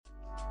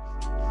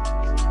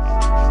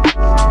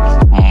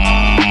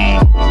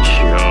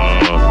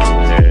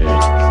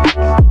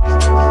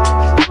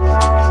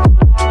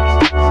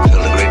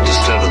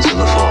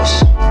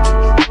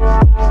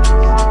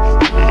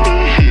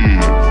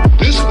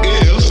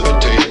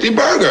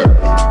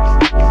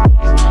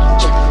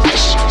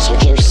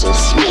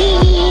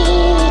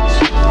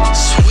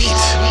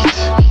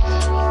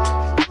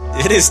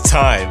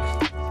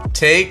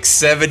Take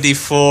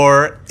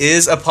 74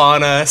 is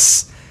upon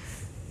us.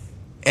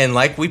 And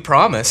like we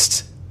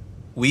promised,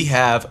 we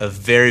have a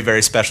very,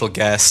 very special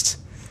guest.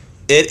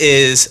 It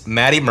is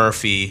Maddie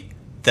Murphy,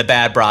 the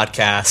Bad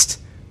Broadcast,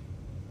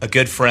 a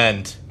good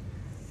friend.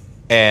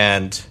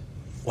 And,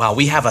 wow,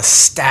 we have a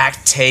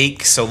stacked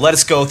take, so let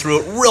us go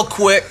through it real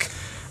quick.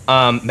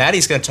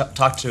 Maddie's going to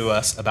talk to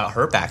us about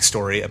her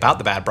backstory, about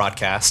the Bad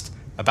Broadcast,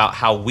 about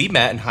how we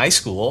met in high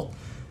school,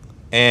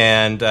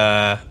 and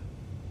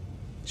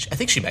I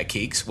think she met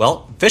Keeks.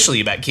 Well, officially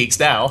you met Keeks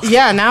now.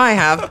 Yeah, now I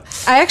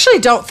have. I actually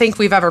don't think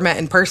we've ever met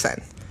in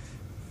person.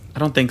 I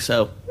don't think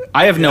so.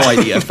 I have no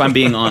idea, if I'm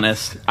being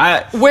honest.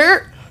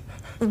 Where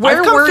I've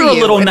come were through you?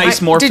 a little nice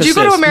morphosis, did you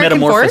go to American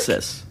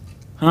metamorphosis. Fork?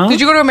 Huh?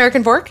 Did you go to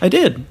American Fork? I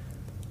did.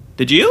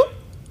 Did you?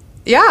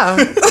 Yeah.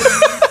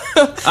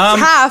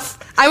 Half.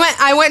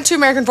 I went to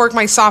American Fork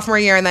my sophomore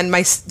year, and then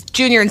my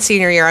junior and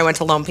senior year I went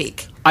to Lone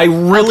Peak. I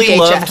really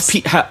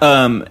LPHS.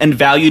 loved and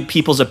valued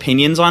people's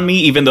opinions on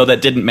me, even though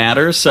that didn't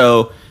matter.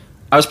 So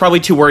I was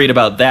probably too worried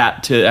about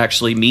that to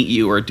actually meet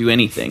you or do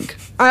anything.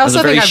 I was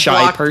a very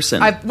shy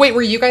person. Wait,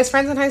 were you guys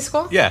friends in high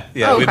school? Yeah.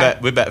 Oh, okay.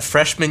 We met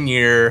freshman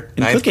year,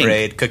 In 9th cooking.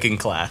 grade, cooking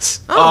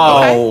class. Oh,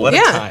 okay. What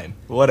Yeah. a time.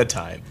 What a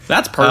time.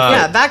 That's perfect.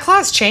 Yeah, that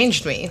class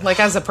changed me, like,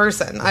 as a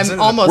person. I'm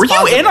almost Were you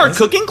positive. in our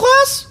cooking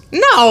class?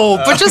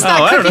 No, but just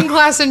that I don't cooking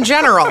class in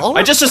general.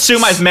 I just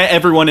assume I've met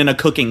everyone in a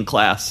cooking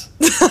class.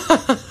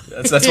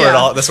 That's Yeah.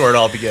 where it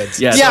all begins.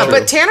 Yeah. Yeah, so-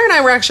 but Tanner and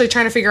I were actually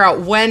trying to figure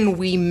out when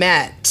we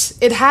met.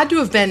 It had to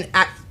have been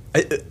at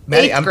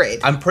Maddie, 8th grade.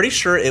 I'm pretty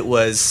sure it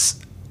was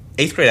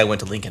 8th grade. I went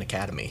to Lincoln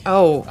Academy.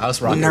 Oh, I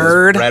was rocking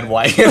nerd. those red,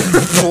 white, and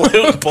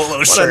blue polo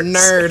What shirts. a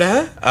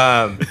nerd,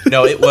 huh?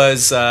 No, it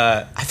was.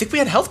 I think we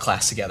had health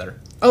class together.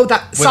 Oh,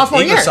 that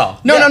sophomore year. Ingersoll.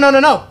 No, Yeah.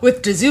 no.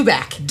 With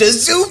Dazubak.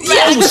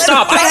 Oh,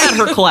 stop. I had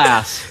her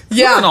class.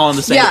 Yeah. We're all in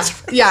the same.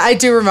 Yeah, I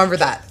do remember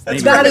that. Maybe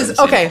That we're is in the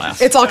same okay.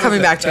 class. It's all coming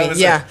back to me.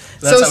 Yeah.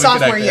 So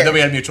sophomore year. And then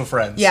we had mutual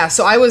friends. Yeah.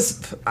 So I was.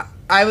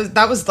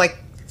 That was like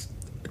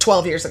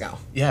 12 years ago.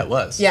 Yeah, it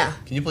was. Yeah.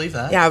 Can you believe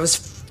that? Yeah, I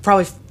was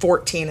probably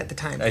 14 at the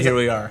time. And here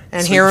we are.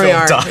 And here we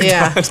are.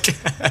 Yeah.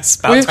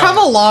 We've come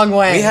a long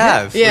way. We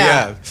have. Yeah. We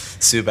have.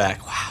 Subak.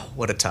 Wow.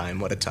 What a time.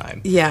 What a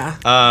time. Yeah.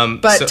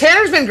 But so-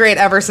 Tanner's been great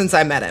ever since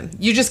I met him.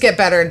 You just get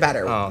better and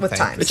better with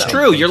thank time. you. It's so.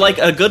 true. You're like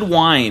a good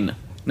wine.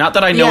 Not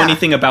that I know Yeah.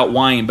 anything about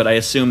wine, but I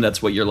assume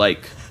that's what you're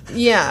like.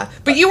 Yeah.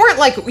 But you weren't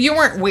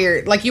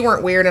weird. Like, you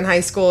weren't weird in high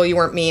school. You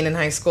weren't mean in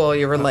high school.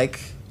 You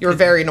were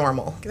very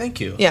normal. Thank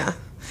you. Yeah.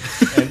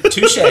 And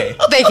touche.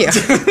 Thank you.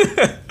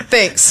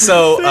 Thanks.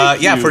 So,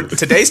 for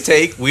today's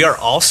take, we are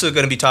also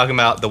going to be talking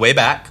about The Way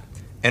Back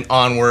and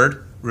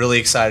Onward. Really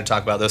excited to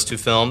talk about those two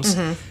films.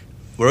 Mm-hmm.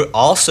 We're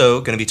also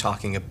going to be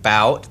talking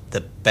about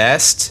the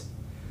best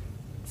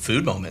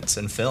food moments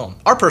in film.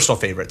 Our personal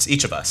favorites,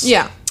 each of us.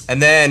 Yeah.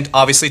 And then,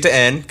 obviously, to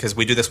end, because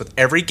we do this with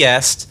every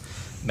guest,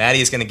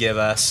 Maddie is going to give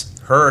us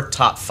her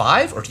top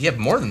 5, or do you have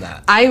more than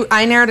that?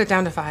 I narrowed it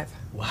down to 5.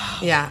 Wow.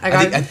 Yeah,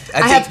 I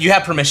think you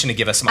have permission to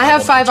give us some I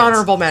have 5 mentions.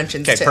 honorable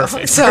mentions Okay, too.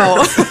 perfect.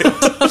 So,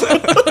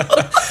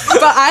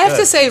 but I have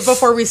to say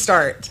before we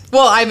start.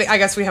 Well, I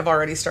guess we have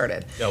already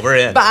started. Yeah, we're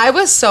in. But I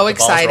was so ball's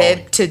rolling.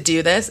 excited to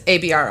do this.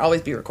 ABR,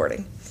 always be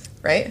recording,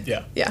 right?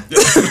 Yeah. Yeah.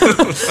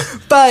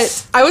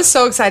 But I was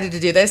so excited to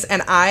do this,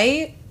 and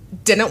I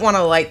didn't want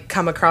to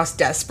come across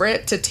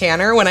desperate to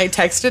Tanner when I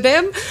texted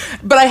him,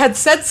 but I had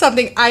said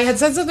something on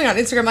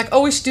Instagram like,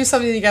 oh, we should do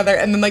something together,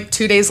 and then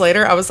 2 days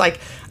later I was like,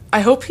 I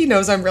hope he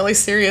knows I'm really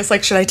serious.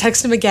 Should I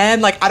text him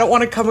again? I don't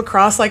want to come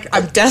across like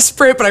I'm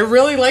desperate, but I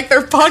really like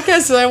their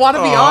podcast and I want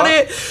to be on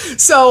it.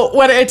 So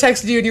when I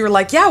texted you and you were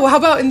like, yeah, well, how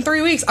about in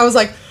 3 weeks? I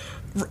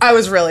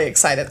was really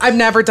excited. I've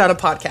never done a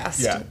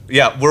podcast.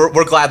 Yeah,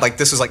 we're glad.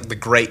 This was the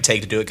great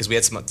take to do it because we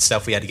had some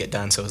stuff we had to get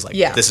done. So it was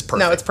this is perfect.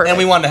 No, it's perfect. And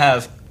we wanted to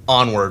have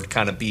Onward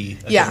kind of be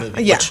a good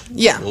movie. which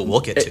we'll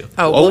get to.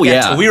 We'll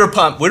get to it. We were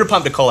pumped. We were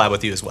pumped to collab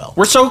with you as well.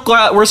 We're so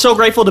glad. We're so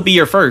grateful to be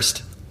your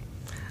first.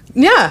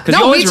 Yeah, Because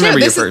you always remember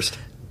your first.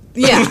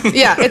 Yeah,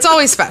 it's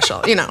always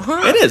special,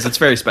 It is. It's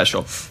very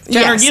special.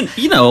 Tanner, Yes.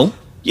 you know.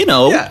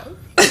 Yeah,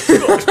 of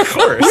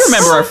course. We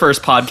remember our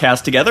first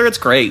podcast together. It's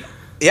great.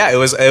 Yeah, it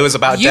was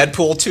about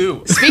Deadpool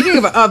 2.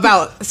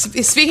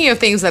 Speaking of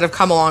things that have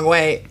come a long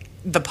way,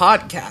 the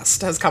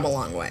podcast has come a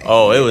long way.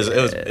 Oh, it was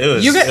rough.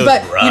 You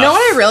know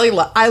what I really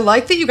I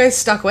like that you guys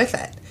stuck with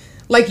it.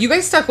 You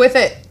guys stuck with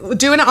it,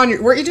 doing it on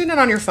your. Weren't you doing it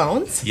on your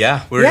phones?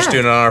 Yeah, we were just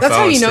doing it on our phones. That's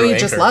how you know through you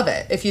just Anchor. love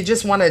it. If you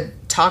just want to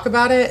talk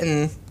about it,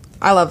 and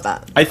I love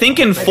that. I think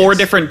in 4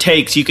 different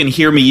takes, you can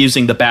hear me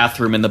using the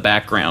bathroom in the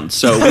background.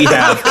 So we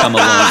have come a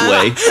long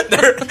way.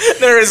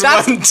 There is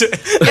That's- one.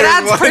 It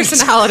adds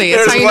personality.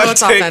 It's how you know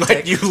it's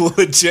authentic. You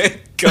legit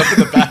go to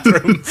the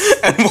bathroom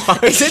and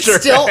watch. Is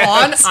it still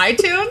on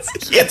iTunes?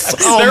 Yes,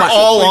 Oh they're my-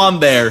 all on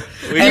there.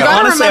 And gotta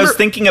honestly, I was remember-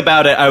 thinking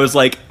about it. I was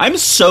like, I'm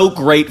so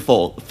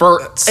grateful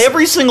for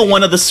every single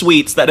one of the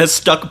sweets that has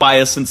stuck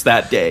by us since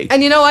that day.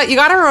 And you know what? You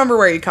got to remember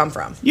where you come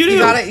from. You do. You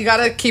got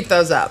to keep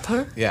those up.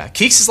 Yeah,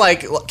 Keeks is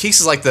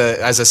like the,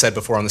 as I said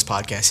before on this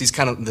podcast, he's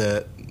kind of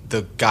the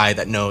the guy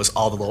that knows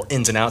all the little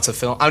ins and outs of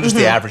film. I'm just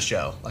the average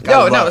Joe. Like,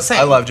 same.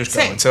 I love just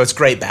Same. going. So it's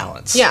great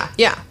balance.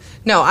 Yeah.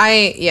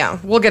 No,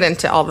 we'll get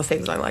into all the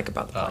things I like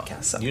about the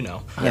podcast. So. You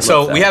know. love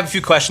So that. we have a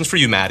few questions for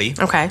you, Maddie.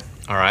 Okay.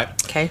 All right.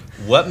 Okay.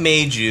 What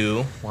made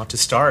you want to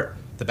start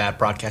the Bad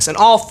Broadcast? And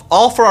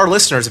all for our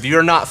listeners, if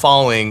you're not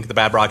following the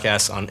Bad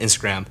Broadcast on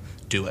Instagram,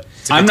 do it.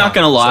 It's a good I'm not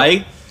time. gonna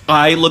lie.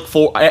 I look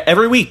for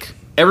every week.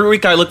 Every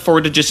week I look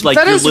forward to just like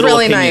That your is little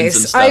really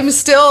opinions nice. and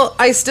stuff.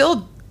 I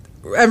still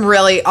am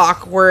really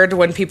awkward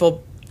when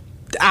people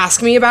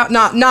ask me about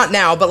not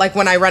now, but like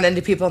when I run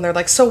into people and they're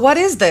like, "So what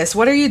is this?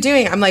 What are you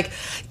doing?" I'm like,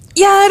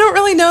 "Yeah, I don't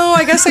really know.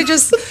 I guess I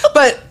just."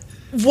 But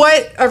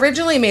what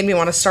originally made me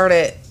want to start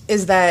it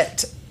is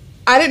that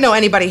I didn't know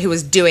anybody who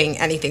was doing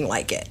anything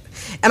like it.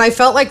 And I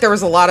felt like there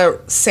was a lot of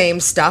same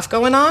stuff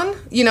going on,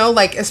 you know,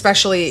 like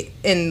especially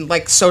in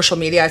like social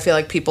media, I feel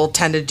like people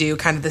tend to do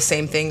kind of the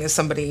same thing as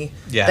somebody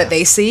that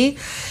they see.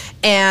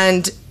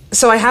 And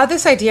so I had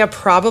this idea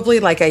probably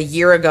like a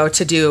year ago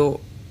to do,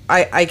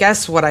 I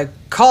guess what I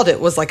called it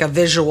was like a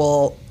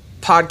visual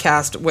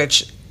podcast,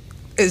 which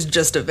is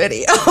just a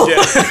video.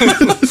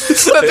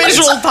 A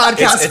visual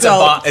podcast.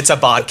 It's a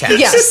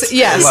podcast.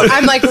 Yes.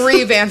 I'm like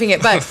revamping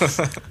it, but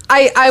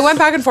I went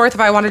back and forth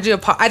if I wanted to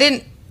do I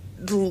didn't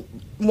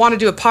want to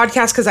do a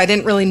podcast because I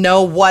didn't really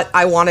know what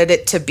I wanted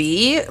it to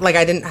be. Like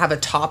I didn't have a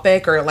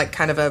topic or like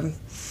kind of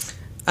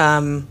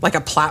a like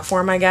a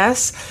platform, I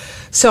guess.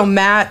 So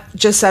Matt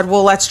just said,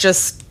 well, let's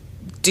just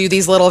do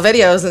these little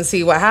videos and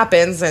see what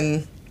happens.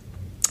 And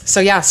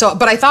so,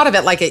 but I thought of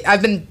it like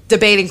I've been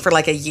debating for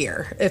like a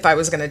year if I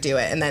was going to do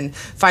it. And then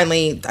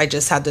finally I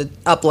just had to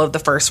upload the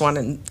first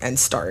one and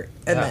start.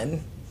 And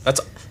then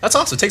That's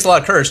awesome. It takes a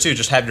lot of courage too.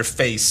 Just have your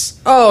face.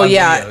 Oh on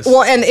yeah. videos.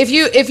 Well, and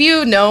if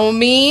you know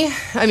me,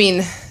 I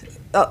mean,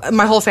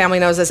 my whole family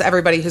knows this.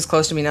 Everybody who's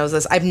close to me knows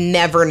this. I've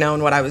never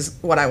known what I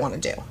want to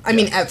do. I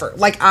mean, ever.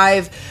 Like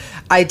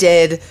I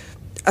did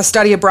a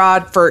study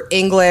abroad for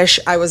English.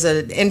 I was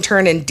an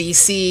intern in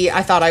DC.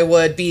 I thought I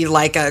would be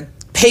like a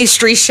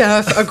pastry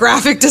chef, a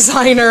graphic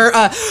designer.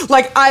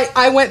 Like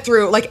I went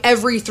through like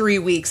every 3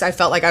 weeks. I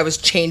felt like I was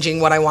changing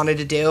what I wanted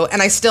to do,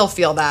 and I still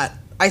feel that.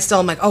 I still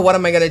am like, oh, what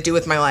am I going to do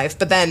with my life?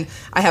 But then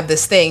I have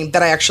this thing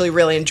that I actually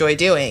really enjoy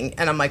doing.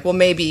 And I'm like, well,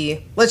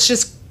 maybe let's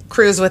just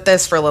cruise with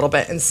this for a little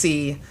bit and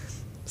see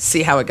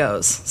how it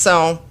goes.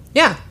 So,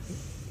 yeah.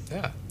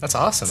 Yeah, that's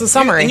awesome. It's a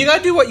summary. And you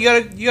gotta do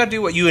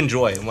what you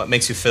enjoy and what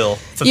makes you feel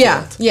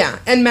fulfilled. Yeah.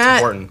 And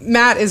important.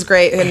 Matt is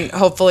great. And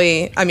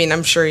hopefully, I mean,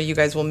 I'm sure you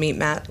guys will meet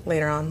Matt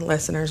later on.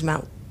 Listeners,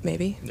 Matt,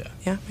 maybe.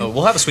 Yeah. Oh,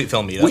 we'll have a sweet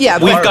film meetup. Yeah,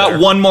 We've got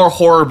one more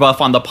horror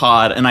buff on the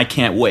pod, and I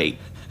can't wait.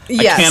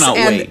 Yes, I cannot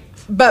wait.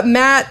 But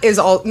Matt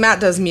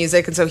does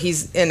music, and so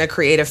he's in a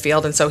creative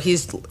field, and so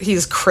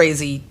he's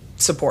crazy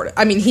supportive.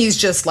 I mean, he's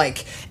just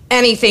like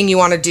anything you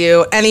want to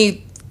do,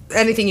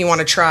 anything you want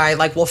to try,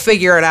 like we'll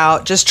figure it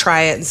out, just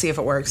try it and see if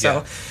it works.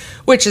 Yeah. So,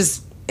 which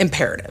is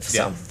imperative.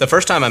 Yeah. So The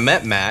first time I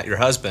met Matt, your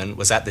husband,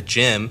 was at the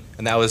gym,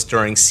 and that was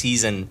during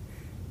season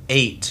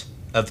 8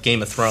 of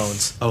Game of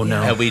Thrones. Oh,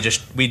 no. And we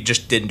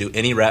just didn't do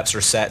any reps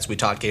or sets. We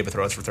talked Game of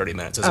Thrones for 30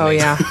 minutes. It was Oh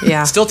amazing.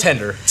 yeah. Still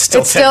tender. It's still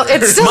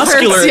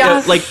Muscular, hurts,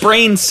 yeah. like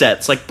brain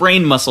sets, like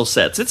brain muscle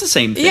sets. It's the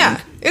same thing. Yeah,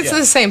 it's Yeah.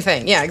 the same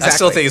thing. Yeah, exactly. I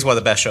still think it's one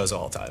of the best shows of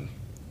all time.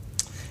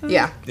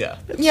 Yeah. Yeah.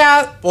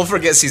 Yeah. We'll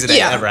forget season 8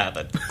 Yeah. ever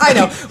happened. I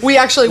know. We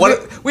actually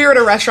What- we were at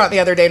a restaurant the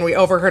other day and we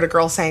overheard a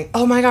girl saying,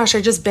 "Oh my gosh,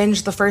 I just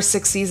binged the first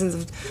 6 seasons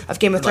of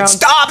Game of Like, Thrones."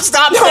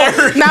 stop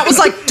there. Matt was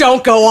like,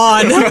 "Don't go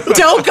on.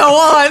 Don't go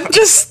on.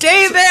 Just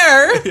stay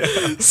there."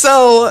 Yeah.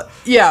 So,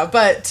 yeah,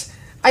 but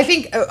I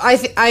think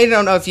I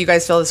don't know if you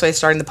guys feel this way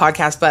starting the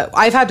podcast, but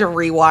I've had to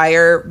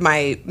rewire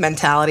my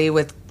mentality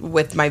with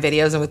my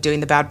videos and with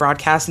doing the Bad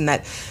Broadcast, and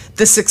that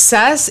the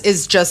success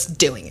is just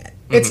doing it.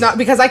 It's not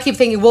because I keep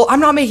thinking, well, I'm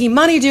not making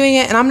money doing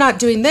it, and I'm not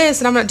doing this,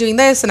 and I'm not doing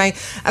this, and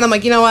I'm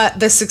like, you know what?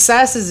 The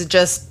success is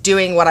just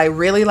doing what I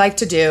really like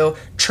to do,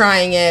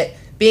 trying it,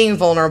 being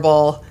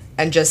vulnerable,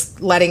 and just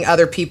letting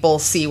other people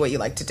see what you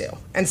like to do.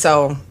 And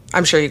so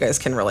I'm sure you guys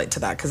can relate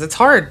to that because it's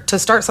hard to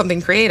start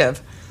something creative.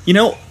 You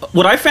know,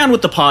 what I found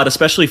with the pod,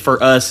 especially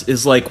for us,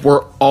 is like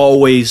we're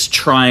always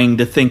trying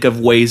to think of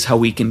ways how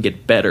we can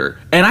get better.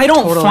 And I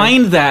don't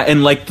find that,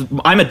 and like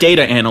I'm a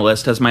data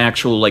analyst as my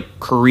actual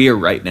like career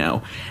right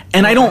now.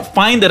 And I don't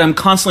find that I'm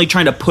constantly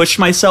trying to push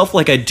myself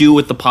like I do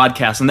with the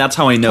podcast. And that's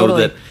how I know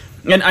that.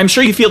 And I'm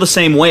sure you feel the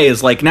same way,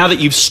 is like now that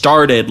you've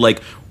started,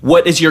 like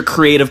what does your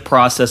creative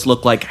process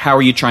look like? How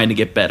are you trying to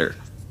get better?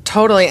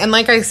 Totally. And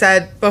like I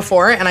said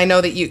before, and I know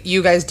that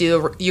you guys do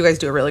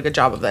a really good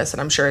job of this, and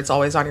I'm sure it's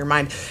always on your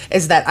mind,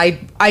 is that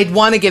I'd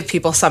want to give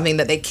people something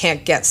that they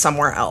can't get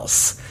somewhere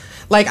else.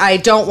 Like, I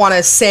don't want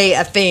to say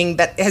a thing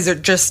that is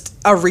just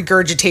a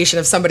regurgitation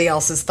of somebody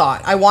else's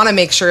thought. I want to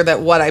make sure that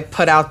what I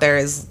put out there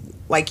is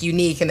like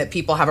unique and that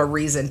people have a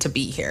reason to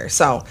be here.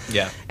 So,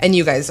 yeah. And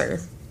you guys are.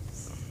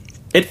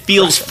 It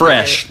feels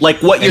fresh.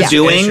 Like what you're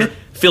doing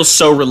feels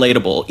so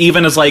relatable,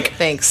 even as like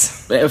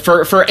Thanks. for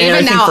Even I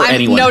think now, for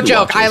anyone. no who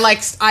joke.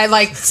 watches. I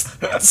like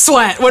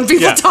sweat when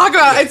people Yeah. talk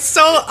about it. It's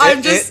so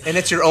I'm just and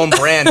it's your own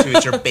brand too.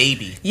 It's your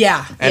baby.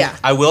 yeah And yeah.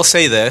 I will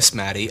say this,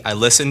 Maddie. I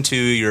listened to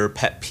your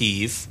pet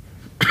peeve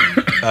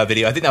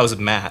video. I think that was with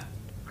Matt.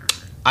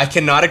 I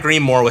cannot agree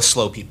more with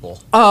slow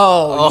people.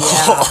 Oh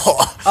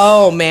yeah.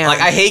 Oh man. Like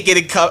I hate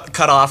getting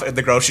cut off at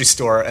the grocery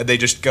store and they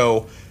just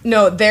go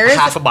no, there is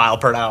half a mile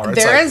per hour.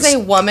 There is a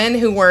woman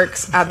who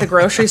works at the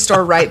grocery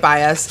store right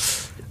by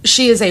us.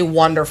 She is a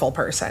wonderful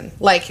person.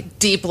 Like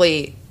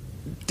deeply,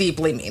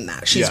 deeply mean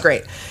that. She's Yeah.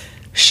 great.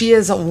 She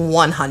is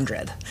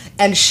 100.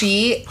 And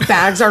she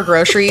bags our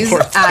groceries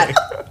Poor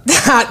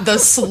at the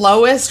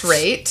slowest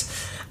rate.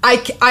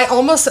 I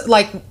almost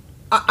like,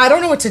 I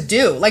don't know what to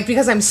do. Like,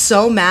 because I'm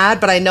so mad,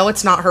 but I know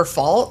it's not her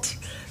fault.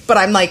 But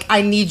I'm like,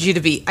 I need you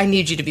to be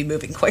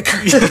moving quicker.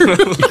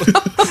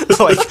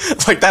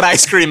 like that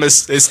ice cream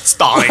is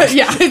stalling.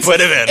 Yeah,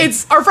 Put it in.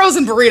 It's our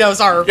frozen burritos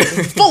are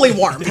fully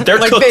warm. They're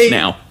Like, cooked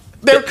now.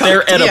 They're cooked.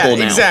 They're edible Yeah,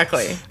 now.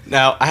 Exactly.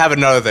 Now I have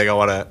another thing I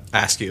want to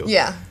ask you.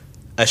 Yeah.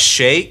 A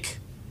shake.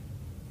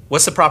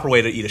 What's the proper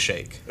way to eat a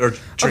shake? Or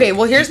drink? Okay,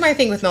 well here's my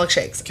thing with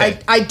milkshakes. Okay.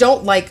 I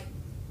don't like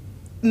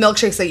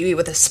milkshakes that you eat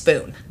with a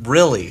spoon.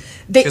 Really?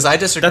 They- Because I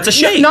disagree. That's a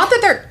shake. Not that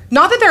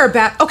they're a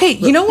bad. Okay,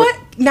 you know what?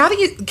 Now that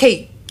you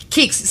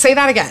Keeks, say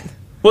that again.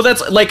 Well,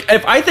 that's like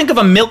if I think of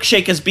a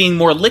milkshake as being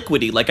more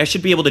liquidy, like I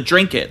should be able to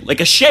drink it. Like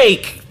a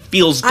shake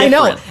feels different.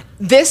 I know.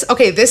 This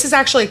is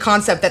actually a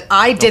concept that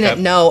I didn't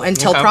Okay. know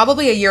until Okay.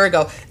 probably a year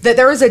ago, that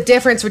there is a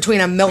difference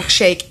between a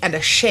milkshake and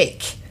a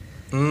shake.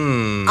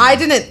 I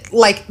didn't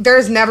like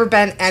there's never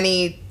been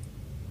any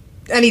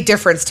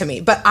difference to me.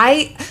 But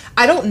I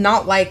don't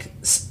not like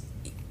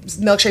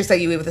milkshakes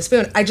that you eat with a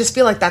spoon. I just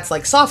feel like that's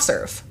like soft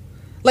serve.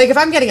 Like if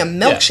I'm getting a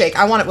milkshake,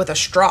 I want it with a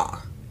straw.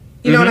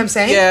 You know what I'm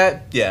saying? Yeah.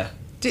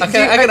 Do- I do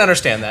can, you- I can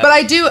understand that. but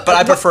I do- But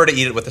I prefer to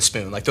eat it with a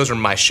spoon. Like those are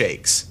my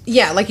shakes.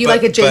 Yeah, like you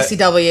But- like a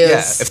JCW's. Yeah.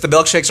 If the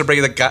milkshakes are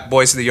bringing the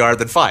boys to the yard,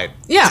 then fine.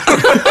 Yeah.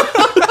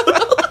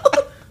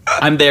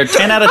 I'm there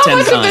 10 out of 10 How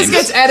much of this times.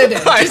 gets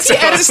edited? Does he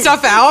edit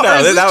stuff out? or No,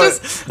 is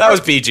this that just- was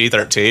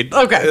PG-13.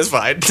 Okay. It's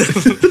fine.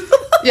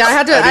 Yeah, I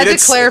had to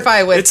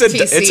clarify with TC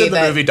it's in the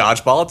that movie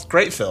Dodgeball. It's a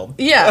great film.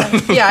 yeah,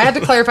 I had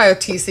to clarify with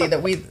TC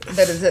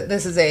that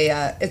this is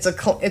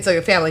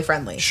a family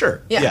friendly.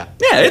 Sure. Yeah. Yeah.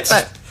 Yeah, it's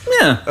But-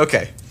 yeah.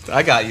 Okay.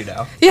 I got you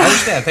now. Yeah. I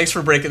understand. Thanks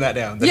for breaking that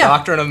down. The Yeah.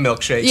 doctrine of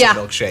milkshakes Yeah, and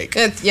milkshake.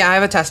 I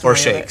have a testimony Or of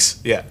it. shakes.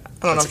 Yeah.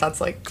 I don't know if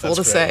that's like cool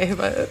to that's say,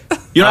 but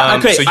You know,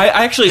 okay. so you-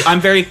 I actually, I'm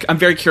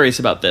very curious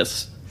about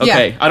this.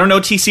 Okay, Yeah. I don't know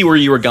TC where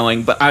you were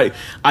going, but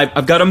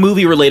I've got a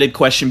movie related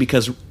question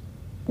because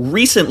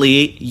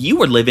recently you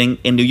were living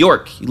in New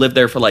York. You lived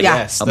there for like Yeah.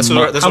 Yes. a This is month.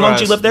 where- this How is where long I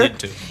did you was live there? leading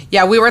to.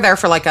 yeah, we were there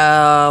for like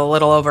a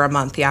little over a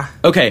month. Yeah,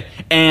 Okay,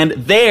 and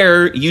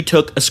there you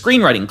took a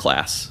screenwriting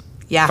class.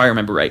 Yeah. If I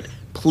remember right.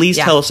 Please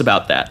Yeah. tell us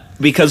about that.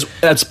 Because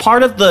that's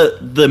part of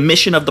the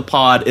mission of the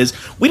pod is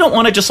we don't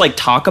want to just like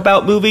talk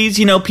about movies.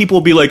 You know, people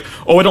will be like,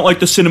 "Oh, I don't like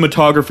the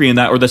cinematography in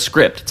that or the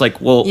script." It's like,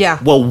 well, Yeah.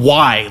 well,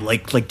 why?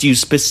 Like, do you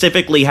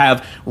specifically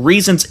have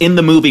reasons in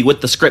the movie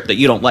with the script that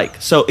you don't like?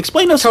 So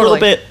explain to us a Totally.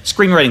 little bit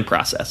screenwriting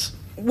process.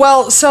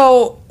 Well,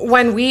 so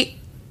when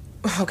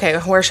okay,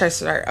 where should I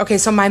start? Okay,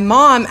 so my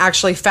mom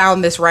actually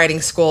found this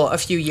writing school a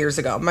few years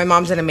ago. My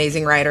mom's an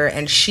amazing writer,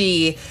 and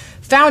she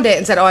found it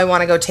and said, "Oh, I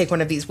want to go take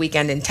one of these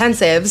weekend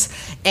intensives."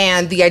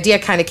 And the idea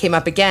kind of came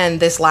up again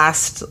this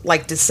last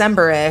like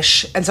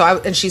December-ish. And so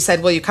she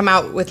said, "Will you come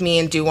out with me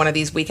and do one of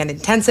these weekend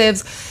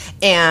intensives?"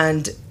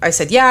 And I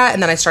said, "Yeah."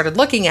 And then I started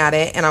looking at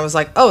it, and I was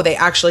like, "Oh, they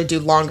actually do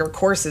longer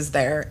courses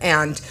there."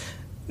 And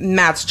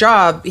Matt's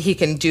job, he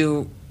can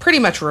do pretty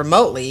much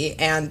remotely,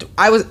 and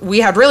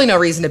we had really no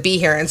reason to be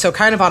here, and so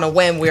kind of on a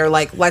whim we were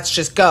like, let's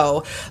just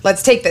go,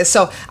 let's take this.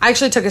 So I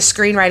actually took a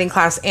screenwriting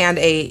class and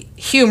a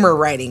humor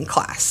writing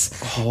class.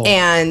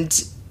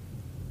 And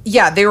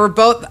yeah, they were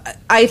both,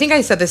 I think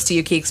I said this to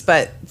you, Keeks,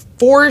 but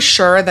for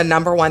sure the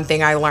number one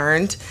thing I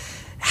learned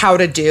how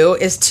to do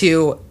is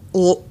to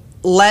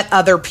let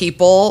other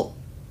people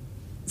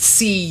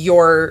see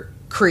your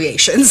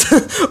creations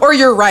or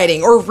your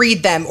writing or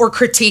read them or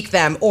critique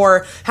them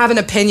or have an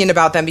opinion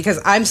about them, because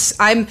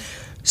I'm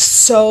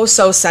so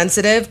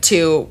sensitive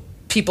to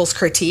people's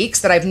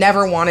critiques that I've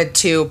never wanted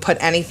to put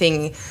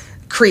anything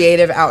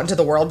creative out into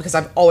the world, because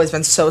I've always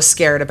been so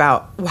scared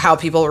about how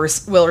people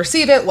will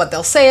receive it, what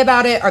they'll say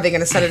about it. Are they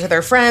going to send it to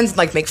their friends,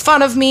 like make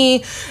fun of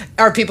me?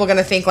 Are people going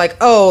to think like,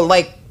 oh,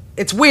 like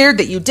it's weird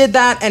that you did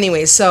that?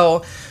 Anyway,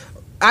 so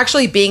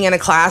actually being in a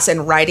class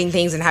and writing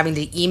things and having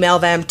to email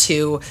them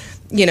to,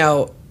 you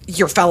know,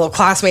 your fellow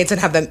classmates and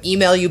have them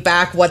email you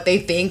back what they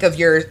think of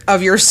your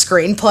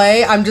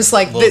screenplay. I'm just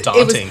like, little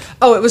daunting.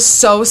 it was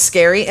so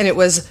scary, and it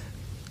was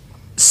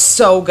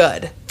so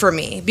good for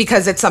me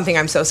because it's something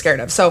I'm so scared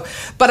of. So,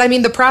 but I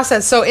mean, the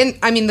process,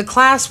 the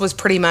class was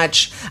pretty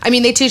much,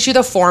 they teach you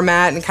the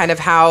format and kind of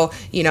how,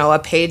 you know, a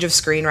page of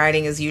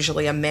screenwriting is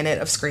usually a minute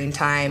of screen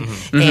time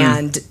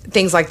and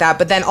things like that.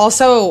 But then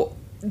also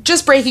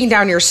just breaking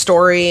down your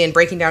story and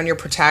breaking down your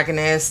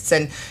protagonists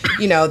and,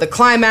 you know, the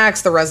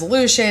climax, the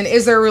resolution.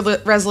 Is there a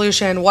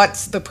resolution?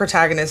 What's the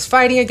protagonist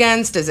fighting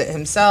against? Is it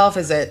himself?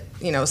 Is it,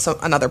 you know,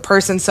 another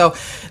person? So,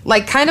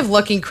 like, kind of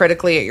looking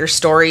critically at your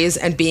stories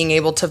and being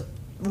able to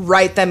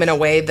write them in a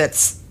way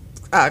that's,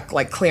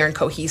 like, clear and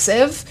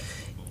cohesive.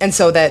 And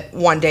so that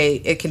one day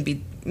it can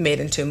be made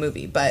into a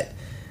movie. But,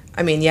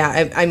 I mean,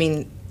 yeah, I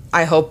mean,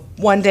 I hope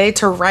one day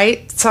to write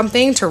a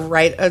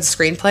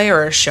screenplay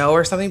or a show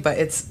or something, but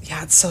it's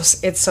so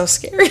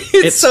scary.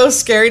 It's so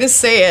scary to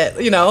say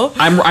it, you know?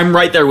 I'm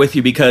right there with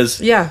you because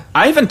yeah.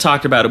 I haven't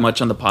talked about it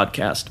much on the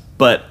podcast,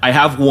 but I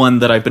have one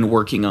that I've been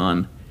working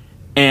on.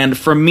 And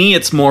for me,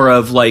 it's more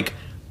of like,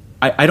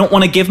 I don't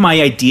want to give my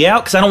idea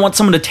out because I don't want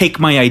someone to take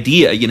my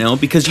idea, you know?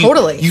 Because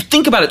you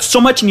think about it so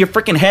much in your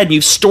freaking head and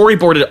you've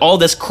storyboarded all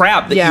this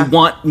crap that you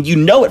want, you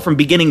know it from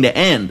beginning to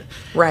end.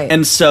 Right.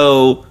 And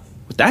so,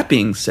 with that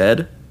being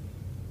said,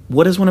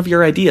 what is one of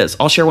your ideas?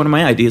 I'll share one of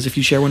my ideas if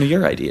you share one of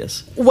your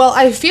ideas. Well,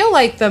 I feel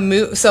like the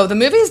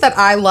movies that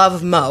I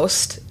love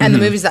most and the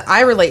movies that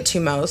I relate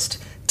to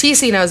most,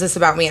 TC knows this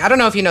about me. I don't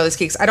know if you know this,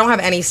 Keeks. I don't have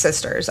any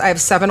sisters. I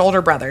have 7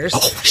 older brothers. Oh,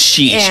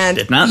 sheesh. And,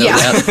 did not know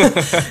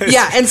that.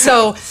 Yeah, and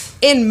so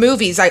in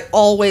movies, I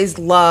always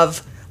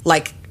love,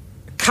 like,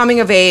 coming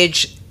of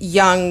age,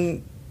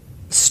 young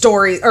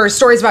stories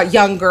about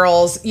young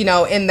girls, you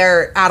know, in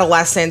their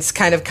adolescence,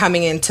 kind of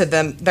coming into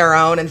their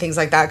own and things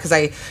like that. Because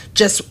I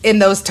just, in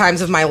those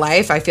times of my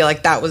life, I feel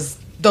like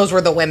those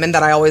were the women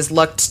that I always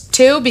looked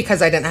to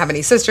because I didn't have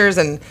any sisters.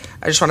 And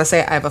I just want to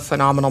say I have a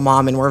phenomenal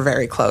mom and we're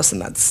very close.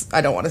 And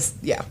I don't want to,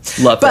 yeah.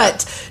 Love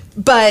that.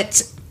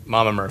 But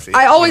Mama Murphy.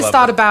 I always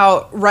thought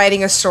about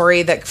writing a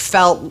story that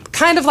felt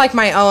kind of like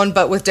my own,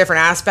 but with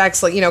different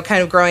aspects. Like, you know,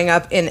 kind of growing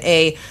up in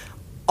a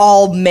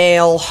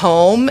all-male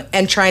home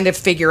and trying to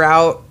figure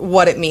out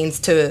what it means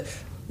to,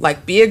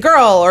 like, be a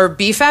girl or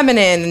be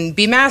feminine and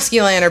be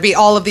masculine or be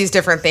all of these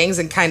different things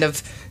and kind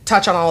of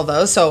touch on all of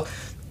those. So,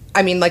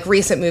 I mean, like,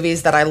 recent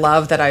movies that I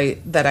love that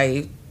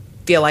I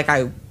feel like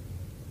I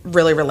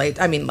really relate.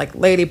 I mean, like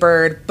Lady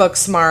Bird,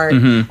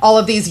 Booksmart, all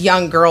of these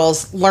young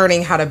girls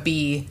learning how to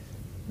be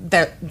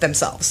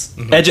themselves.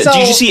 Did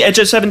you see Edge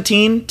of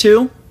 17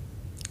 too?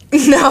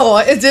 No,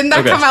 didn't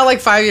that come out like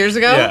 5 years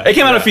ago? Yeah, it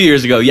came out a few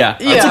years ago. Yeah,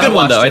 it's a good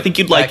one though. I think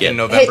you'd like it. In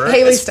November.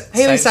 Haley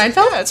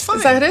Steinfeld. Yeah, it's funny.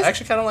 Is that what it is? I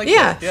actually kind of like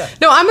it. Yeah.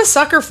 No, I'm a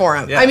sucker for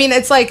him. Yeah. I mean,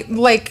 it's like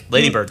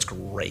Lady Bird's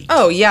great.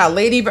 Oh yeah,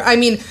 Lady Bird. I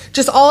mean,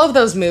 just all of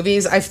those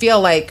movies. I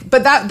feel like,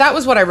 but that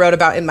was what I wrote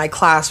about in my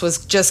class.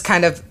 Was just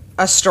kind of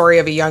a story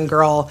of a young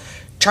girl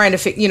trying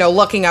to, you know,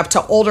 looking up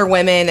to older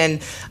women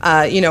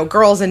and, you know,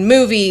 girls in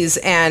movies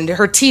and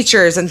her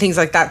teachers and things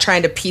like that,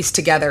 trying to piece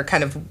together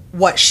kind of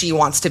what she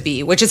wants to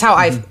be, which is how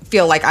I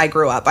feel like I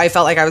grew up. I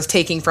felt like I was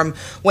taking from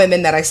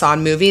women that I saw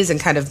in movies and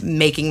kind of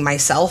making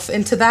myself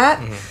into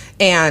that.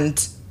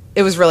 And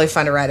it was really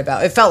fun to write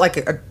about. It felt like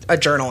a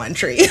journal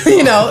entry,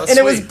 you know, and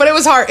sweet. it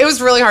was hard. It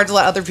was really hard to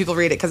let other people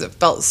read it because it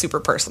felt super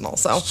personal.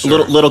 So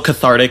little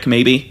cathartic,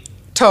 maybe.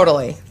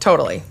 Totally.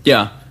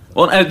 Yeah.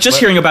 Well, just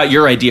hearing about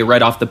your idea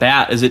right off the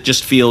bat is it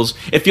feels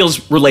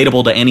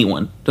relatable to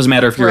anyone. Doesn't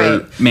matter if you're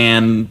a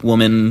man,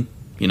 woman,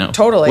 you know,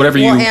 whatever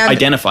you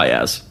identify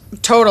as.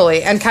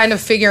 Totally. And kind of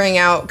figuring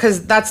out,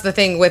 because that's the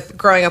thing with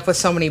growing up with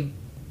so many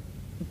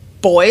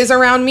boys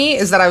around me,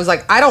 is that I was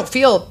like, I don't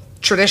feel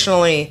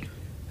traditionally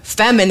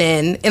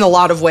feminine in a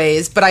lot of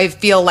ways, but I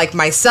feel like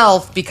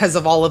myself because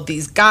of all of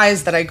these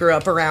guys that I grew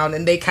up around,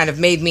 and they kind of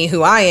made me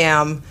who I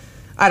am.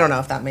 I don't know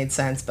if that made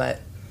sense, but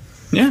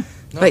yeah.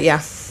 No, but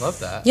yeah. Love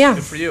that. Yeah.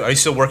 Good for you. Are you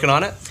still working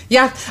on it?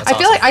 Yeah. I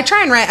feel like I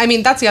try and write. I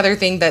mean, that's the other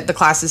thing that the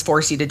classes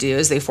force you to do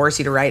is they force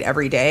you to write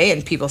every day.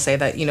 And people say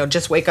that, you know,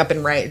 just wake up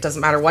and write. It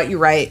doesn't matter what you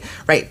write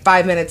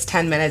 5 minutes,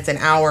 10 minutes, an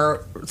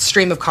hour,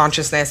 stream of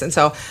consciousness. And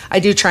so I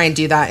do try and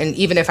do that. And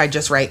even if I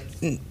just write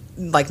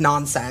like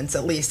nonsense,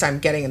 at least I'm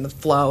getting in the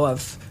flow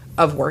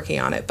of working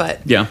on it.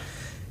 But yeah.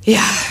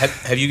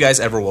 Have you guys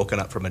ever woken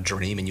up from a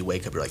dream and you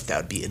wake up, you're like, that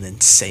would be an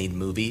insane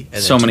movie? And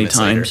then so many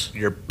times. Later,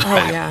 you're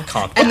back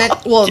conquered. And then,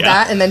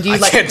 that, and then do you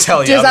like, can't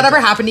tell you. Does that ever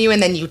happen to you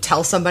and then you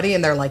tell somebody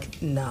and they're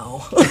like,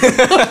 no? No,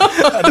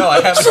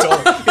 I haven't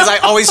told them. Because I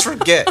always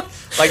forget.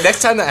 Like,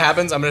 next time that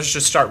happens, I'm going to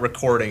just start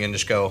recording and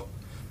just go,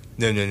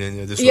 no,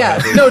 this is what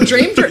happened. No,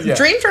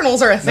 dream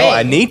journals are a thing. No,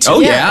 I need to. Oh,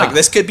 yeah. Like,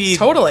 this could be...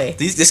 Totally.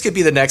 This could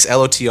be the next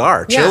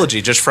LOTR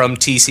trilogy just from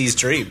TC's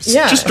dreams.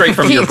 Yeah. Just straight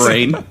from your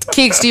brain.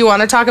 Keeks, do you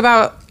want to talk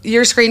about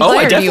your screenplay? Oh,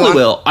 I definitely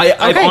will.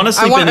 I've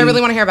honestly I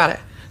really want to hear about it.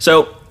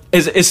 So,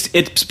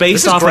 it's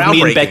based off of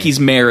me and Becky's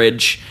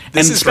marriage.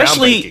 This and is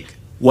especially...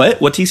 What,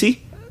 TC?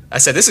 I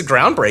said, this is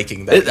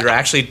groundbreaking that you're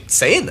actually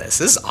saying this.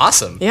 This is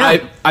awesome.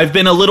 Yeah. I've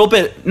been a little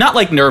bit, not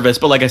like nervous,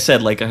 but like I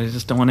said, like I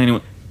just don't want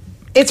anyone...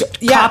 It's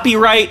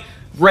copyright,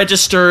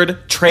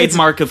 registered,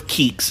 trademark of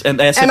Keeks and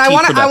SF. And I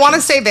want to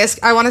say this.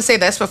 I want to say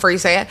this before you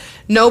say it.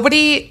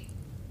 Nobody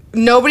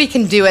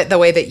can do it the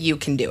way that you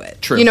can do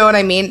it. True. You know what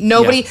I mean?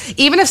 Nobody,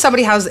 even if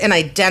somebody has an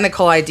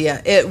identical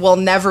idea, it will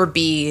never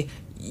be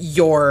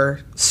your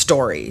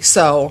story.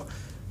 So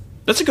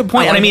That's a good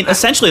point. And I mean,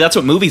 essentially, that's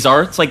what movies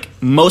are. It's like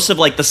most of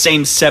like the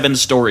same 7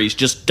 stories,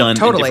 just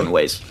done in different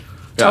ways.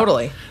 Yeah.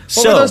 Totally.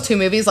 What were those 2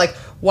 movies? Like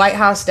White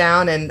House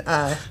Down and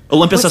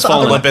Olympus Has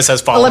Fallen. Olympus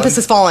Has Fallen. Olympus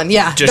Has Fallen.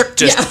 Yeah.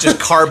 Just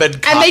carbon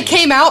copies. And they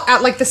came out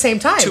at like the same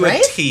time, to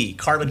right? a T.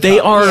 Carbon. They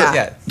copies. are.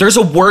 Yeah. There's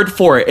a word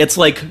for it. It's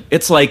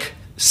like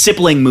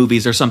sibling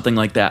movies or something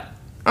like that.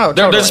 Oh,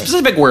 totally. There's a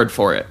specific word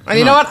for it. And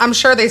you know what? I'm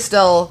sure they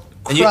still.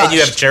 And you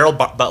have Gerald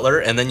Butler,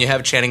 and then you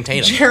have Channing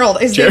Tatum. Gerald.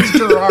 His name's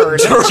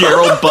Gerard.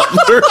 Gerald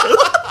Butler.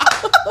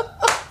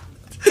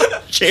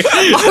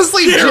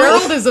 Honestly,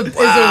 Gerald is a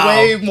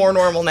way more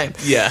normal name.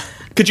 Yeah.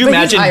 Could you But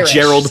he's imagine Irish,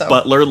 Gerald so-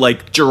 Butler,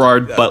 like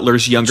Gerard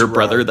Butler's younger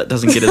brother that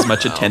doesn't get as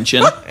much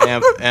attention?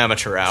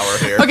 Amateur hour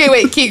here. Okay,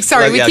 wait, Keeks.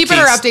 Sorry, we keep Keeks,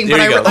 interrupting, but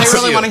here you go. I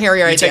really want to hear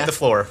your You idea. take the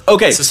floor.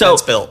 Okay,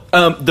 Suspense so built.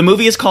 the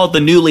movie is called The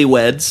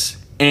Newlyweds,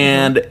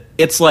 and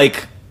it's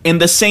like in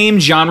the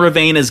same genre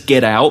vein as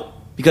Get Out.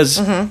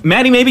 Because,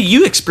 Maddie, maybe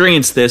you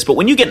experienced this, but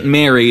when you get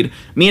married,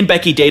 me and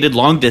Becky dated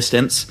long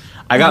distance.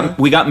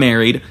 We got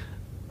married.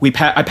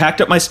 I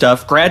packed up my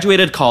stuff,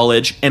 graduated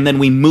college, and then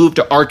we moved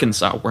to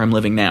Arkansas, where I'm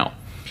living now.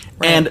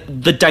 Right.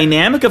 And the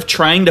dynamic of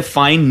trying to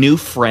find new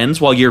friends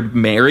while you're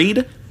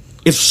married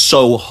is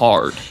so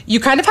hard.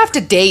 You kind of have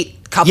to date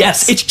couples.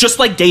 Yes, it's just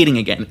like dating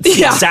again. It's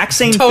the exact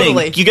same thing.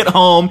 You get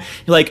home,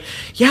 you're like,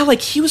 yeah, like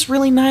he was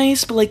really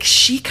nice, but like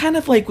she kind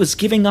of like was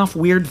giving off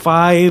weird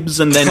vibes,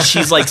 and then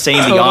she's like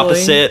saying the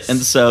opposite, and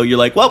so you're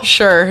like, well,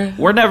 sure,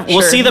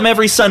 we'll see them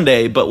every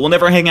Sunday, but we'll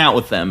never hang out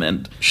with them.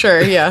 And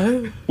sure,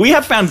 yeah, we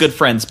have found good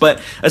friends,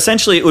 but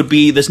essentially it would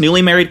be this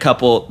newly married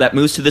couple that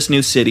moves to this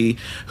new city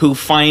who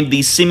find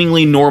these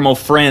seemingly normal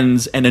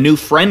friends and a new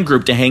friend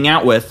group to hang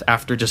out with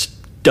after just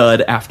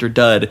dud after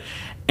dud.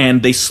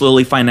 And they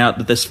slowly find out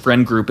that this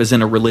friend group is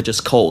in a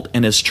religious cult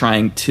and is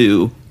trying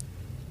to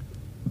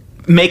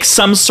make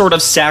some sort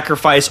of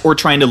sacrifice or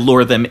trying to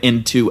lure them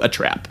into a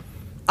trap.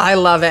 I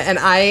love it, and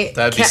I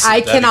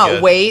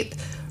cannot wait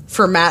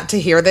for Matt to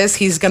hear this.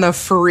 He's gonna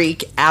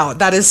freak out.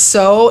 That is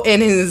so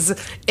in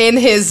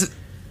his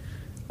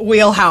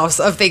wheelhouse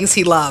of things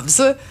he loves.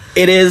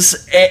 It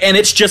is, and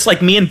it's just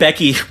like me and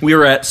Becky. We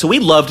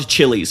loved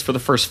Chili's for the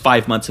first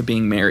 5 months of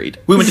being married.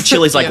 We went to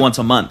Chili's like once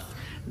a month.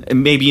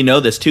 And maybe you know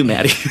this too,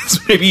 Maddie.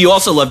 Maybe you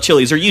also love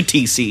Chili's, or you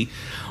TC.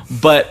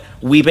 But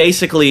we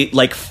basically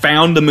like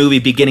found the movie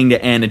beginning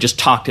to end and just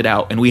talked it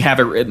out, and we have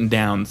it written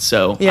down.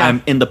 So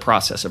I'm in the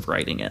process of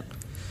writing it.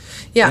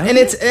 Yeah,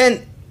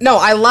 and no,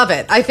 I love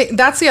it. I think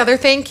that's the other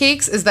thing,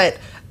 Keeks, is that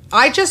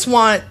I just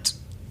want.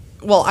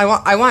 Well,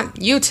 I want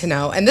you to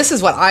know, and this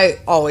is what I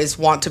always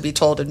want to be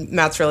told, and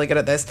Matt's really good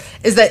at this,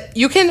 is that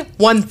you can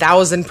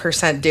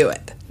 1,000% do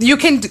it. You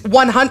can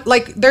 100,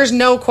 like, there's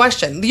no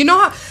question. You know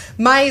how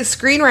my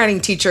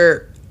screenwriting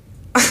teacher,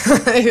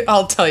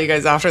 I'll tell you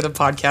guys after the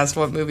podcast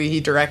what movie he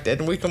directed,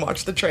 and we can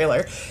watch the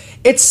trailer.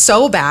 It's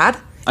so bad.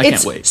 I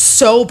can't wait.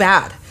 So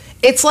bad.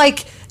 It's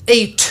like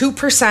a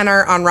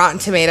 2%er on Rotten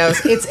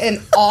Tomatoes. It's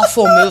an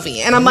awful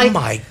movie. And I'm like, oh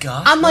my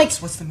God. I'm like,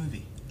 what's the movie?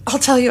 I'll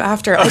tell you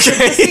after,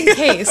 just in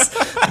case.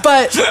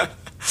 But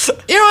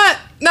you know what?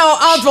 No,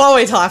 I'll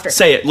wait till after.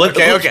 Say it. Let's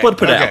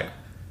put it out.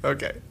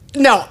 Okay.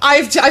 No,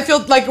 I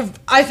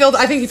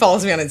think he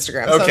follows me on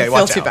Instagram, so okay, I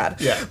feel too bad.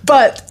 Yeah.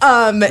 But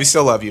we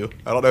still love you.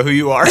 I don't know who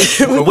you are.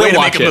 But we'll way to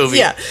watch make a movie.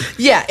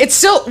 Yeah. It's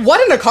still what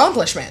an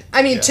accomplishment.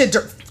 I mean,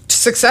 to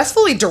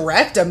successfully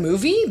direct a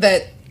movie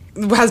that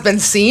has been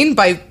seen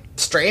by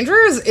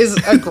strangers is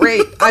a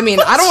great. I mean,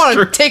 I don't want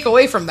to take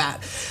away from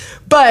that.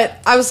 But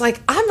I was like,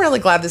 I'm really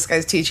glad this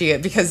guy's teaching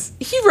it because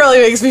he really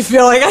makes me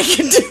feel like I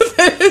can do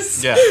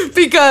this. Yeah.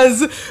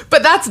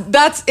 But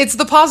it's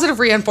the positive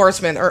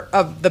reinforcement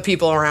of the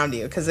people around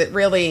you because it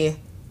really,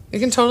 you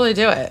can totally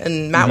do it.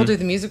 And Matt will do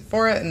the music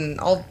for it, and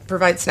I'll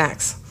provide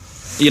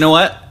snacks. You know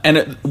what?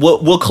 And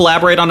we'll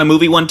collaborate on a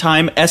movie one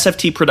time.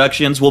 SFT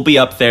Productions will be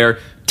up there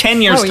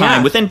 10 years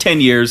time. Within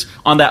 10 years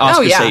on that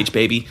Oscar stage,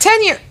 baby.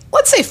 10 years.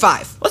 Let's say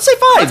 5. Let's say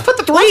 5. Let's put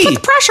the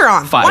pressure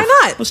on. 5.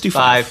 Why not? Let's do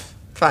 5.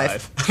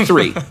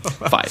 3. 5.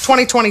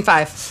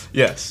 2025.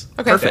 Yes.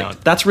 Okay.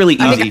 Perfect. That's really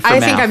easy for I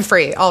math. think I'm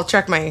free. I'll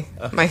check my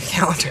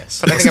calendar. Yes,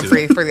 but I think I'm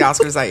free for the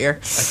Oscars that year.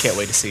 I can't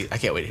wait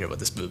to hear what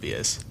this movie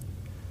is.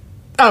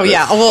 Oh,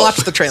 yeah. We'll watch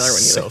the trailer when you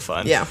so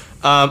fun. Yeah.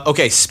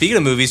 Okay, speaking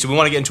of movies, do we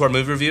want to get into our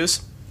movie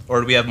reviews? Or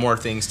do we have more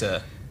things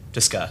to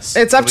discuss?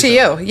 It's up to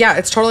you. Yeah,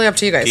 it's totally up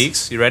to you guys.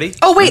 Geeks, you ready?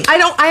 Oh, wait.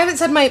 I haven't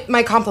said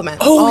my compliment.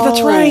 Oh,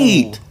 that's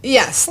right.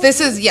 Yes.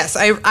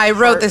 I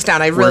wrote this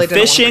down. I really didn't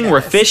want to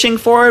We're fishing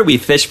for it. We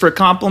fish for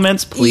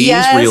compliments. Please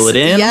reel it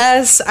in.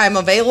 Yes, I'm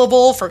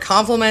available for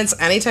compliments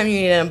anytime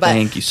you need them. But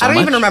thank you so much. I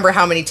don't even much. remember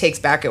how many takes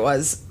back it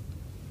was.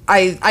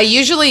 I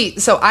usually,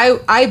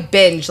 I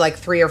binge like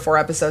 3 or 4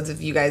 episodes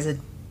of you guys a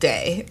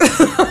day.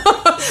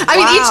 I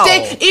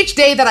mean, each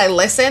day that I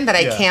listen, that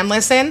I can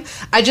listen,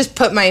 I just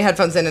put my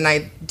headphones in and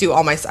I do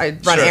I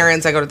run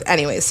errands, I go to,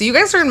 anyways. So you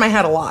guys are in my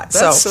head a lot.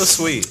 That's so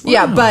sweet.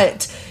 Yeah,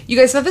 but you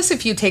guys said this a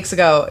few takes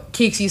ago.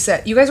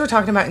 Keeks, you guys were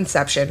talking about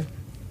Inception.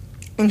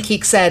 And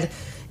Keeks said,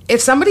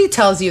 if somebody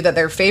tells you that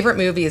their favorite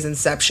movie is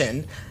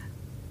Inception,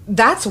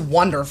 that's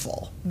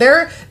wonderful.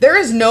 There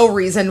is no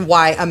reason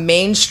why a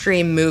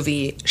mainstream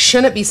movie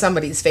shouldn't be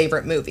somebody's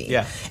favorite movie.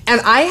 Yeah.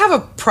 And I have a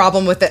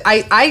problem with it.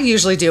 I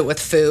usually do it with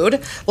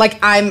food. Like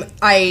I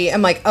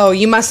am like, oh,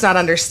 you must not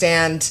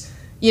understand,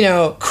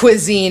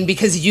 cuisine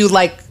because you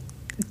like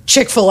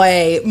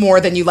Chick-fil-A more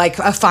than you like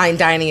a fine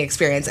dining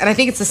experience. And I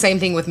think it's the same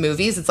thing with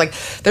movies. It's like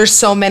there's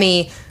so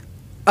many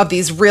of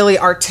these really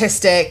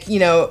artistic,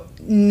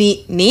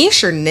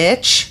 niche or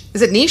niche.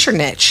 Is it niche or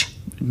niche?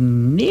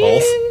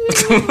 Both.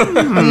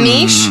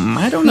 Niche.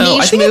 I don't know.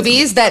 Niche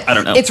movies that I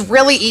don't know. It's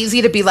really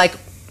easy to be like,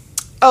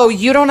 oh,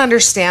 you don't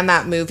understand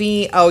that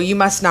movie. Oh, you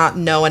must not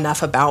know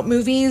enough about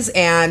movies.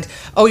 And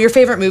oh, your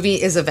favorite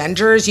movie is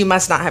Avengers. You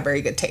must not have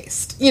very good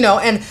taste.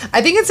 And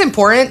I think it's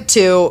important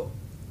to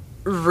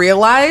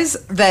realize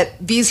that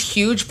these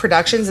huge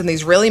productions and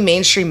these really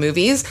mainstream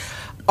movies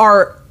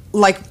are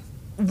like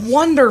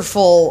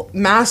wonderful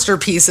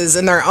masterpieces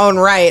in their own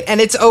right, and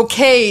it's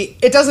okay.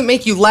 It doesn't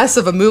make you less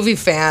of a movie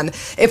fan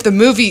if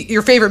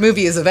your favorite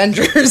movie is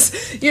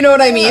Avengers. You know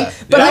what I mean?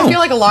 But I feel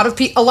like a lot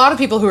of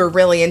people who are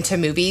really into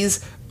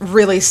movies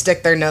really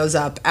stick their nose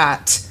up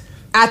at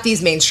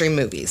these mainstream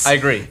movies. I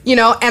agree.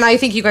 And I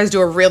think you guys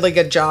do a really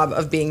good job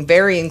of being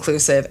very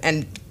inclusive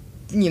and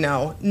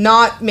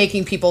not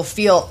making people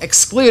feel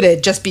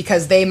excluded just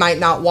because they might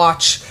not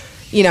watch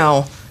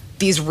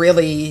these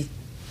really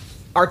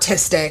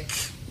artistic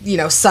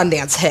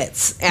Sundance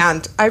hits.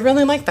 And I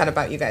really like that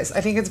about you guys.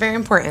 I think it's very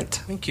important.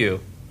 Thank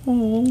you.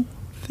 Oh,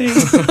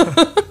 thanks.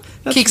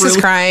 Keeks is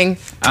crying.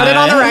 Put it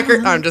on the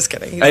record. No, I'm just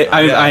kidding.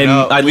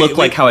 I look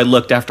like how I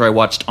looked after I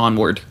watched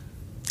Onward.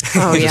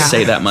 Oh, yeah. Just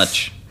say that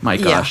much. My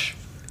gosh.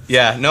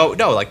 Yeah, no,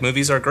 like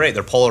movies are great.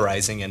 They're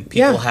polarizing, and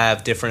people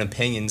have different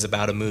opinions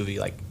about a movie.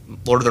 Like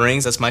Lord of the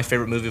Rings, that's my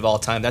favorite movie of all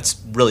time.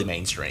 That's really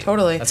mainstream.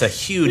 Totally. That's a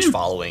huge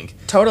following.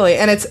 Totally.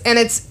 And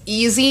it's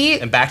easy.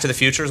 And Back to the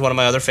Future is one of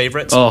my other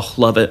favorites. Oh,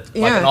 love it.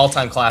 Like an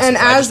all-time classic. And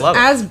I just love it.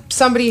 as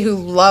somebody who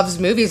loves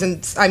movies,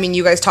 and I mean,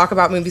 you guys talk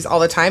about movies all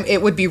the time,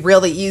 it would be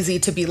really easy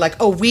to be like,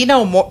 oh, we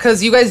know more,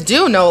 because you guys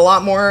do know a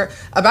lot more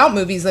about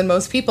movies than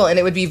most people, and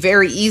it would be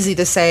very easy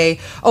to say,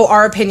 oh,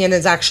 our opinion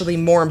is actually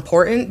more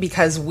important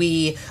because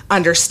we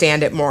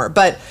understand it more.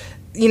 But,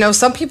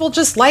 some people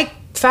just like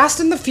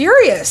Fast and the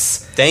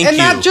Furious. Thank and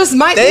you. that just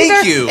might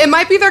it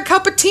might be their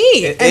cup of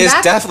tea. It is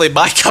definitely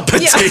my cup of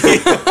tea.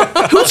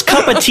 Whose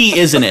cup of tea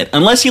isn't it?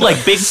 Unless you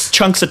like big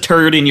chunks of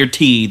turd in your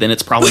tea, then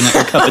it's probably not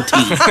your cup of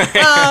tea.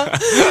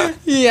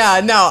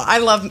 Yeah, no,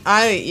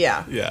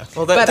 Yeah.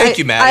 Well, thank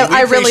you, Maddie.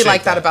 I really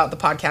like that about the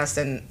podcast,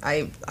 and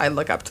I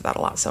look up to that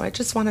a lot. So I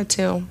just wanted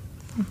to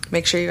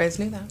make sure you guys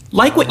knew that.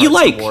 Like what you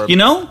like,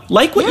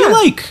 Like what you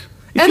like.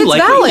 If and you it's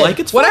like valid. what you like,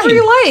 it's whatever fine.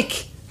 you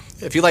like.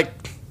 If you like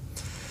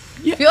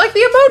If you like the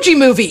Emoji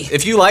Movie.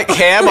 If you like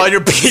ham on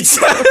your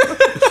pizza.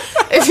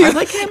 If you I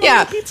like ham on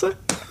my pizza.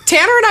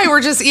 Tanner and I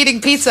were just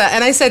eating pizza,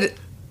 and I said,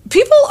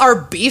 people are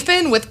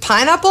beefing with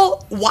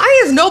pineapple.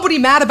 Why is nobody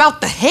mad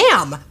about the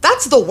ham?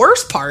 That's the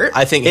worst part.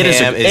 I think It is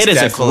ham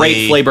a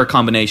great flavor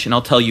combination.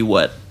 I'll tell you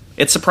what.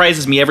 It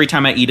surprises me every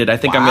time I eat it. I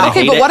think I'm going to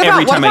hate it.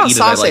 Every time I eat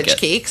it, I like it.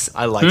 Keeks?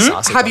 I like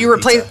sausage. Have you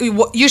replaced?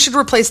 You should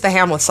replace the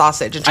ham with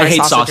sausage and try I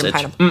hate sausage and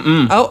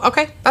pineapple. Oh,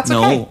 okay, that's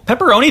okay. No.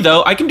 Pepperoni,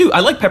 though, I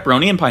like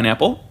pepperoni and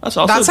pineapple. That's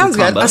also That sounds a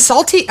good good.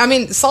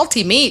 combo.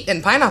 Salty meat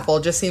and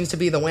pineapple just seems to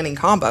be the winning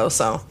combo.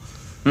 So,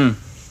 Love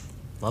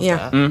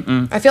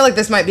that. I feel like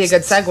this might be a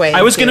good segue.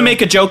 I was going to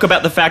make a joke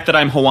about the fact that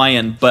I'm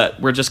Hawaiian,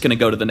 but we're just going to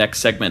go to the next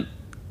segment.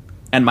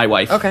 And my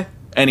wife. Okay.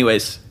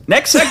 Anyways,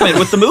 next segment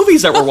with the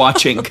movies that we're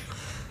watching.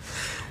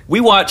 We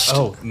watched.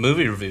 Oh,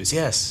 movie reviews,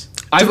 yes.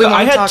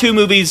 I had 2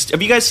 movies.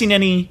 Have you guys seen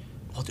any?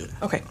 I'll do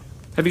that. Okay.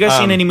 Have you guys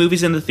seen any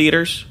movies in the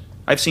theaters?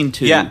 I've seen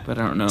 2, but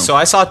I don't know. So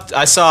I saw.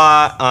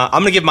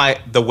 I'm gonna give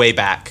the way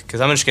back because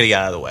I'm just gonna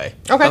get out of the way.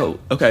 Okay. Oh,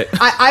 okay.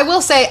 I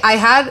will say I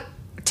had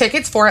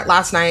tickets for it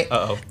last night.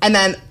 Uh-oh. And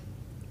then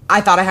I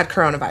thought I had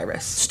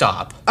coronavirus.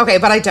 Stop. Okay,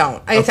 but I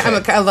don't. Okay. I'm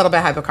a little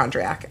bit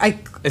hypochondriac.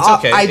 It's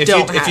okay.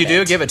 If you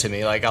do, give it to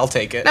me. Like I'll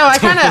take it. No, I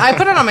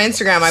put it on my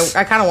Instagram.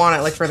 I kind of want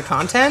it like for the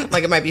content.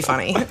 Like it might be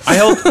funny.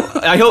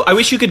 I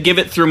wish you could give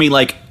it through me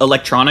like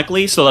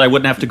electronically so that I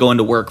wouldn't have to go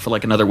into work for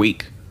like another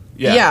week.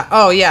 Yeah.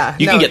 Oh yeah.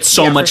 You can get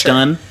so much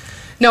done.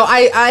 No,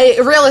 I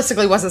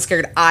realistically wasn't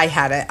scared I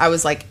had it. I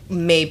was like,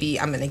 maybe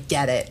I'm gonna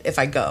get it if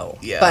I go.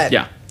 Yeah. But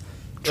Yeah.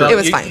 it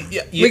was fine.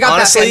 We got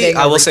honestly, that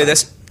I will say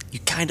this: you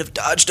kind of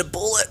dodged a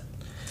bullet.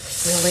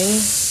 Really?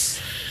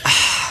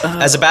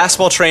 As a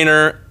basketball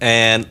trainer,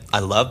 and I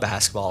love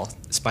basketball.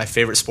 It's my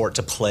favorite sport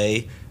to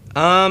play.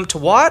 To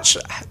watch,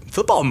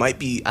 football might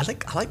be. I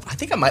think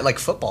I might like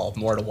football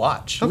more to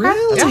watch. Okay.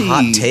 That's a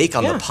hot take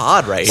on the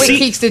pod right Wait,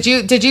 here.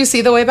 Keeks, did you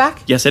see The Way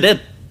Back? Yes, I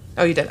did.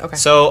 Oh, you did. Okay.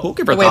 So We'll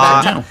give her The Way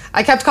that Back. now.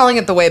 I kept calling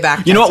it The Way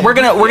Back. You know what? We're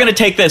gonna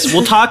take this.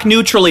 We'll talk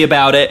neutrally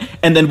about it,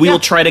 and then we will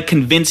try to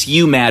convince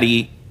you,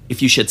 Maddie,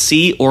 if you should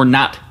see or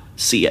not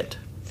see it.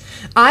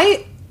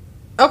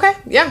 Okay,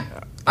 yeah.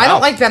 I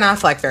don't like Ben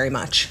Affleck very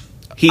much.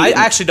 I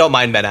actually don't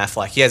mind Ben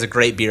Affleck. He has a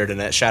great beard in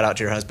it. Shout out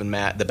to your husband,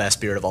 Matt, the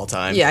best beard of all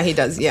time. Yeah, he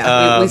does.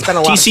 Yeah, we spent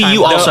a lot of TC, time.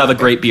 you also have a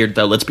great beard,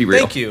 though. Let's be real.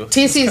 Thank you.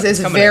 TC's is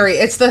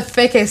it's the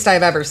fakest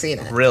I've ever seen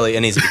it. Really,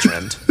 it needs to be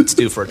trimmed. It's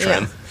due for a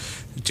trim.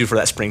 Due for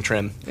that spring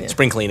trim,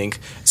 spring cleaning.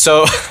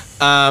 So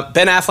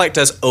Ben Affleck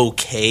does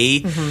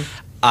okay.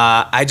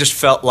 I just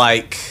felt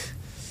like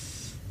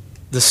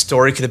the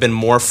story could have been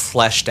more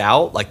fleshed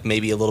out, like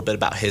maybe a little bit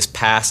about his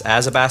past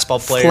as a basketball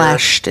player.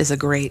 Fleshed is a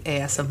great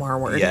ASMR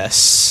word.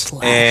 Yes.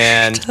 Fleshed.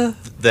 And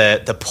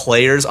the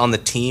players on the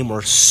team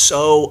were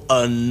so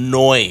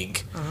annoying.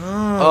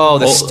 Oh,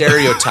 the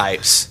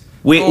stereotypes.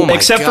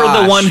 Except for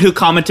the one who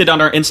commented on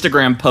our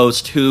Instagram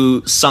post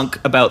who sunk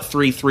about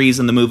 3 threes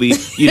in the movie.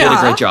 You did a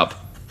great job.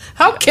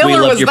 How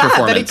killer was your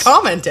that he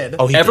commented?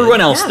 Oh,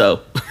 everyone else,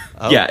 though.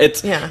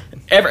 They're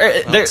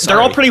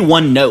all pretty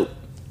one note.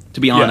 To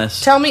be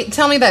honest. Tell me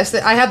this.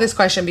 I had this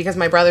question because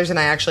my brothers and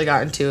I actually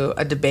got into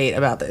a debate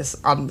about this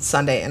on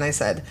Sunday, and I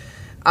said,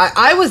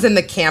 I was in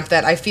the camp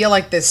that I feel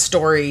like this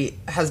story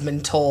has been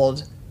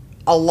told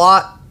a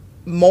lot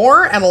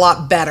more and a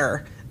lot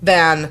better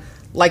than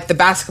like the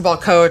basketball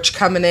coach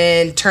coming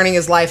in, turning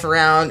his life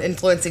around,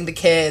 influencing the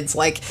kids.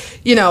 Like,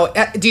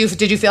 did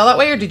you feel that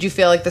way, or did you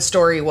feel like the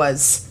story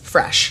was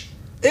fresh?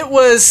 It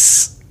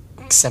was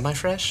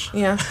semi-fresh.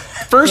 Yeah.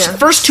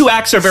 First 2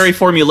 acts are very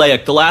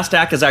formulaic. The last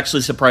act is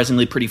actually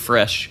surprisingly pretty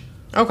fresh.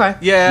 Okay.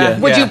 Yeah.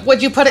 Would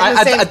you put it in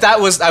the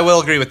same? I will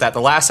agree with that.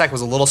 The last act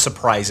was a little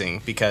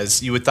surprising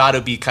because you would thought it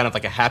would be kind of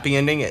like a happy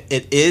ending.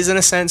 It is in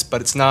a sense,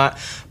 but it's not.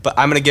 But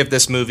I'm going to give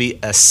this movie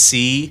a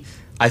C.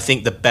 I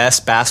think the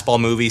best basketball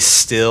movie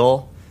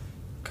still,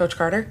 Coach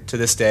Carter, to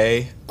this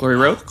day. Glory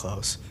Road?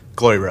 Close.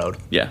 Glory Road.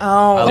 Yeah.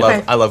 Oh,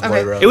 I love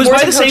Glory Road. It was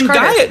by the same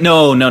guy.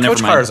 No, never mind.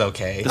 Coach Carter's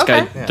okay. This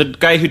guy, the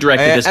guy who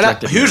directed this,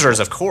 directed Hoosiers,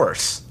 of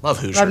course. Love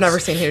Hoosiers. I've never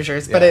seen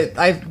Hoosiers, but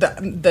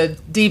the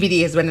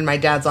DVD has been in my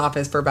dad's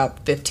office for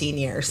about 15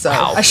 years, so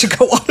I should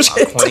go watch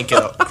it.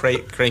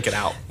 Crank it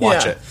out.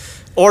 Watch it.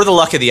 Or The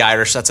Luck of the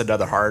Irish. That's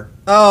another hard.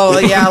 Oh,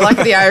 yeah. Luck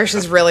of the Irish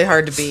is really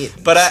hard to beat.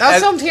 But that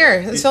was filmed here.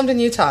 It was filmed in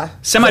Utah.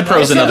 Semi-Pro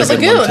is another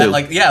good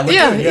one, too.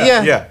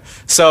 Yeah.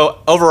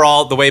 So,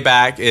 overall, The Way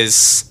Back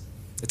is...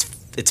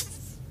 It's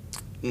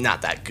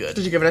not that good.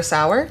 Did you give it a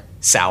sour?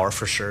 Sour,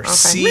 for sure. Okay.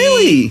 C,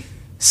 really?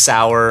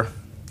 Sour.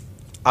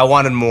 I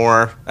wanted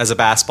more as a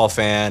basketball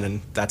fan,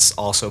 and that's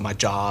also my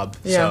job.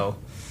 Yeah. So,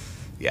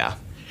 yeah.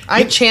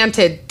 I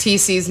chanted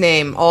TC's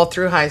name all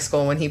through high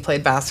school when he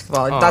played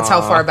basketball. That's how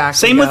far back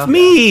Same we go. with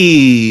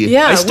me.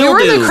 Yeah, I still we were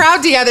do. in the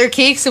crowd together,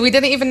 Keek, so we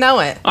didn't even know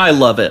it. I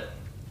love it.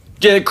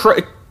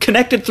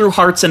 Connected through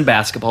hearts and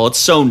basketball. It's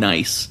so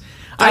nice.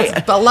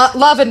 But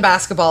love and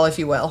basketball, if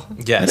you will.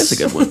 Yes. That is a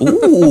good one.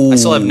 Ooh. I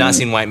still have not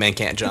seen White Man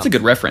Can't Jump. That's a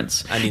good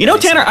reference.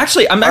 Tanner,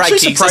 I'm actually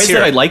surprised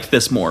that I liked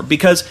this more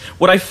because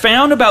what I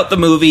found about the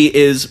movie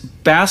is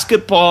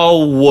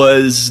basketball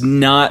was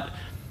not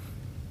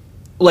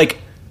like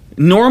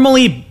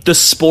normally the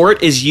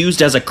sport is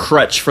used as a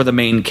crutch for the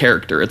main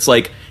character. It's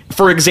like,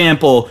 for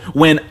example,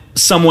 when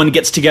someone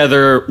gets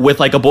together with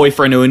like a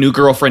boyfriend or a new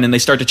girlfriend and they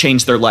start to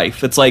change their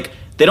life. It's like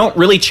they don't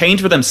really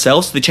change for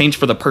themselves, they change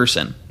for the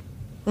person.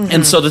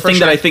 And so the thing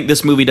that I think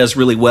this movie does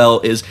really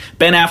well is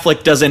Ben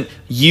Affleck doesn't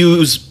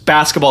use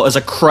basketball as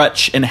a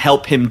crutch and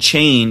help him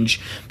change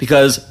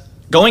because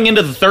going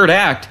into the third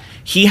act,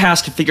 he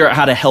has to figure out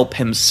how to help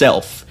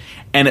himself.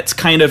 And it's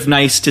kind of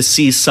nice to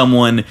see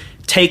someone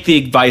take the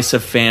advice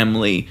of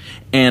family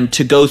and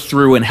to go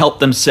through and help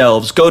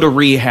themselves, go to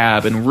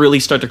rehab and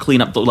really start to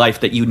clean up the life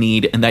that you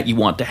need and that you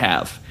want to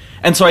have.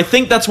 And so I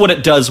think that's what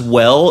it does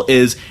well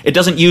is it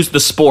doesn't use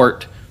the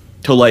sport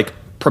to like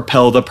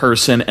propel the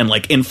person and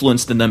like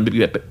influence them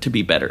to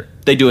be better.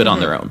 They do it on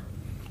their own.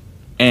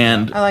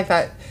 And I like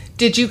that.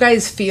 Did you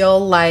guys feel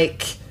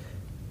like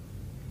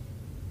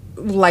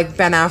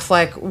Ben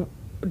Affleck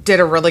did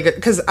a really good?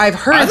 Because I've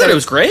heard I thought it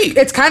was great.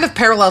 It's kind of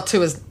parallel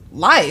to his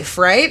life,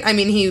 right? I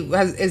mean, he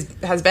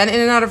has been in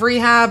and out of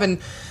rehab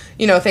and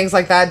things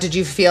like that. Did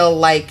you feel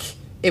like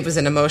it was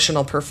an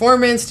emotional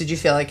performance? Did you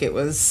feel like it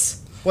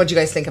was? What did you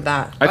guys think of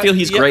that? I feel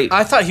he's great.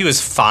 I thought he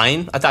was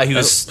fine. I thought he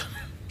was.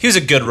 He was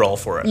a good role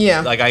for it.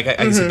 Yeah. Like I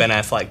can see Ben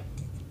Affleck,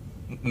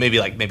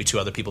 maybe 2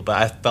 other people, but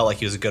I felt like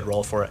he was a good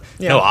role for it.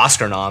 Yeah. No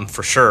Oscar nom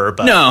for sure,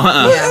 but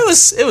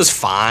it was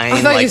fine.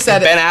 I thought you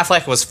said Ben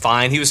Affleck was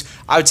fine.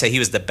 I would say he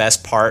was the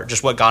best part.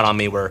 Just what got on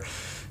me were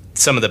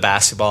some of the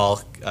basketball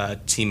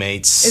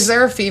teammates. Is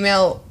there a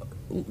female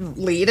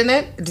lead in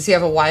it? Does he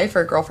have a wife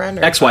or a girlfriend?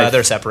 Or? Ex-wife.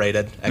 They're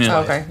separated.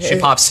 Ex-wife. Okay.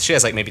 She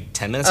has like maybe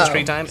 10 minutes of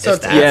screen time. So if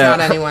it's that.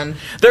 not anyone.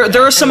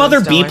 There are some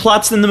other stellar. B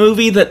plots in the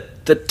movie that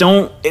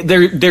don't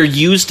they're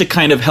used to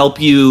kind of help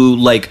you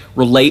like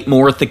relate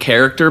more with the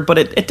character, but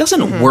it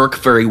doesn't work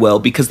very well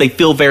because they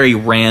feel very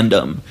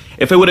random.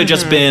 If it would have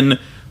just been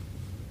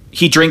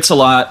he drinks a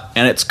lot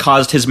and it's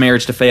caused his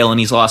marriage to fail and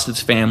he's lost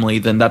his family,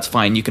 then that's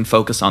fine. You can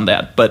focus on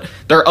that. But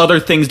there are other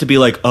things to be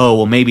like, oh,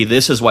 well, maybe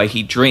this is why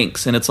he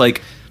drinks. And it's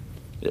like,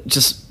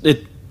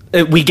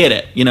 We get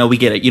it. We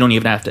get it. You don't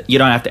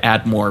have to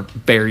add more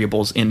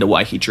variables into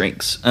why he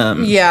drinks.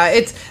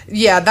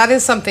 That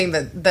is something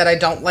that I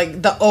don't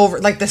like,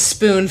 the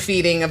spoon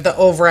feeding of the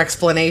over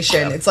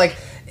explanation. Yeah. It's like,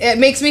 it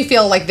makes me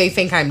feel like they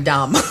think I'm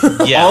dumb.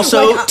 Yeah.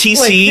 Also,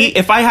 TC,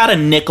 if I had a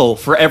nickel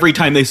for every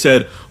time they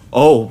said,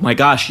 "Oh my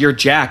gosh, you're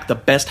Jack, the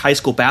best high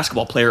school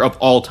basketball player of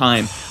all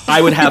time,"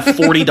 I would have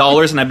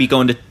 $40 and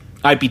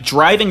I'd be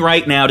driving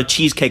right now to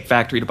Cheesecake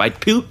Factory to buy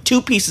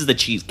two pieces of the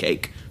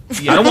cheesecake.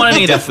 Yeah. I don't want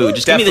any of the food.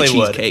 Just give me the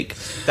cheesecake.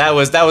 That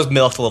was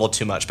milked a little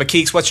too much. But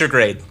Keeks, what's your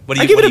grade?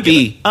 I give it a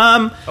B.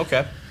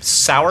 Okay.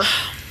 Sour?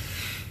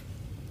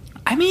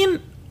 I mean,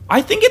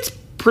 I think it's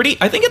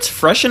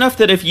fresh enough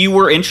that if you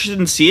were interested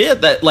in seeing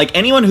it, that like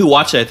anyone who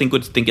watched it, I think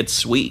would think it's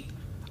sweet.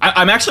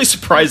 I'm actually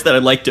surprised that I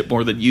liked it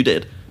more than you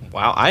did.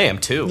 Wow, I am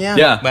too.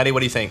 Yeah. Maddie,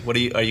 what do you think? Are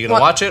you going to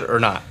watch it or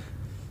not?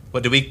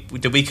 What did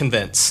we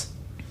convince?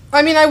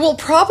 I mean, I will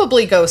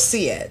probably go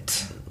see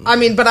it. I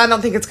mean, but I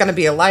don't think it's going to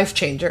be a life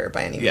changer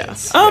by any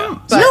means.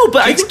 But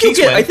I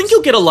think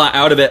you'll get a lot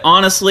out of it.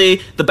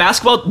 Honestly, the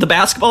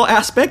basketball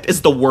aspect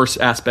is the worst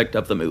aspect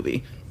of the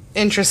movie.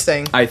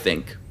 Interesting. I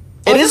think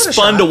it is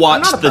fun to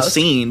watch the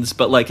scenes,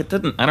 but like it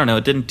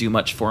didn't do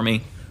much for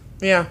me.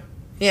 Yeah.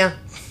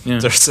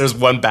 There's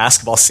one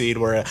basketball scene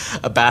where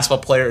a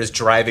basketball player is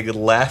driving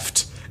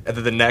left, and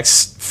then the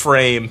next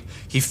frame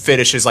he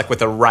finishes like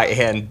with a right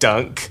hand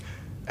dunk.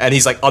 And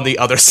he's like on the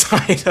other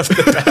side of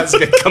the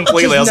basket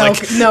completely. I was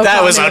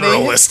that was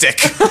unrealistic.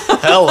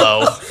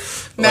 Hello.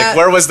 Matt, like,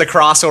 where was the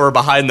crossover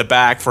behind the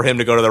back for him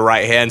to go to the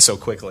right hand so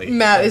quickly?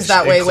 Matt is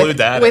that way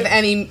with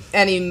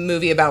any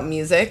movie about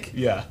music.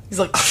 Yeah. He's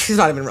like, he's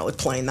not even really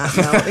playing that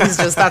note. He's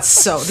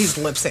just, these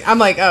lip sync. I'm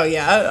like, oh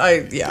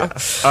yeah.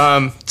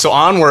 So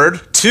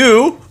Onward.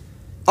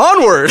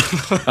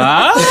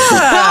 I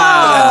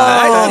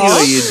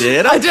knew you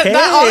did. Okay.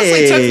 That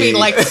honestly took me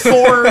like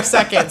 4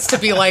 seconds to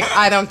be like,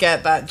 I don't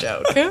get that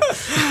joke.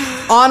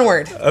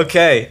 Onward.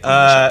 Okay.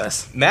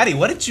 Maddie,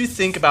 what did you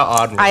think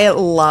about Onward? I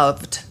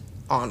loved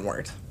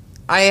Onward.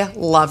 I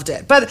loved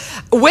it. But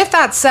with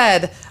that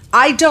said,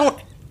 I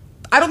don't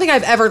think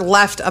I've ever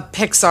left a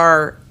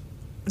Pixar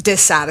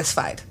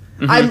dissatisfied.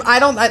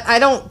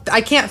 Mm-hmm.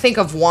 I can't think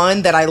of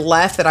one that I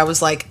left that I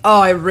was like, oh,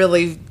 I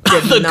really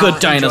did The not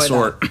Good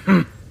Dinosaur.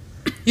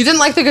 You didn't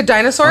like The Good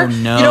Dinosaur? Oh,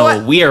 no. You know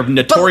what? We are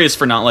notorious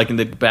for not liking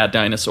The Bad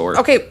Dinosaur.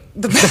 Okay.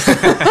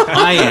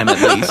 I am,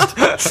 at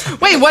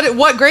least. Wait,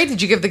 what grade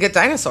did you give The Good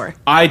Dinosaur?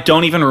 I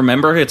don't even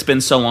remember. It's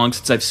been so long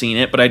since I've seen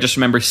it, but I just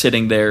remember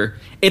sitting there.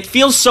 It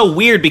feels so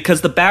weird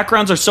because the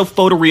backgrounds are so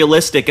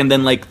photorealistic and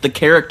then like the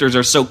characters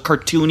are so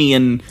cartoony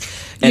and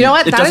you know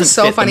what? That is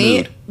so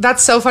funny.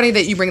 That's so funny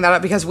that you bring that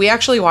up because we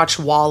actually watched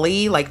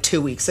WALL-E like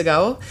 2 weeks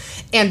ago,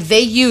 and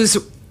they use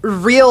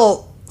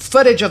real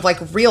footage of like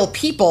real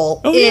people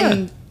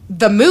in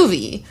the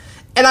movie,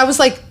 and I was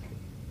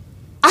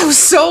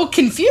so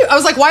confused. I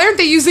was like, why aren't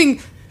they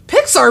using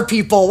Pixar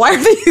people? Why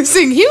are they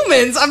using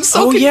humans? I'm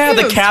so confused. Yeah,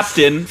 the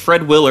captain,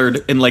 Fred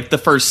Willard, in like the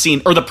first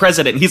scene, or the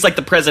president. He's like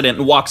the president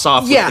and walks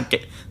off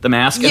with the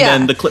mask, and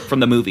then the clip from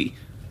the movie.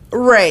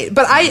 Right,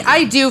 but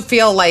I do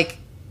feel like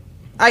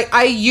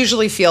I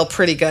usually feel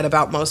pretty good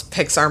about most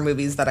Pixar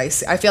movies that I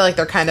see. I feel like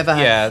they're kind of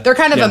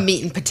a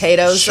meat and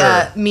potatoes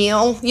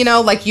meal. You know,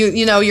 like you're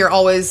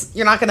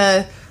not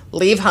gonna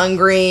leave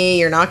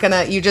hungry.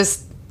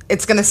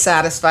 It's gonna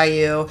satisfy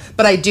you.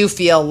 But I do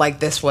feel like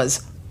this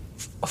was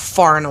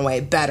far and away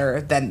better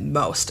than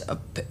most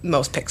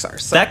Pixar.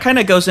 So. That kind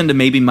of goes into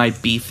maybe my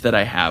beef that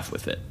I have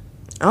with it.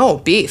 Oh,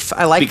 beef!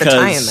 I like the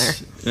tie in there.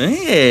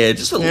 Yeah,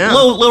 just a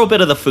little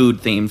bit of the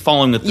food theme,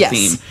 following with the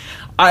theme.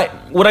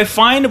 What I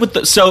find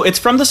with so it's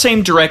from the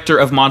same director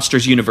of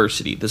Monsters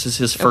University. This is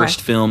his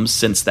first film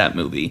since that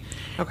movie.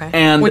 Okay.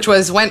 And which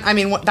was when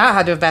that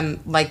had to have been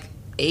like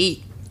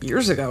 8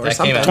 years ago or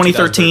something.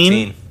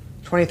 2013.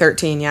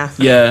 2013, yeah.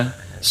 Yeah.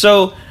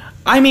 So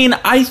I mean,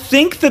 I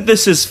think that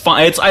this is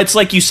fine. It's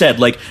like you said,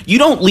 like you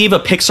don't leave a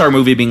Pixar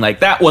movie being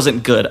like that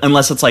wasn't good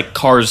unless it's like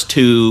Cars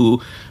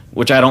 2,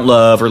 which I don't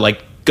love, or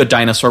like Good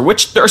Dinosaur,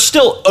 which are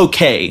still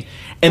okay.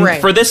 And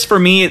for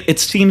me, it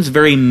seems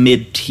very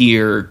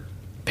mid-tier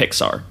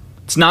Pixar.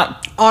 It's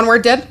not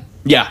Onward did?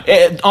 Yeah,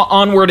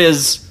 Onward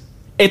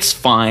it's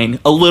fine,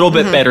 a little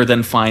bit better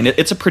than fine.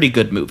 It's a pretty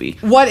good movie.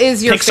 What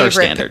is your Pixar favorite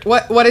standard?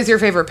 What is your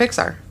favorite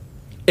Pixar?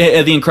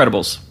 The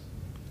Incredibles.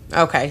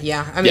 Okay,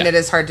 yeah. I mean, it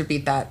is hard to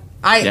beat that.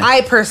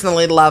 I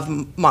personally love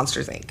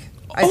Monsters Inc.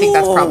 I think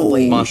that's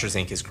probably Monsters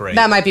Inc. is great.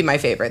 That might be my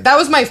favorite. That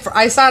was my.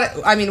 I saw it.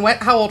 I mean,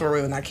 how old were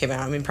we when that came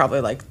out? I mean,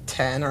 probably like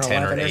 10 or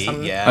 11 or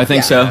something. Yeah, I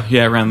think so.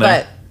 Yeah, around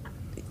there.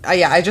 But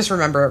I just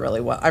remember it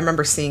really well. I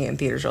remember seeing it in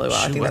theaters really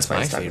well. I think that's why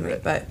I stuck with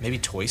it. But maybe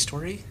Toy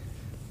Story.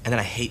 And then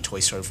I hate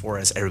Toy Story 4,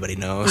 as everybody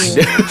knows.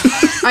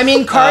 I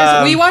mean,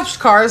 Cars. We watched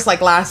Cars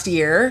like last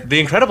year.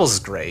 The Incredibles is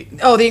great.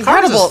 Oh, The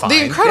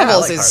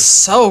Incredibles is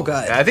so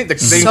good. I think the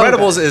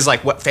Incredibles is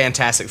like what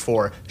Fantastic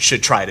Four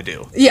should try to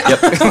do. Yeah,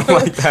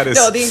 like that is.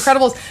 No, The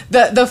Incredibles.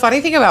 The funny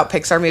thing about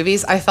Pixar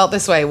movies, I felt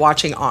this way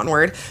watching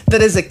Onward.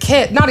 That as a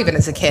kid, not even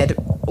as a kid,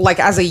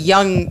 like as a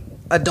young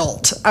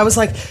adult. I was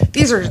like,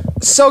 these are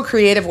so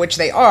creative, which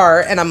they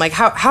are, and I'm like,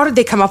 how did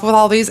they come up with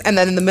all these? And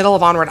then in the middle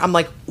of Onward, I'm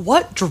like,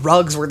 what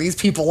drugs were these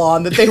people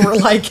on that they were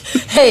like,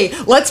 hey,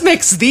 let's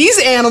mix these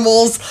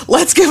animals,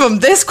 let's give them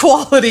this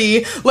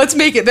quality, let's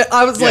make it.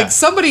 I was like,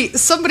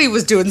 somebody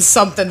was doing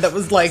something that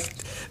was like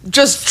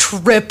just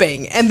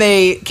tripping, and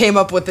they came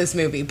up with this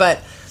movie. But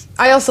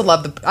I also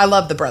love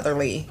the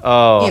brotherly.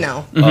 Oh, you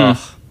know.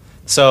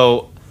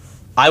 So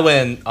I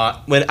went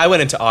when I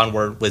went into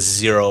Onward with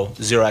zero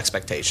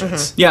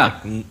expectations. Yeah.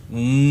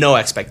 No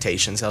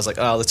expectations. I was like,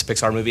 oh, it's a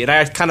Pixar movie, and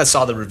I kind of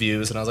saw the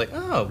reviews, and I was like,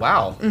 oh,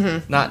 wow,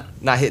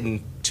 not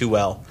hitting too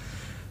well.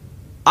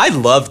 I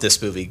loved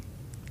this movie,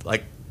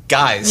 like,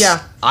 guys.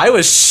 Yeah. I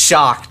was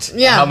shocked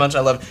at how much I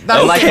loved it.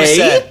 And like you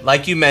said,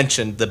 like you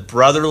mentioned, the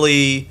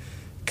brotherly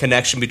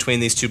connection between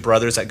these two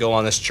brothers that go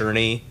on this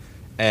journey,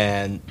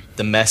 and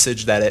the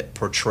message that it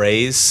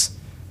portrays,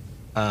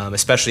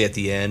 especially at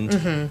the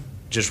end,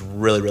 just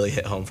really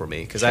hit home for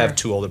me, because I have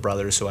two older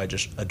brothers who I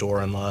just adore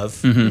and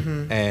love,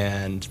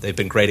 and they've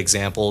been great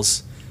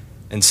examples,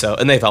 and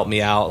they've helped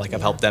me out, like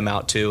I've helped them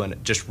out too, and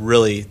it just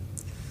really,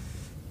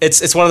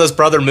 it's one of those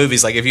brother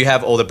movies, like if you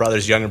have older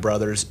brothers, younger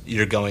brothers,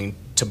 you're going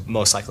to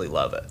most likely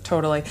love it.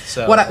 Totally.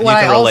 So what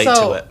I relate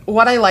to it.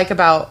 What I like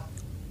about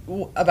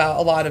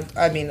a lot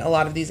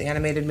of these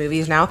animated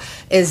movies now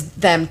is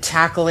them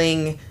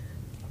tackling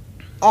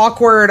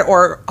awkward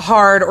or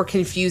hard or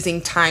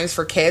confusing times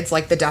for kids,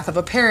 like the death of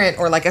a parent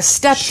or like a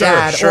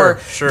stepdad or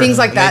things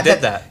like that.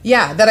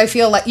 That I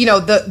feel like, you know,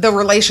 the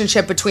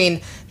relationship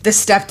between the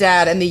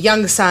stepdad and the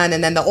young son,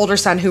 and then the older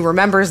son who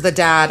remembers the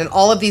dad, and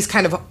all of these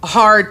kind of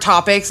hard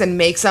topics, and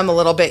makes them a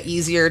little bit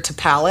easier to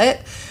palate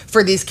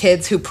for these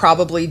kids who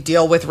probably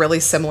deal with really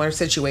similar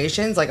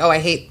situations, like, oh, I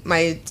hate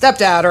my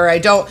stepdad, or I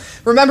don't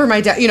remember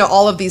my dad, you know,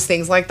 all of these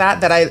things like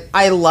that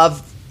I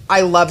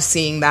love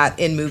seeing that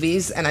in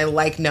movies, and I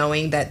like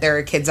knowing that there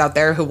are kids out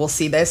there who will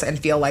see this and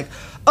feel like,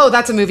 oh,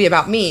 that's a movie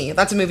about me.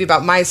 That's a movie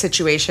about my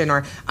situation,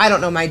 or I don't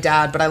know my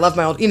dad, but I love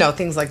my old, you know,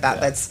 things like that.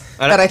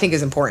 That I think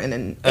is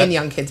important in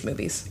young kids'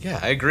 movies. Yeah,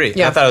 I agree.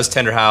 Yeah. I thought it was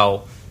tender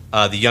how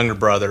the younger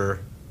brother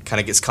kind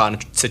of gets caught in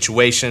a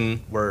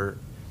situation where,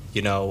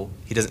 you know,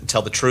 he doesn't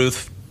tell the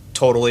truth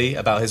totally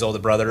about his older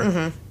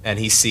brother, and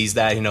he sees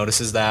that, he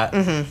notices that,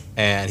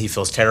 and he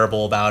feels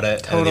terrible about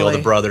it, and the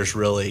older brother's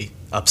really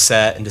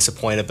upset and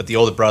disappointed, but the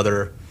older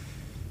brother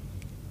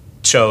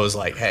shows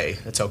like, hey,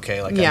 it's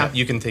okay, like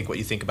you can think what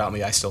you think about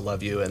me, I still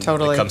love you, and it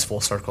comes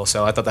full circle.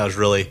 So I thought that was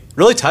really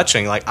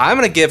touching. Like, I'm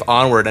gonna give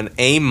Onward an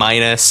A-.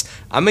 I'm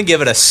gonna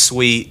give it a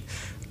sweet.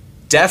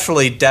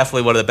 Definitely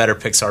one of the better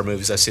Pixar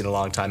movies I've seen in a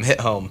long time. Hit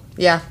home.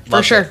 Yeah,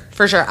 for sure.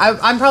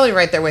 I'm probably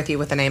right there with you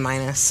with an A-.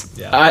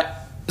 Yeah.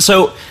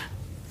 So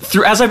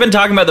as I've been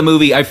talking about the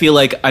movie, I feel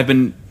like I've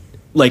been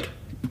like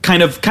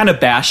kind of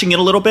bashing it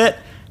a little bit.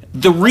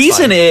 The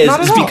reason is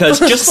because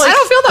just like I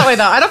don't feel that way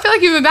though. I don't feel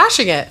like you've been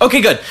bashing it. Okay,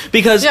 good.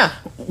 Because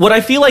what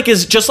I feel like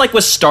is, just like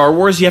with Star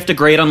Wars, you have to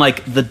grade on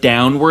like the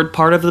downward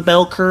part of the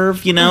bell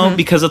curve, you know,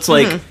 because it's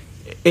like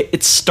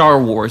it's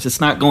Star Wars.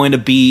 It's not going to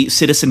be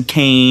Citizen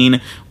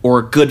Kane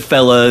or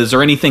Goodfellas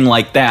or anything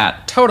like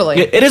that. Totally.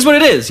 It is what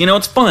it is. You know,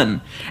 it's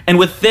fun. And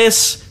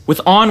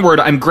with Onward,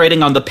 I'm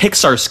grading on the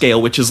Pixar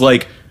scale, which is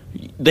like,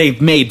 they've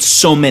made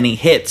so many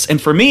hits.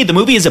 And for me, the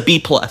movie is a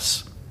B+.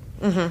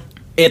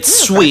 It's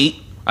sweet.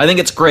 I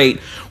think it's great.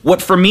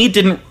 What for me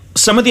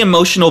some of the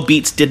emotional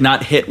beats did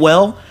not hit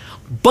well,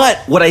 but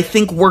what I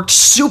think worked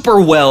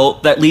super well,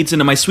 that leads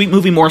into my sweet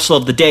movie morsel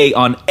of the day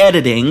on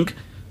editing.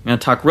 I'm going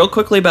to talk real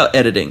quickly about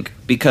editing,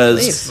 because...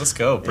 Please. Let's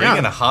go. Bring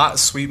in a hot,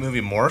 sweet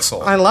movie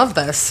morsel. I love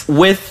this.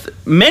 With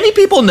many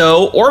people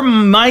know or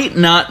might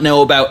not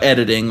know about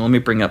editing. Let me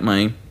bring up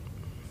my...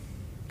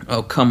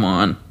 Oh, come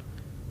on.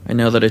 I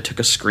know that I took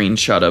a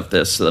screenshot of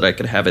this so that I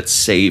could have it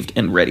saved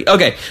and ready.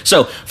 Okay,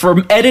 so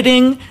for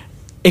editing,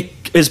 it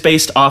is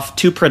based off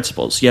two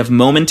principles. You have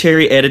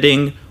momentary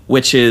editing,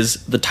 which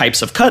is the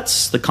types of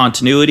cuts, the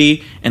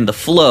continuity, and the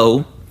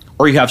flow.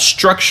 Or you have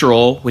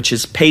structural, which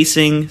is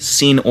pacing,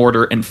 scene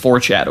order, and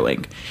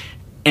foreshadowing.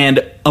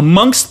 And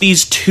amongst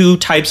these two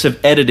types of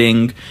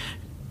editing,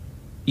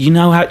 you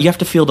have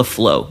to feel the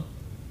flow.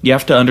 You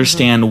have to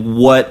understand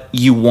what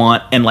you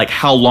want and like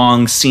how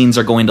long scenes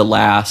are going to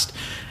last.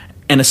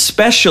 And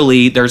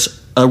especially,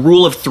 there's a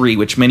rule of 3,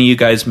 which many of you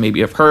guys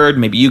maybe have heard,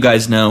 maybe you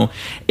guys know,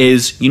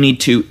 is you need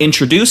to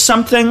introduce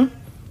something,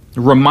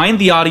 remind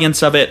the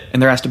audience of it,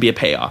 and there has to be a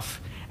payoff.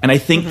 And I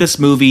think this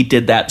movie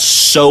did that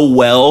so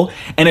well.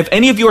 And if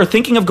any of you are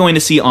thinking of going to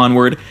see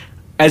Onward,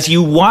 as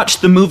you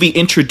watch the movie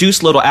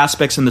introduce little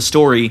aspects in the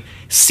story,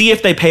 see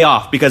if they pay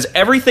off. Because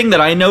everything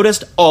that I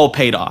noticed all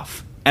paid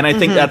off. And I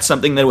think that's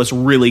something that was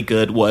really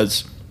good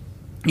was,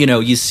 you know,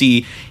 you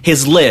see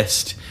his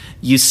list.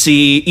 You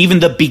see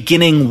even the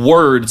beginning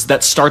words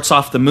that starts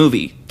off the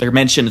movie. They're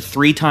mentioned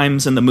 3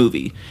 times in the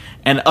movie.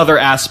 And other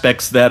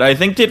aspects that I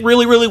think did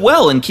really, really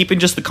well in keeping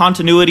just the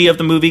continuity of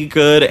the movie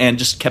good and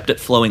just kept it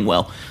flowing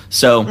well.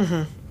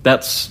 So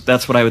that's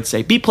what I would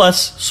say. B+,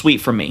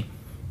 sweet for me.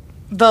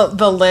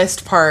 The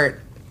list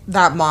part,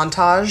 that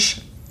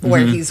montage,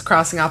 where he's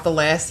crossing off the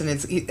list,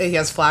 and he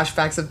has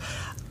flashbacks of.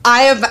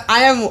 I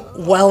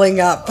am welling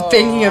up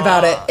thinking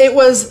about it. It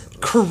was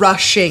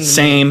crushing.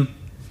 Same.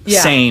 Yeah.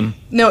 Same.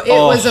 No, it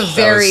was a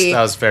very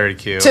that was very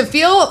cute. to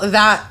feel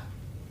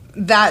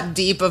that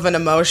deep of an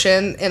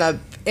emotion in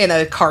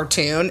a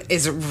cartoon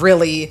is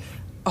really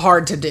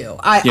hard to do.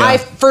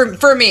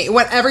 For me,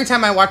 every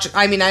time I watch it,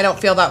 I mean, I don't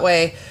feel that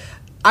way.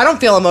 I don't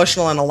feel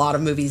emotional in a lot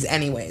of movies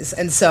anyways.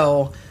 And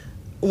so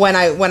when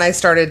I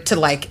started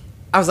to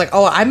I was like,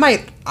 oh, I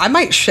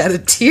might shed a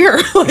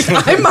tear.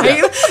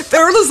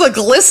 There was a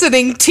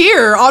glistening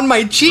tear on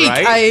my cheek.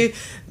 Right?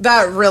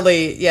 That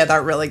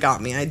really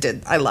got me.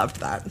 I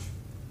loved that.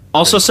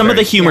 Also, some of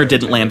the humor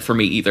didn't land for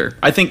me either.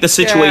 I think the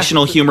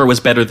situational humor was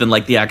better than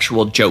the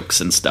actual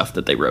jokes and stuff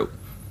that they wrote.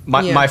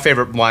 My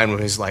favorite line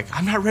was like,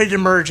 "I'm not ready to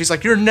merge." He's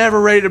like, "You're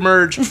never ready to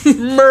merge."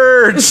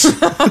 Merge.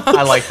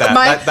 I like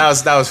that.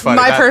 That was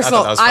funny.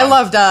 I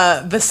loved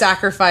the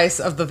sacrifice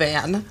of the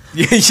van.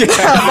 Yeah.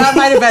 That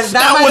might have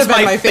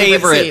been my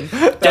favorite scene.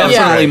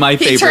 Definitely my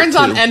favorite. He turns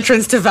on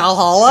entrance to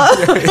Valhalla.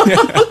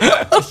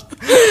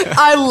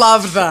 I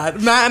loved that.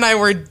 Matt and I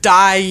were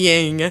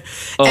dying. And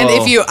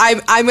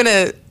I'm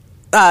gonna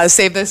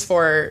save this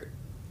for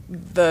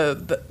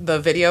the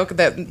video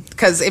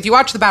because if you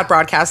watch the Bad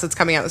Broadcast that's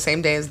coming out the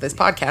same day as this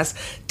podcast,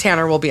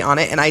 Tanner will be on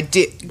it, and I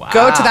did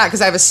go to that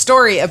because I have a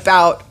story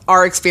about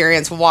our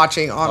experience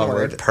watching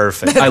Onward.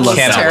 Perfect. I love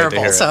it.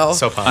 terrible. So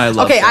fun. I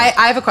love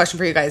I have a question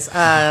for you guys.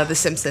 The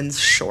Simpsons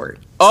short.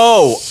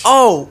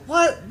 Oh.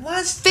 What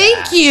was?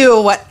 Thank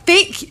you. What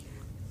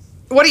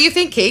do you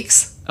think,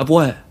 Cakes? Of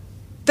what?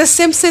 The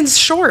Simpsons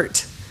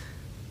short.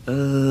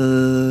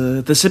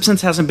 The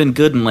Simpsons hasn't been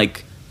good in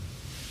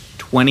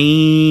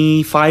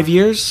 25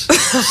 years,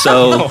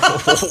 so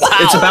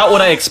it's about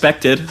what I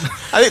expected.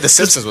 I think The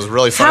Simpsons was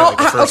really funny.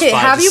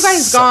 Have you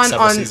guys gone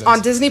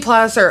on Disney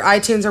Plus or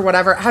iTunes or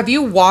whatever? Have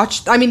you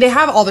watched? I mean, they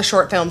have all the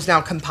short films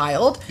now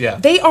compiled. Yeah,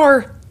 they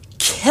are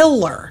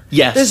killer.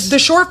 Yes, the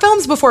short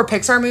films before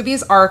Pixar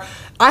movies are.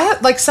 I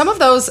have some of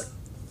those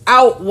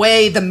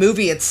outweigh the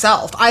movie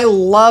itself. I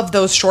love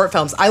those short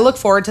films. I look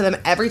forward to them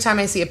every time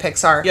I see a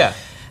Pixar. Yeah,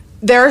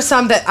 there are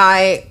some that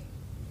I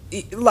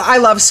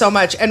love so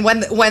much, and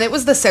when it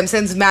was The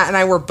Simpsons, Matt and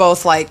I were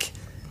both like,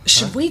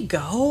 "Should we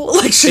go?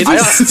 Should we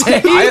stay?"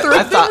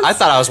 I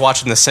thought I was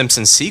watching The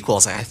Simpsons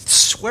sequels. I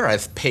swear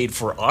I've paid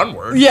for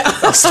Onward. Yeah,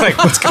 it's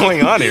what's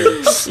going on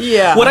here?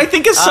 Yeah. What I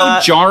think is so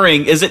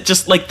jarring is it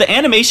just the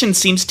animation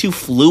seems too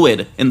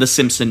fluid in The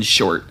Simpsons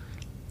short,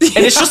 and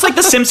it's just like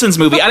The Simpsons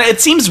movie.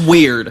 It seems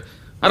weird.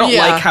 I don't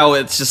like how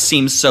it just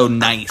seems so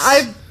nice.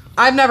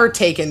 I've never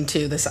taken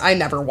to this. I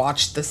never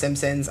watched The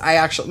Simpsons.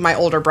 My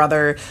older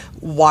brother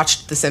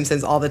watched The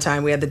Simpsons all the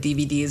time. We had the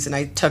DVDs, and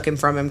I took him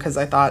from him because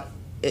I thought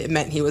it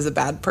meant he was a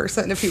bad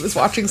person if he was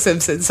watching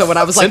Simpsons. So when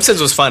I was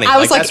Simpsons was funny. I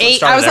was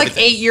eight. I was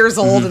 8 years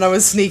old, and I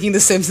was sneaking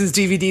the Simpsons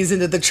DVDs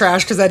into the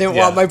trash because I didn't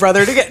want my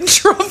brother to get in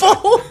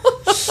trouble.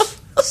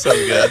 So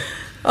good.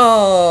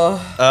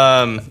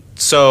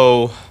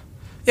 So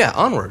yeah,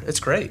 Onward. It's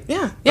great.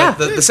 Yeah.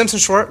 The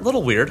Simpsons short, a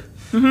little weird.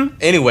 Mm-hmm.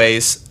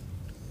 Anyways.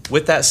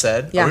 With that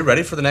said, are we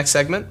ready for the next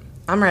segment?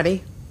 I'm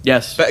ready.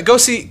 Yes. But go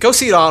see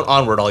it on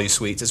Onward, all you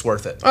sweets. It's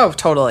worth it. Oh,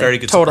 totally. Very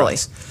good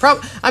surprise.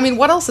 Surprise.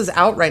 What else is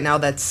out right now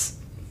that's...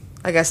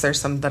 I guess there's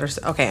some that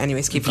are... Okay,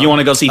 anyways, keep going. You want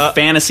to go see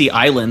Fantasy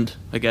Island,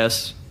 I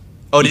guess.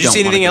 Oh, did you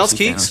see anything else,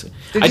 Keeks?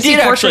 I did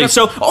actually.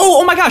 So,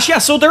 oh my gosh, yeah.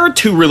 So there are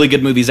 2 really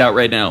good movies out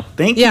right now.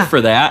 Thank you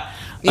for that.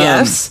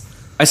 Yes.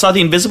 I saw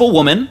The Invisible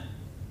Woman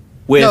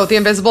with... The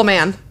Invisible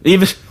Man. The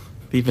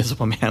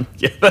Invisible Man.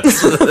 Yeah,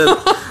 that's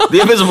The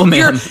Invisible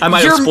Man. I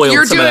might have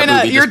spoiled some of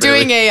that movie. You're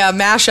doing a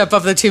mashup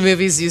of the 2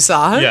 movies you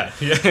saw. Yeah.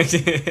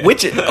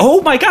 Which,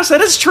 oh my gosh,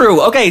 that is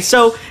true. Okay,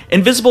 so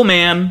Invisible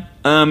Man,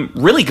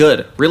 really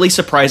good. Really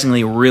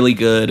surprisingly, really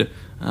good.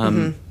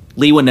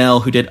 Lee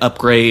Winnell, who did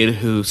Upgrade,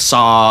 who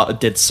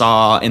did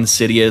Saw,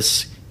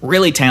 Insidious,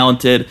 really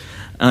talented.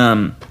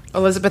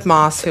 Elizabeth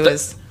Moss, who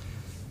is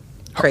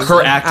crazy.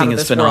 Her acting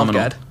is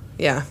phenomenal.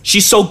 Yeah,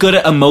 she's so good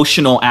at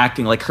emotional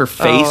acting, her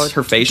face,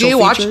 her facial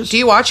features. Do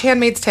you watch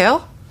 *Handmaid's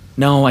Tale*?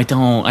 No, I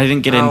don't. I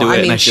didn't get into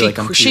it, and I feel like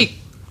I'm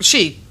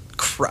she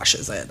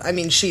crushes it. I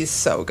mean, she's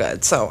so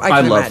good. So I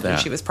can imagine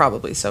she was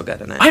probably so good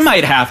in it. I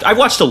might have. I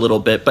watched a little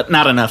bit, but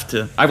not enough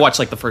to. I watched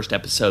the first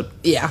episode.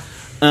 Yeah.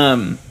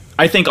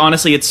 I think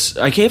honestly,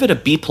 I gave it a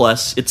B+.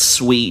 It's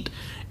sweet.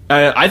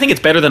 I think it's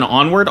better than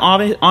Onward.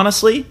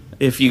 Honestly,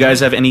 if you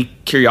guys have any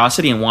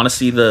curiosity and want to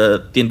see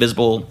the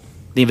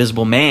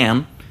Invisible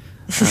Man.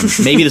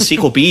 Maybe the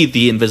sequel be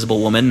The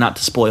Invisible Woman, not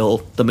to spoil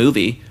the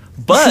movie.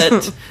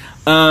 But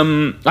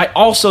I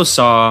also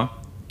saw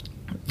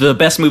the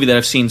best movie that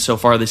I've seen so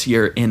far this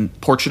year in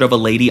Portrait of a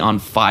Lady on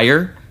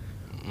Fire,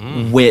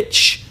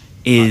 which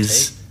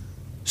is...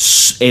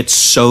 It's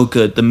so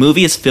good. The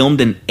movie is filmed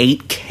in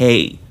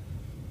 8K.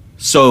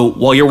 So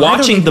while you're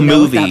watching the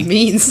movie... What that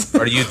means.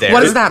 Are you there?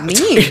 What does that mean?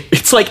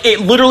 It's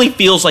it literally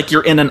feels like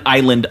you're in an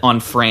island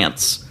on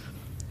France.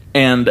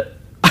 And...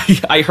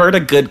 I heard a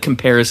good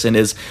comparison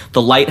is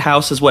The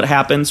Lighthouse is what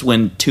happens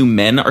when 2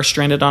 men are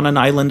stranded on an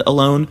island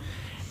alone,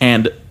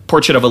 and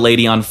Portrait of a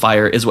Lady on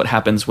Fire is what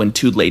happens when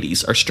two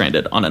ladies are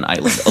stranded on an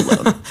island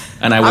alone.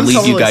 And I will I'm leave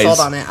totally you guys. sold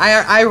on it.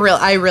 I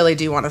really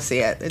do want to see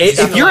it.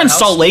 If you're in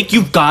Salt Lake,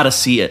 you've got to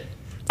see it.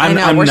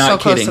 I'm we're not so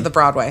kidding. close to the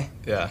Broadway.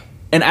 Yeah.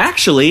 And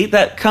actually,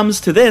 that comes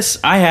to this.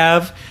 I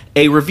have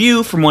a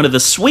review from one of the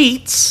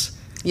Sweets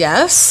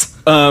Yes.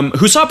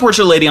 who saw Portrait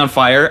of a Lady on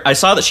Fire. I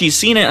saw that she's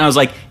seen it, and I was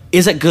like,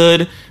 is it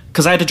good?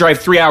 Because I had to drive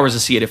 3 hours to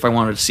see it if I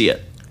wanted to see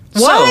it.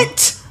 What?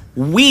 So,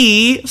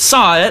 we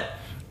saw it,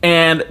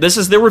 and this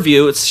is the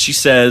review. She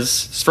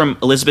says, it's from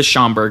Elizabeth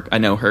Schomburg. I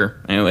know her.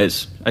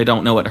 Anyways, I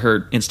don't know what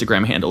her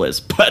Instagram handle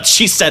is, but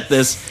she said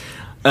this.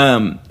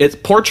 Its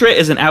Portrait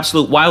is an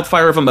absolute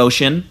wildfire of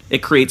emotion. It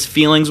creates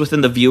feelings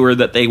within the viewer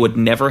that they would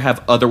never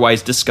have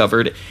otherwise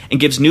discovered and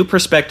gives new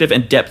perspective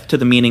and depth to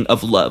the meaning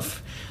of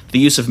love. The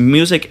use of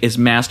music is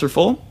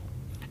masterful.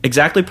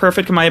 Exactly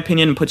perfect, in my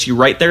opinion, and puts you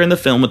right there in the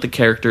film with the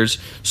characters.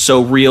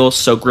 So real,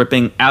 so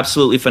gripping,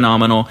 absolutely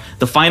phenomenal.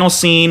 The final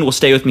scene will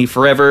stay with me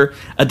forever.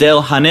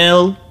 Adele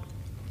Hanel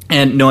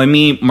and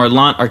Noémie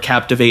Merlant are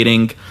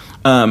captivating.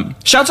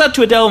 Shouts out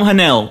to Adele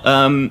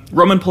Hanel.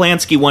 Roman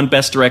Polanski won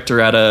Best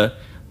Director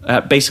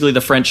at basically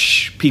the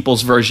French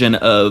people's version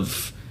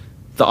of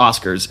the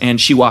Oscars, and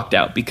she walked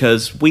out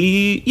because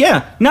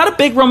not a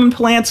big Roman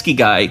Polanski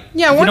guy.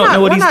 Yeah, we're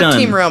not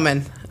Team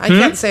Roman. I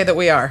can't say that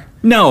we are.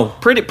 No,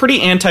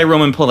 pretty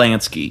anti-Roman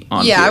Polanski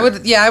on here. I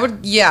would.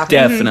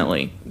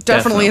 Definitely.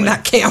 Definitely in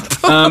that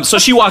camp. So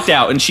she walked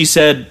out, and she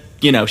said,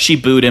 she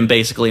booed him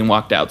basically and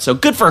walked out. So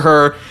good for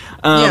her.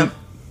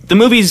 The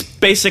movie's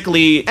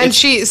basically... And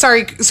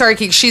sorry,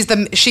 Keek, she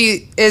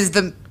is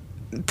the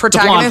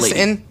protagonist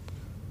in...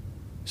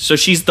 So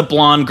she's the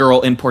blonde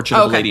girl in Portrait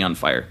of a Lady on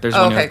Fire. There's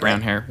one who has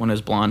brown hair, one who's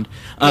blonde.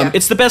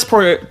 It's the best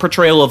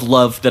portrayal of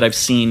love that I've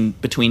seen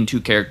between two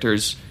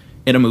characters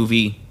in a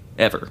movie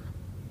ever.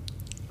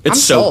 It's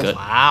so sold. Good.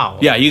 Wow.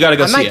 Yeah, you got to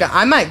go see it.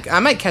 I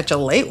might catch a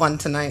late one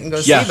tonight and go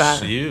see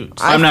that. Huge.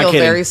 I'm not feel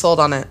kidding. very sold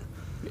on it.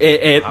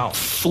 It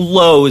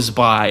flows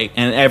by,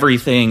 and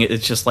everything.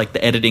 It's just like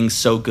the editing's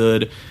so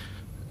good.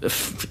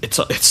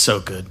 It's so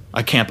good.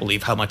 I can't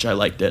believe how much I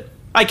liked it.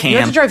 I can. You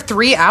have to drive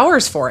 3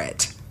 hours for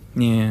it.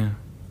 Yeah.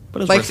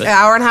 But it's Like worth an it.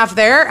 hour and a half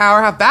there, hour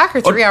and a half back,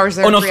 or 3 hours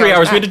there? Oh, no, 3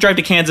 hours. We had to back? drive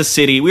to Kansas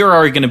City. We were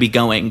already going to be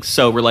going,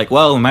 so we're like,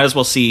 well, we might as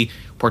well see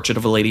Portrait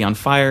of a Lady on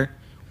Fire.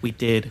 We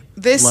did.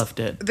 Loved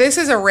it. This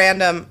is a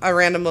random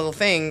little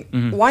thing.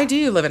 Mm-hmm. Why do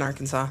you live in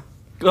Arkansas?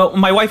 Well,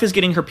 my wife is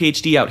getting her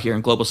PhD out here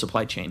in global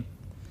supply chain.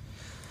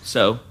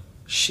 So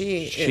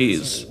She's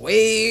is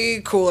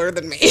way cooler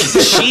than me.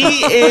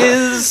 she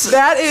is.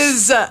 That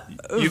is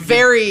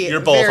very. You're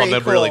both very on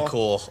the cool. really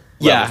cool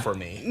level for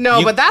me.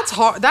 No, but that's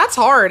hard. That's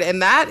hard,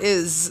 and that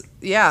is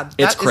that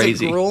It's is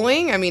crazy. it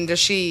grueling? I mean, does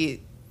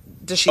she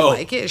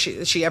like it?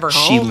 Is she ever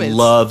She home?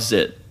 loves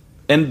it.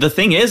 And the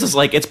thing is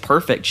like, it's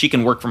perfect. She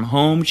can work from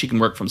home. She can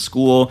work from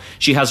school.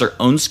 She has her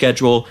own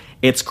schedule.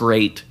 It's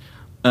great.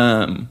 She's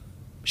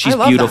I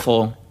love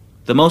beautiful. that.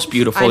 The most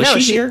beautiful. I know,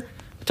 Is she here?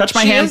 Touch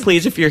my she hand, is-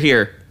 please, if you're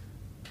here.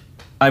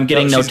 I'm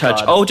getting no she's touch.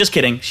 gone. Oh, just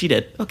kidding. She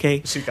did.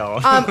 Okay. She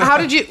gone. How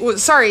did you?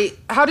 Sorry,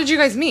 how did you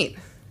guys meet?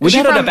 We Is she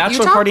met at a from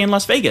bachelor Utah? party in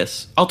Las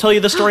Vegas. I'll tell you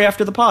the story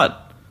after the pod.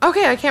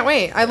 Okay, I can't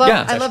wait. I love.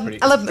 Yeah. I love.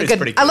 pretty- I love a it's good.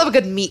 pretty I cool. love a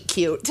good meet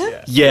cute.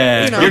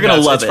 Yeah, You know. you're gonna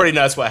Nuts. love it's it. pretty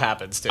nuts what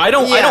happens, too. I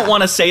don't Yeah.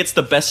 want to say it's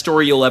the best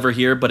story you'll ever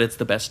hear, but it's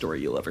the best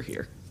story you'll ever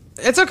hear.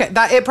 It's okay.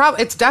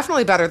 It's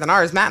definitely better than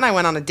ours. Matt and I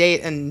went on a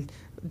date and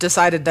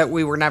decided that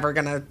we were never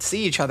gonna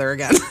see each other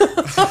again.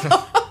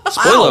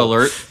 Spoiler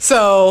alert.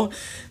 So,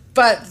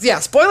 but yeah,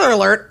 spoiler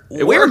alert.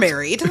 We're worked.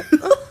 married.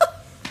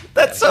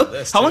 That's so.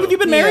 this, How long too. have you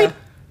been married? Yeah.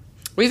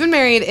 We've been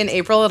married in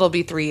April. It'll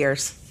be 3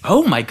 years.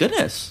 Oh my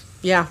goodness.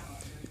 Yeah.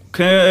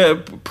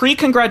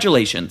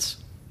 Pre-congratulations.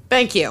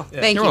 Thank you.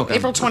 Thank you're you. welcome.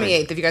 April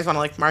 28th. If you guys want to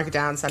like mark it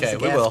down, send us Okay, a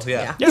we gift. will,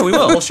 yeah. Yeah, we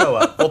will. We'll show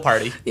up. We'll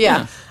party.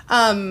 Yeah.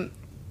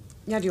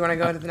 Yeah. Do you want to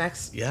go into the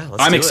next? Yeah,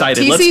 let's I'm do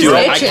excited. It. Let's TC's do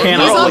it. I itching.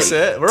 cannot We're wait. almost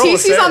there. We're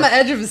almost TC's there. on the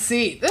edge of his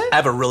seat. I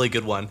have a really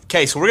good one.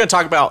 Okay, so we're going to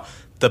talk about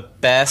the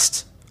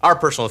best, our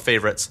personal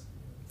favorites,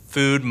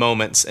 food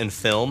moments in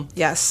film.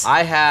 Yes.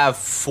 I have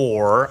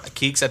 4.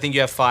 Keeks, I think you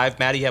have 5.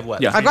 Maddie, you have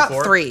what? Yeah. I've got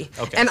 4? 3.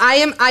 Okay. And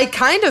I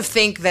kind of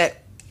think that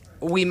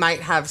we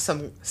might have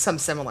some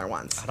similar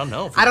ones. I don't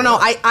know if we I don't know.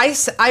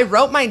 will. I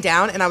wrote mine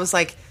down and I was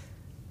like,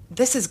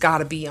 this has got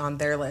to be on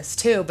their list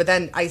too. But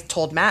then I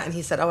told Matt and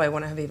he said, oh, I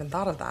wouldn't have even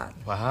thought of that.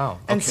 Wow.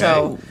 And okay.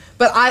 so,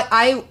 but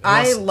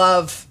I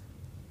love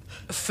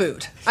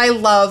food. I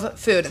love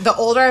food. The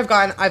older I've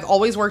gotten, I've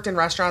always worked in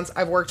restaurants.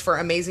 I've worked for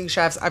amazing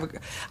chefs.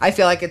 I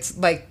feel like it's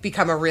like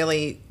become a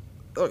really,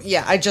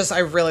 yeah, I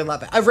really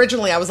love it.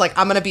 Originally I was like,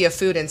 I'm going to be a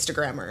food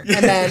Instagrammer.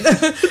 And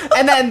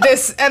then,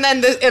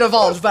 it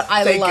evolved, but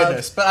I Thank love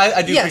goodness. But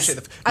I do Yes,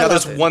 appreciate I Now, love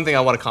there's food. one thing I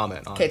want to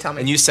comment on. Okay, tell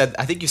me. And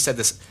I think you said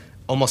this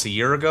almost a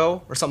year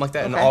ago or something like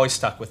that, and it Okay. always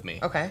stuck with me.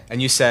 Okay.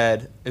 And you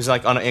said, it was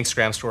like on an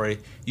Instagram story,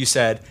 you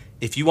said,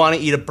 if you want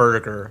to eat a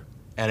burger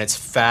and it's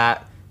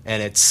fat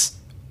and it's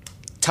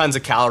tons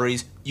of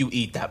calories, you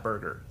eat that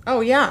burger. Oh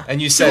yeah.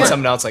 And you said Sure.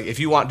 something else like, if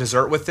you want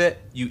dessert with it,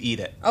 you eat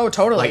it. Oh,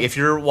 totally. Like if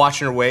you're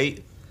watching your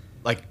weight,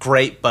 like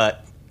great,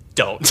 but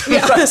don't.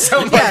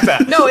 Something like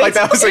that. No, like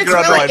that was a good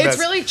underlying it's message.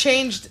 really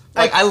changed.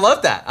 Like I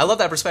love that. I love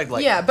that perspective.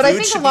 Like, yeah, but I food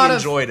think should a lot be of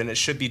enjoyed and it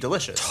should be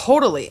delicious.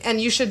 totally, and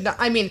you should.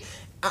 I mean,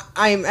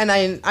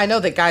 I know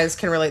that guys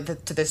can relate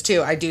to this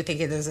too. I do think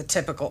it is a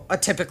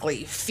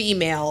typically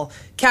female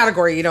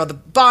category. You know, the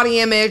body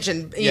image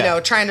and you know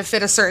trying to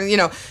fit a certain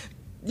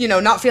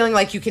not feeling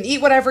like you can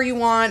eat whatever you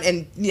want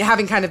and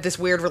having kind of this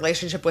weird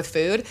relationship with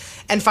food.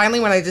 And finally,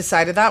 when I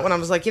decided that, when I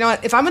was like, you know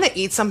what, if I'm going to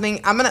eat something,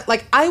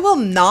 I will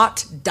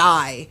not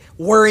die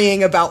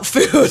worrying about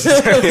food.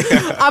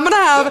 I'm going to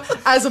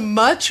have as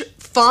much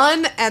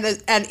fun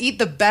and eat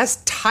the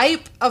best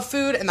type of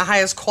food and the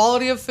highest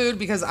quality of food,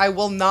 because I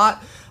will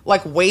not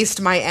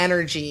waste my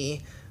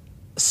energy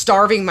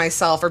starving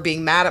myself or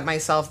being mad at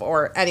myself.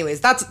 Or anyways,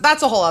 that's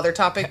a whole other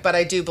topic, but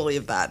I do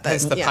believe that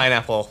It's the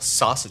pineapple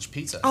sausage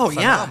pizza. Oh,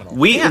 phenomenal.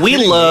 yeah.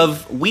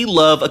 We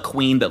love a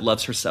queen that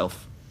loves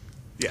herself.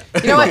 Yeah.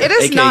 You know what? It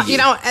is AKA not. you.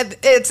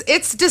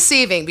 It's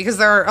deceiving, because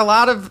there are a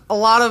lot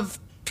of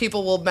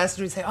people will message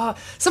me and say, "Oh,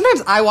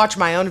 sometimes I watch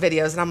my own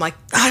videos and I'm like,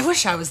 I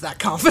wish I was that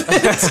confident."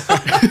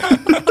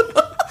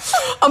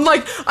 I'm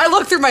like, I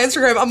look through my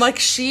Instagram. I'm like,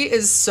 she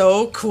is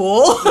so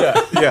cool.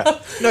 Yeah.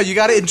 No, you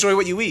got to enjoy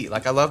what you eat.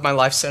 Like, I love my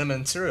Life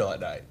cinnamon cereal at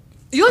night.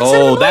 You like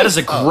cinnamon That Life? is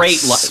a great.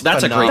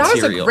 That's a great That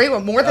is cereal. a great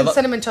one. More than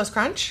cinnamon toast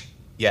crunch.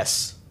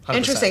 Yes. 100%.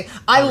 Interesting.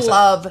 I 100%.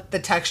 love the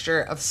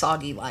texture of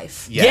soggy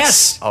Life.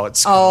 Yes. Oh,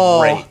 it's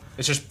Oh. great.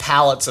 It's just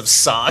pallets of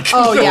sog.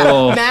 Oh yeah,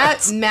 Oh.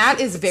 Matt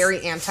is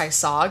very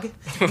anti-sog.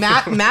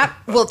 Matt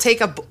will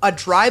take a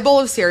dry bowl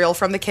of cereal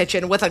from the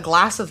kitchen with a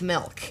glass of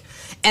milk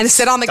and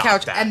sit on the Stop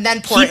couch that. and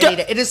then pour it and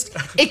eat it.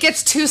 It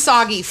gets too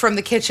soggy from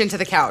the kitchen to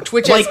the couch,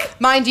 which is, Like-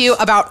 mind you,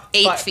 about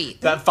 8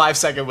 feet. That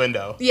 5-second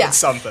window. Yeah, It's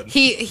something.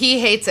 He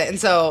hates it, and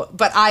so.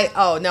 But I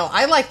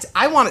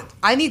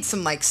need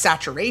some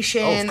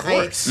saturation. Oh, of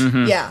course.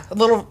 Yeah, a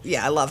little.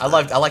 Yeah, I love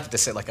that. I like it to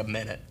sit like a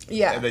minute.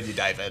 Yeah. And then you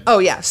dive in. Oh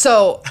yeah.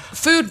 So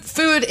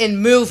food in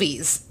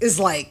movies is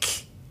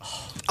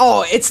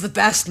it's the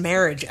best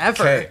marriage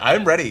ever. Okay,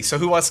 I'm ready. So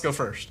who wants to go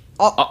first?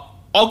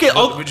 I'll get.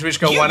 We just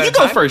go you, one at you a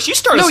go time? first. You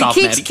start No, us off,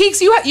 Keeks, Maddie.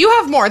 Keeks, you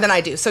have more than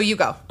I do, so you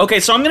go. Okay,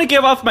 so I'm going to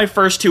give off my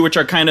first two, which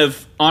are kind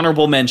of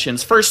honorable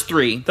mentions. First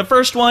three. The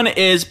first one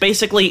is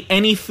basically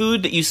any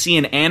food that you see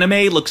in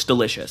anime looks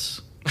delicious.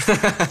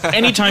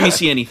 Anytime you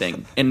see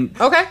anything. And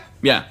Okay.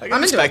 yeah. I can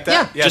I'm into respect it.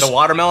 that. Yeah. Yeah, Just- the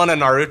watermelon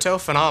and Naruto,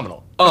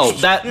 phenomenal. Oh,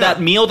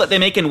 that meal that they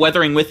make in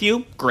Weathering With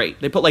You,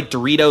 great. They put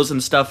Doritos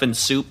and stuff in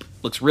soup.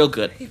 Looks real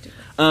good.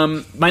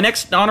 My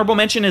next honorable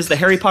mention is the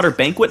Harry Potter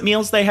banquet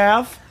meals they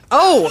have.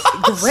 Oh,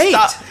 great.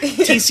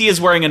 TC is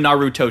wearing a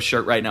Naruto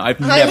shirt right now. I've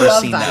never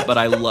love seen that. that, but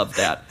I love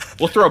that.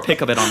 We'll throw a pic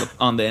of it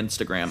on the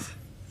Instagram.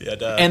 Yeah,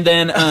 duh. And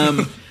then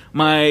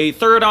my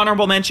third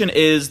honorable mention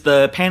is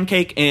the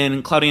pancake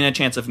in Cloudy and a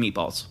Chance of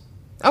Meatballs.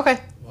 Okay.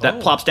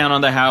 That plops down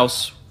on the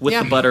house with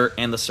Yeah. the butter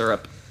and the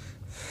syrup.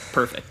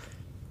 Perfect.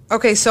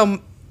 Okay, so do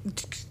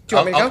you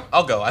want me to go?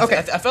 I'll go. Okay.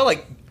 I felt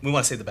like we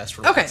want to save the best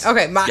for Okay, last.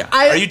 okay. Yeah.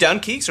 Are you done,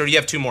 Keeks, or do you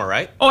have two more,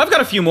 right? Oh, I've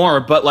got a few more,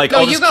 but No,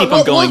 I'll you just go. keep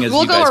on going as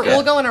you guys go.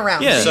 We'll go in a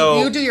round. Yeah.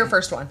 So- you do your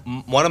first one.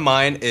 One of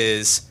mine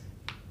is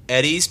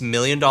Eddie's $1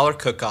 Million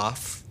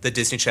Cook-Off, the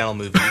Disney Channel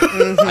movie.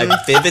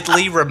 I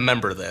vividly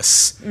remember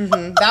this.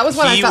 That was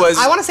when He was-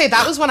 I want to say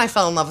that was when I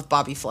fell in love with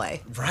Bobby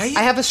Flay. Right?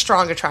 I have a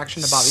strong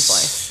attraction to Bobby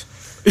Flay.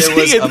 There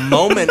was a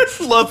moment.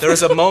 Love There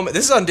was a moment.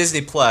 This is on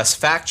Disney Plus.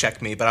 Fact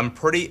check me, but I'm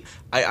pretty.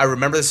 I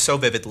remember this so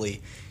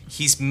vividly.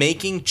 He's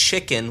making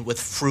chicken with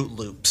Fruit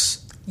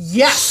Loops.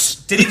 Yes.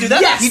 Did he do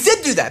that? Yes. He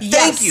did do that.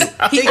 Yes. Thank you.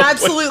 He Thank you.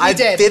 absolutely I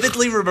did.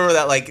 vividly remember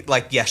that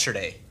like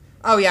yesterday.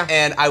 Oh yeah.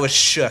 And I was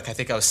shook. I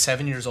think I was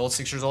 7 years old,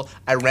 6 years old.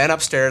 I ran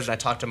upstairs and I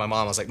talked to my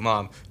mom. I was like,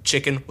 "Mom,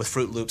 chicken with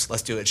Fruit Loops.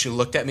 Let's do it." She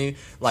looked at me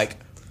like,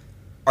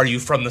 "Are you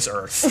from this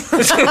earth?"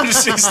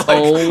 She's like,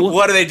 Oh.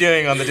 "What are they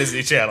doing on the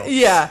Disney Channel?"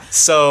 Yeah.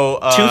 So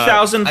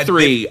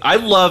 2003. I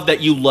love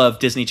that you love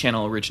Disney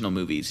Channel original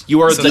movies.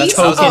 You are So the that's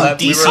token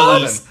 2011. We were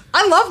 11. DC.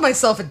 I love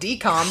myself a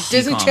DCOM,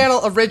 Disney DCOM.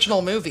 Channel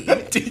original movie.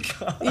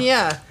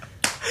 Yeah.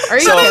 Are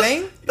you So,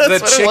 kidding? the what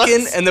it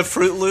chicken was. and the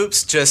Fruit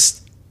Loops,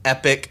 just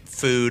epic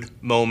food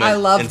moment. I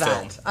love in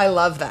that. Film. I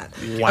love that.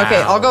 Wow.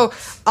 Okay, I'll go.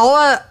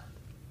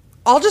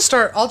 I'll just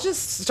start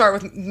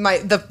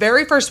with the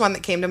very first one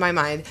that came to my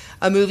mind.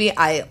 A movie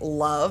I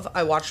love.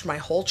 I watched my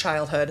whole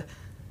childhood.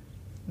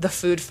 The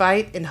Food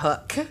Fight in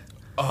Hook.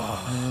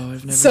 Oh,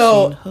 I've never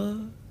So- seen Hook.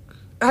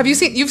 Have you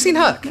seen? You've seen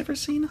Hook? Never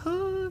seen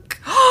Hook.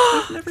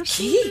 I've never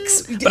seen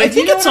Keeks. it. But I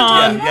think You know it's what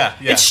I'm on. doing? Yeah,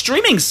 yeah. It's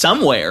streaming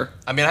somewhere.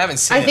 I mean, I haven't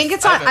seen I it. think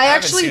it's on. haven't- I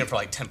haven't actually. seen it for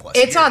like 10 plus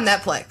It's years. on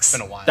Netflix. It's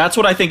been a while. That's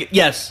what I think.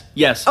 Yes.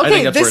 I Okay,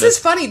 think that's this where it is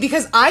funny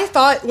because I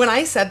thought when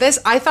I said this,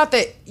 I thought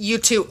that you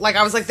two,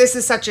 I was like, this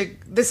is such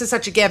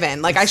a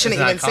given. Like I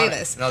shouldn't It's even say iconic.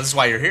 this. No, this is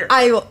why you're here.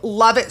 I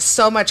love it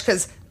so much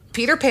because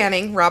Peter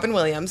Panning, Robin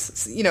Williams,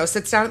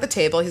 sits down at the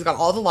table. He's got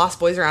all the Lost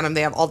Boys around him.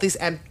 They have all these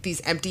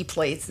empty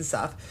plates and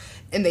stuff,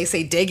 and they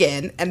say dig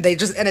in, and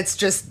it's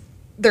just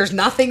there's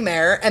nothing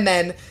there, and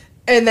then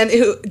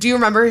do you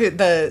remember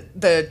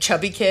the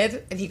chubby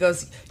kid? And he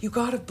goes, "You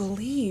gotta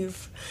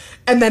believe."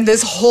 And then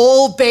this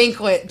whole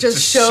banquet just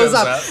shows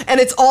up, and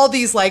it's all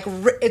these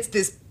it's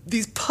this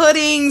these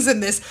puddings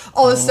and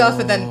all this stuff,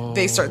 and then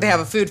they have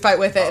a food fight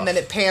with it, and then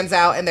it pans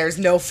out and there's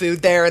no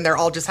food there, and they're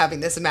all just having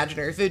this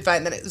imaginary food fight,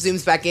 and then it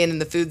zooms back in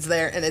and the food's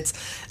there, and it's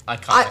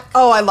iconic.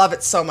 I love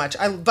it so much.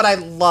 But I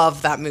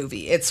love that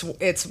movie. It's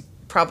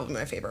probably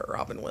my favorite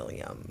Robin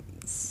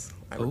Williams,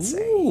 I would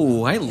say.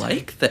 Ooh, I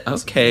like that.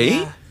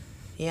 Okay.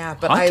 Yeah,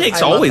 but hot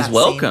takes I love always that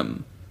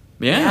welcome.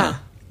 Yeah.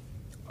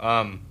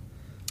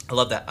 I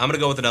love that. I'm gonna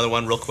go with another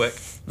one real quick.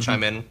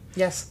 Chime in.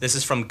 Yes. This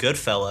is from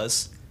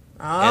Goodfellas.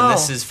 Oh. And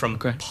this is from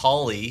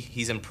Paulie.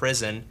 He's in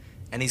prison,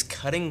 and he's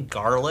cutting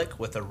garlic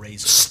with a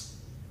razor.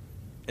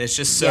 And it's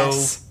just so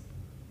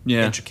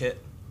intricate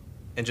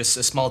and just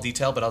a small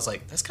detail, but I was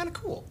like, that's kind of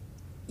cool.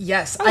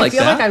 Yes. I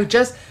feel that.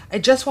 like I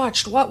just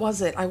watched, what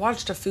was it? I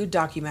watched a food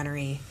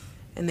documentary,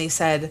 and they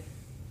said,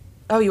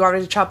 oh, you want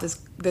me to chop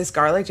this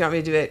garlic? Do you want me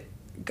to do it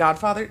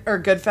Godfather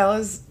or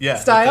Goodfellas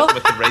style?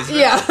 With the razor.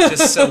 Yeah.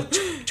 Just so...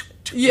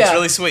 Yeah. It's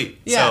really sweet.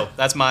 Yeah. So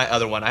that's my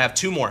other one. I have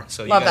two more.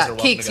 So Love you guys that. are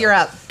welcome Keeks, to go. you're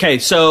up. Okay,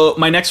 so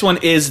my next one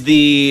is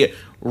the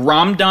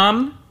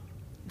Ramdam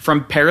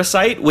from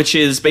Parasite, which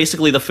is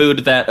basically the food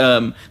that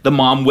the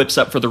mom whips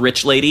up for the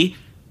rich lady.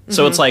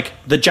 So it's like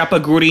the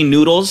japaguri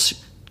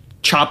noodles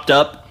chopped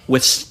up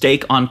with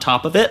steak on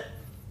top of it.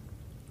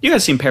 You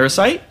guys seen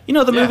Parasite? You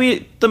know the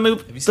movie? The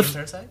movie. Have you seen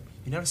Parasite?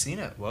 You've never seen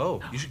it? Whoa,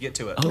 you should get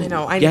to it. I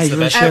know. Yeah, you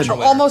really should.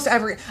 Almost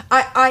every.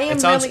 I am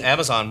It's on really.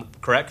 Amazon,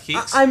 correct,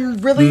 Keeks? I'm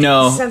really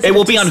No, sensitive it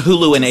will be to on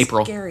Hulu in to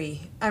April. Scary.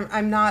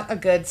 I'm not a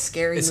good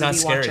scary It's movie not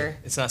scary. watcher.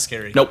 It's not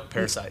scary. Nope.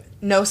 Parasite.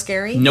 No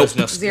scary. Nope.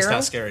 Zero. It's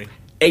not scary.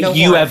 No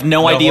You horror. have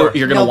no No idea horror. what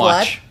you're gonna No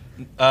watch.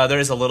 There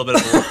is a little bit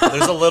of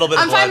there's a little bit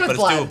of I'm blood, fine but with it's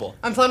blood. doable.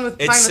 I'm fine with.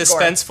 It's fine with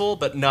gore. suspenseful,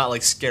 but not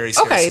like scary.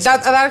 Okay,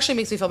 that suspenseful. actually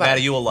makes me feel better.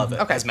 Maddie, you will love it.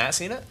 Okay. Has Matt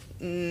seen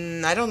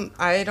it? I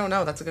don't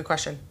know. That's a good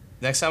question.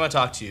 Next time I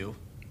talk to you,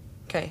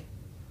 Okay.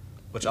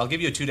 which I'll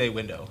give you a 2-day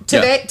window.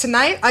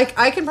 Tonight,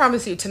 I can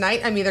promise you,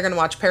 tonight I'm either going to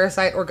watch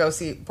Parasite or go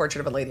see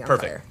Portrait of a Lady on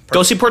Perfect. Fire.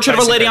 Go see Portrait of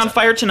a Try to see Lady on Parasite.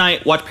 Fire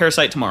tonight. Watch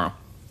Parasite tomorrow.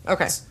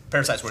 Okay.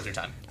 Parasite's worth your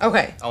time.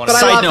 Okay. I wanna- But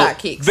I Side love note, that,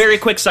 Keeks. very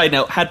quick side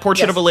note: had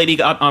Portrait Yes. of a Lady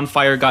got on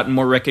Fire gotten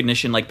more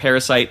recognition like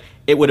Parasite,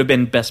 it would have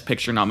been Best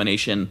Picture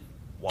nomination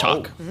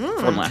talk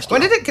from last year.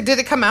 When did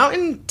it come out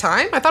in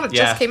time? I thought it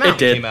Yeah, just came out. It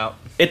did. Came out.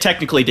 It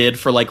technically did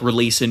for like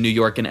release in New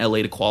York and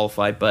LA to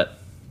qualify, but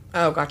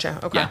Oh, gotcha.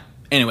 Okay. yeah.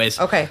 Anyways,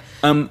 Okay.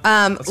 hear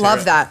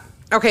Love it. that.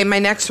 Okay, my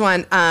next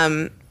one.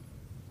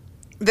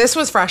 This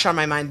was fresh on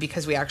my mind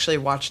because we actually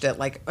watched it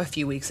like a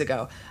few weeks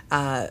ago.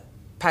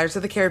 Pirates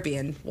of the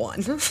Caribbean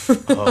 1.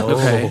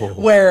 okay.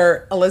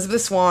 Where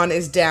Elizabeth Swann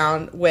is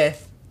down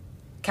with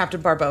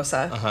Captain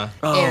Barbossa,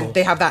 and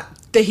they have that.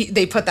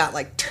 They put that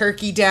like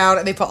turkey down,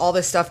 and they put all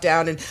this stuff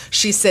down, and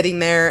she's sitting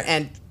there,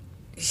 and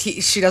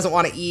she doesn't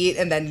want to eat,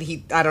 and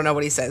then I don't know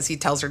what he says. He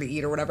tells her to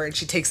eat or whatever, and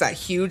she takes that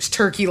huge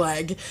turkey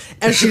leg,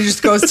 and she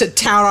just goes to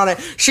town on it.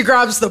 She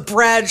grabs the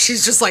bread,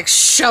 she's just like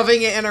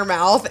shoving it in her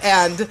mouth,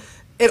 and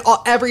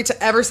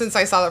ever since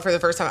I saw that for the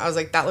first time, I was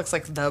like, that looks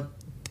like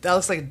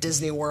a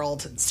Disney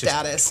World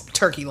status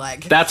turkey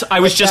leg. I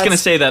was Like, just gonna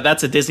say that.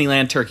 That's a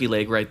Disneyland turkey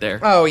leg right there.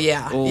 Oh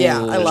yeah, yeah,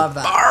 I love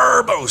that.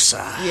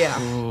 Barbosa.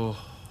 Yeah.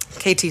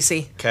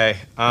 KTC. Okay.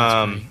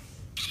 Are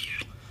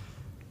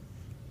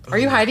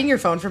you hiding your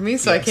phone from me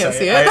so I can't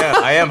see it?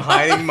 I am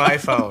hiding my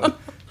phone.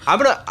 I'm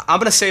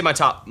gonna say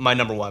my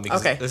number one because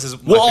Okay. this is.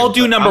 My We'll all favorite,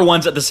 do but number I'm-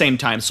 ones at the same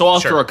time, so I'll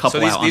Sure. throw a couple So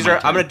these, out. these on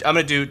are. my I'm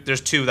gonna do.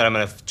 There's two that I'm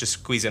gonna just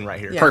squeeze in right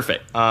here. Yeah.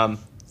 Perfect.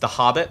 The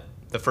Hobbit,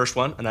 the first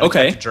one, an Okay.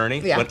 unexpected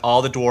journey, Yeah. when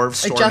all the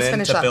dwarves I storm just in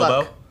finished to that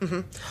Bilbo,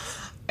 book.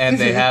 and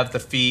they have the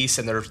feast,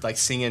 and they're like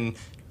singing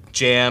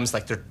jams,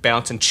 like they're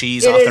bouncing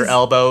cheese It off their is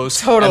elbows,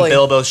 totally. and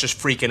Bilbo's just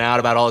freaking out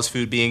about all his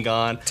food being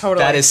gone.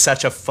 Totally. That is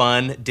such a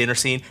fun dinner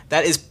scene.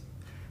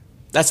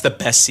 That's the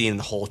best scene in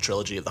the whole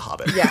trilogy of The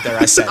Hobbit. Yeah. There,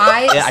 I said it.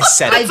 I Yeah, I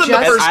said I it. just-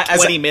 first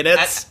 20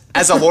 minutes.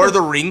 As a Lord of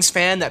the Rings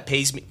fan, that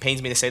pains me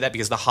to say that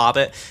because The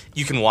Hobbit,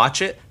 you can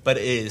watch it, but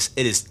it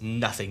is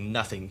nothing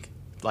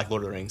like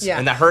Lord of the Rings. Yeah.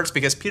 And that hurts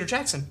because Peter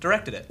Jackson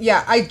directed it.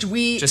 Yeah,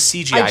 Just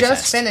CGI I just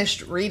fest.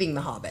 finished reading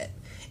The Hobbit,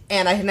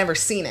 and I had never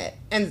seen it,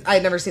 and I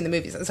had never seen the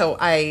movies, and so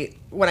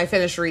when I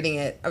finished reading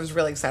it, I was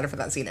really excited for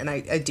that scene, and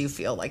I do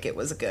feel like it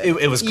was a good.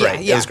 It was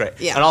great. Yeah, It was great.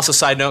 Yeah. And also,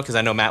 side note, because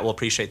I know Matt will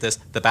appreciate this,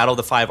 the Battle of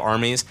the Five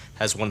Armies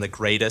has one of the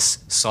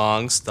greatest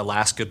songs, "The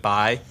Last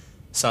Goodbye,"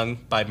 sung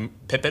by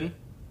Pippin.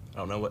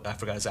 I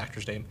forgot his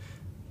actor's name,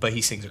 but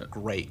he sings a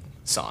great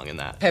song in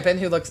that. Pippin,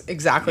 who looks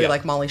exactly Yeah.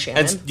 like Molly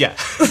Shannon. And, yeah.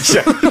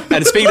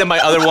 And speaking of my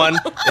other one,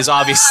 is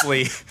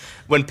obviously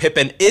when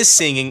Pippin is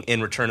singing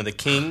in Return of the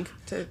King,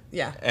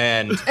 Yeah.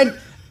 and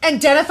And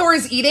Denethor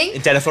is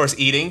eating. Denethor's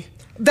eating.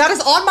 That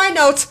is on my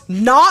notes.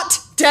 Not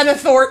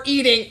Denethor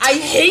eating. I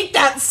hate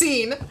that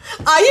scene.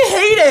 I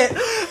hate it.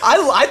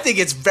 I think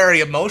it's very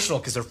emotional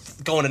because they're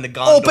going into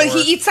Gondor. Oh, but he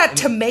eats that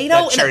tomato.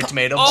 That and cherry it-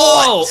 tomato.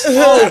 Oh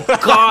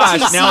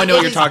gosh! Now I know what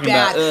It you're is talking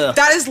bad. about. Ugh.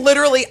 That is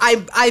literally.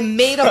 I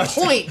made a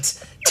point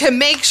to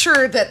make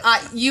sure that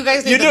you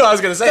guys. You knew I was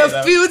gonna say the it,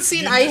 though. food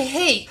scene I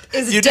hate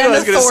is You knew I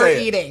was gonna Denethor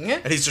say it. eating.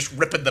 And he's just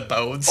ripping the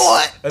bones.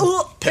 Oh, And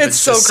ugh, Pippin's it's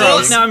so just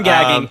gross. singing. Now I'm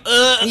gagging.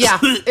 Yeah,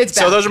 it's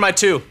bad. So those are my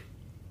two.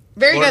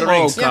 Very Lord good. of the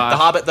Rings. Oh, gosh. The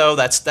Hobbit, though,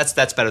 that's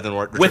better than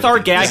Lord. With our Return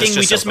of the King. This is gagging,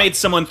 we just so made fun.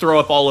 someone throw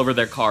up all over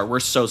their car. We're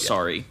so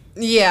sorry.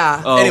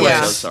 Yeah. Oh, Anyways.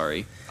 we're so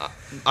sorry. Yeah.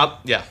 I'm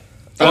gonna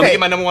Okay. get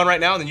my number one right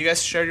now, and then you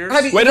guys share yours.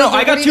 Have you- Wait, no, I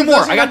what got do two you more.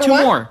 think goes I your got two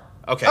number one? more.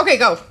 Okay. Okay,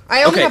 go. I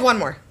only Okay. have one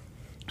more.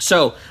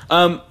 So,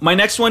 my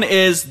next one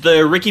is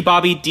the Ricky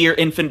Bobby Dear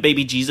Infant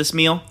Baby Jesus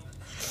meal,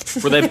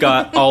 where they've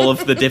got all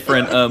of the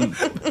different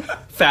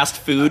fast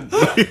food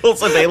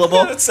meals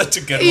available. That's such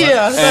a good one.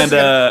 Yeah. that's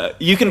And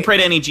you can pray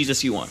to any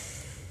Jesus you want.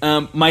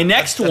 My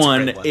next That's a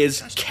one great one.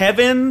 is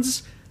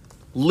Kevin's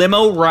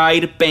Limo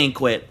Ride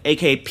Banquet,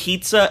 aka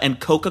pizza and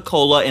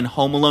Coca-Cola in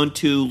Home Alone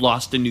 2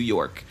 Lost in New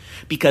York.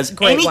 Because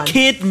Great any one.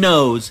 kid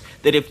knows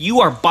that if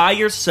you are by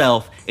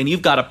yourself and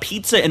you've got a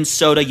pizza and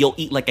soda, you'll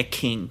eat like a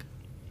king.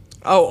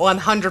 Oh,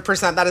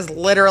 100%. That is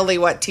literally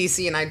what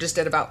TC and I just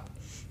did about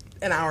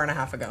an hour and a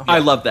half ago. I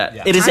love that.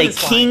 Yeah. It is Time a is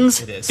flying.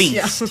 king's It is.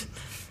 feast. Yeah.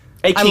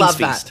 A king's love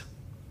feast. that.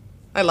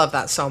 I love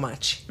that so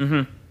much.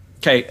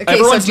 Okay, so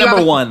everyone's do you number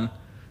have a- one.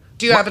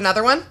 Do you have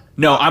another one?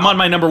 No, I'm on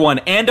my number one.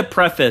 And to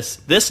preface,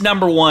 this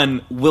number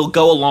one will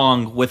go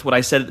along with what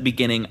I said at the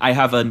beginning. I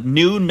have a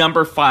new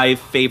number 5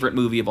 favorite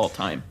movie of all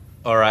time.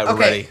 All right, we're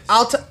Okay. ready.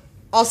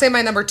 I'll say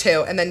my number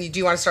 2, and then do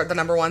you want to start the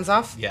number ones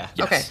off? Yeah.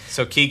 Yes. Okay.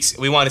 So Keeks,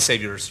 we want to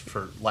save yours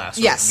for last.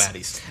 or Yes.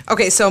 Maddie's.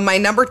 Okay, so my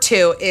number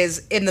 2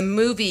 is in the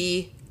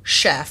movie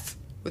Chef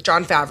with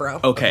Jon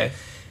Favreau. Okay.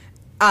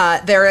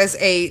 There is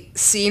a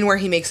scene where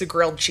he makes a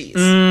grilled cheese.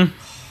 And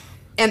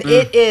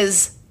it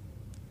is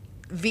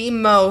the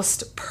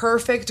most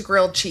perfect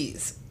grilled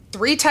cheese.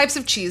 3 types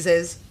of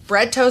cheeses,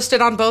 bread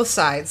toasted on both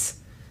sides,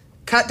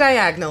 cut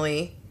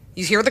diagonally.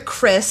 You hear the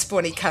crisp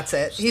when he cuts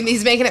it.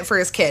 He's making it for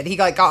his kid. He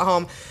got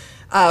home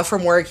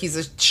from work. He's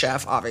a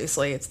chef,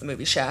 obviously. It's the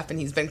movie Chef, and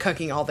he's been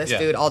cooking all this Yeah.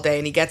 food all day.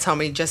 And he gets home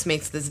and he just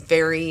makes this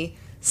very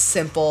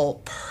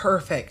simple,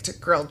 perfect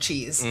grilled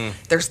cheese.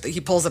 He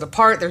pulls it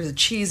apart. There's a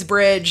cheese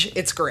bridge.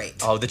 It's great.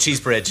 Oh, the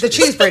cheese bridge. The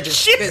cheese bridge is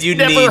Shit, You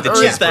never need the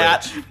heard cheese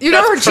that. bridge. You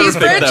never That's heard cheese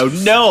perfect, bridge?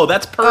 though. No,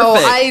 that's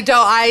perfect.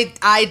 Oh,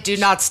 I do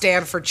not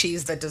stand for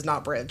cheese that does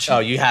not bridge. Oh,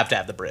 you have to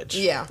have the bridge.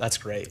 Yeah. That's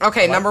great.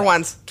 Okay, number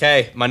ones.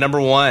 Okay, my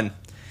number one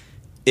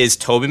is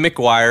Tobey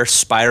Maguire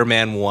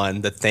Spider-Man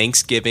 1, the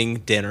Thanksgiving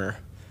dinner,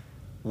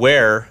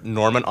 where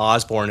Norman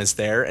Osborn is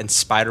there and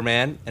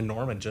Spider-Man and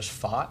Norman just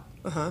fought.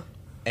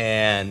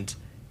 And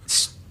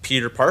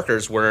Peter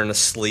Parker's wearing a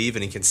sleeve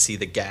and he can see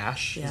the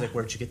gash. Yeah. He's like,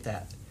 "Where'd you get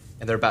that?"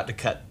 And they're about to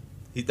cut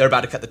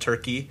the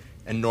turkey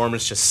and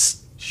Norman's just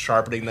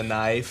sharpening the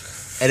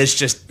knife and it's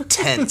just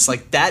tense.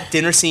 Like that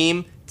dinner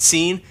scene,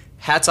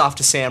 hats off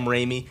to Sam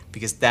Raimi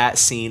because that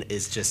scene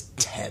is just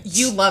tense.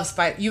 You love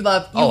Tobey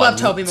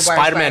Maguire.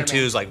 Spider-Man 2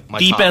 is like my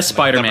the top, best like,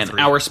 Spider-Man. number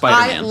 3. Our I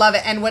Spider-Man. love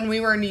it. And when we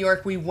were in New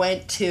York, we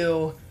went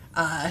to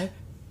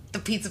the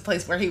pizza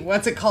place where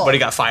what's it called? But he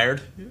got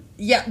fired.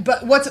 Yeah,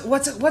 but what's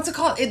it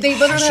called? They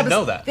literally should have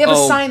know that. They have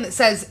Oh. a sign that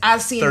says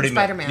 "As seen in 30 minutes.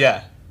 Spider-Man."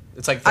 Yeah,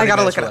 it's like 30 I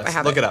gotta minutes look it or up. less. I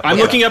have Look it. it up. I'm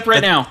Look looking up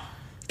right now.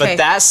 But Okay.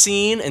 that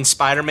scene in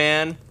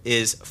Spider-Man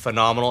is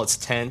phenomenal. It's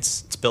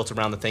tense. It's built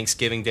around the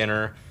Thanksgiving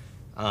dinner.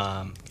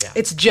 Yeah.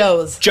 It's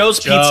Joe's, Joe's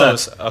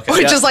Joe's. Pizza. Okay.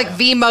 which Yeah. is like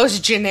the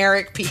most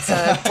generic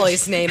pizza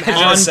place name ever.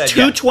 On said,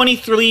 yeah.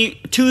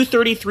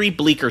 233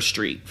 Bleecker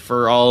Street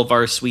for all of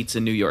our suites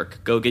in New York.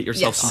 Go get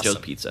yourself Yes. some Awesome.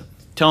 Joe's Pizza.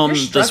 Tell them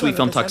You're the struggling Sweet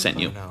Film with Talk this sent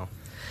you. No.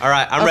 All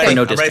right, I'm Okay. ready.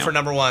 No I'm ready discount. for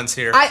number ones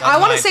here. I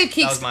want to to say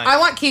Keeks. I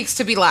want Keeks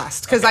to be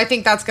last because I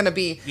think that's going to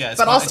be. Yeah, it's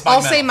but my- I'll it's my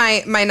I'll say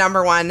medal. my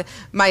number one.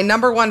 My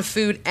number one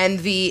food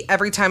envy.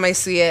 Every time I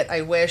see it,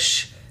 I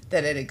wish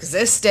that it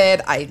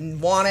existed. I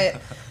want it.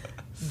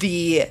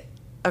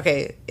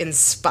 In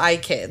Spy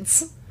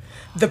Kids,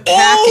 the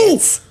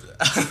packets.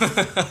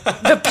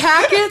 The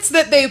packets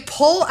that they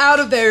pull out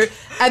of there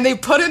and they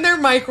put in their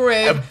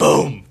microwave,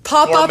 boom.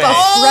 pop up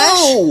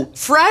Gourmet. a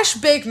fresh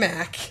Big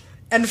Mac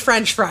and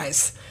French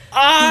fries.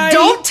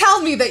 Don't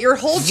tell me that your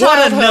whole What a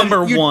childhood.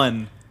 number you-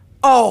 one.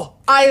 Oh,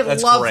 I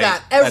That's love great.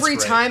 that. That's Every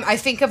great. time I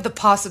think of the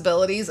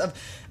possibilities of,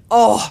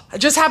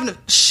 just having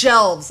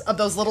shelves of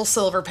those little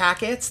silver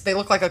packets. They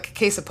look like a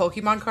case of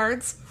Pokemon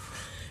cards.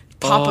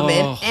 Pop them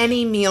in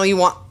any meal you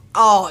want.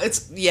 Oh,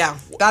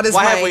 that is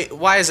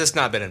Why has this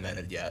not been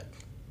invented yet?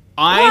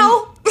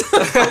 Well,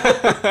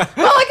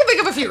 I can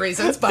think of a few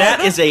reasons, but That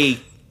is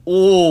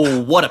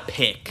what a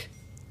pick.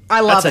 I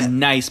love That's it. a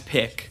nice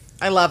pick.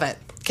 I love it.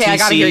 Okay, I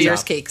gotta TC hear yours,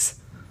 job. Cakes.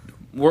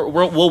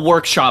 We'll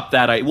workshop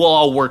that. We'll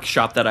all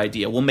workshop that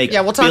idea. We'll make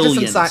Yeah, we'll talk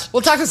billions, to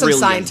some trillions.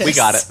 scientists. We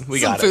got it. We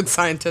some got it. food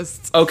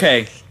scientists.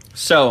 Okay,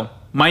 so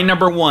my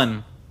number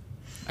one.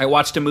 I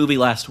watched a movie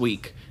last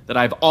week that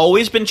I've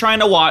always been trying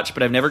to watch,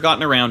 but I've never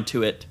gotten around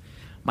to it.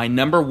 My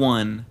number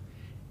one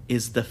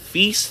is the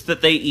feast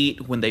that they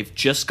eat when they've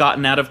just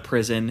gotten out of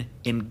prison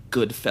in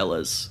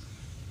Goodfellas.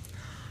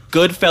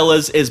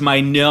 Goodfellas is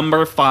my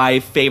number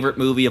 5 favorite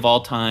movie of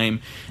all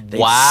time. They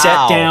Wow.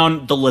 set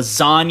down the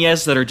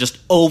lasagnas that are just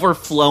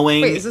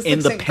overflowing Wait, is this in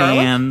like the St. Garlic?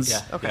 pans.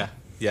 Yeah. Okay.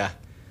 Yeah.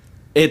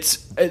 It's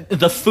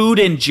the food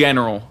in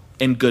general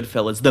in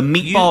Goodfellas. The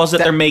meatballs that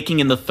they're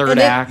making in the third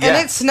act. And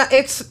it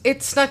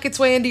snuck its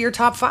way into your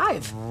top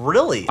 5.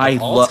 Really? I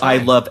Of all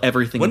time? love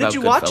everything When about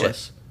did you watch Goodfellas.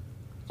 it?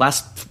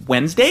 last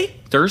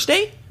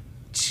Thursday.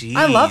 Jeez,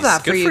 I love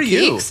that for good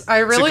you, Geeks. I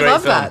It's a really great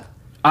love film.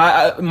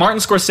 that. Martin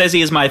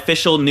Scorsese is my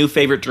official new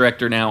favorite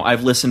director now.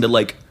 I've listened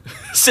to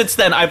since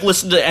then I've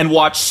listened to and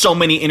watched so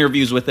many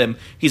interviews with him.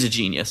 He's a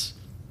genius.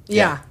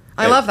 Yeah.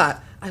 I love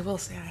that. I will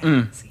say I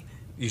haven't seen it.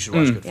 You should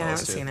watch Goodfellas Yeah, I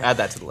haven't too. seen it. Add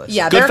that to the list.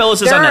 Yeah,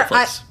 Goodfellas is on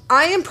Netflix.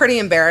 I am pretty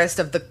embarrassed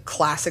of the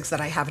classics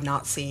that I have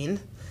not seen.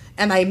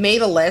 And I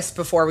made a list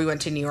before we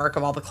went to New York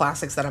of all the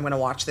classics that I'm going to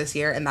watch this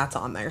year, and that's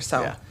on there.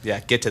 So Yeah,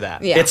 get to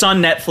that. Yeah. It's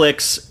on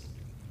Netflix.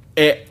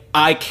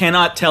 I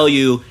cannot tell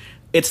you.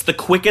 It's the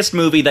quickest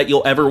movie that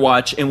you'll ever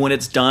watch, and when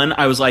it's done,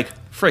 I was like,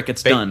 frick,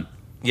 it's done.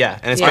 Yeah,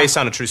 and it's Yeah. based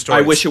on a true story.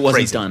 I wish It's it wasn't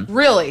crazy. done.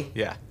 Really,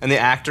 Yeah, and the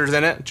actors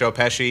in it, Joe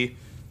Pesci.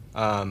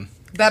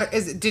 that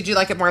is. Did you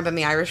like it more than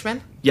The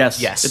Irishman? Yes.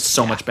 Yes. It's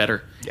so Yeah. much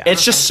better. Yeah.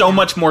 It's just so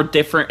much more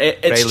different.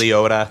 It's, Ray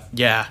Liotta.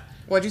 Yeah.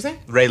 What'd you say?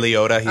 Ray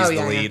Liotta, he's Oh, the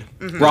yeah, lead.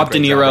 yeah. Rob De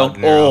Great job, Niro. Rob De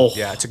Niro. Oh.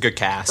 Yeah, it's a good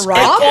cast. Rob?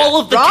 And all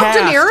of the Rob cast.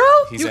 De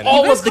Niro? He's in it.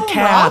 All You of guys the call him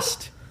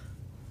cast.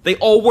 They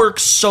all work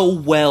so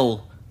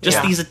well. Just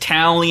Yeah. these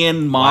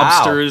Italian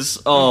mobsters.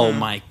 Oh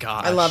my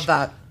gosh. I love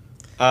that.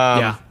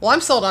 Yeah. Well,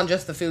 I'm sold on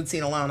just the food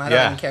scene alone. I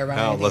don't even care about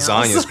anything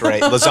lasagna else. is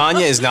great.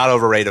 Lasagna is not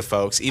overrated,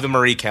 folks. Even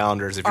Marie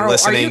Callender's, if you're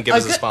listening, give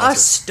us a sponsor.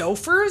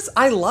 Stouffer's?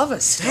 I love a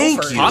Stouffer's.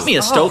 Thank you. Taught me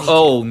a stove.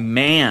 Oh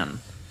man.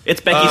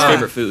 It's Becky's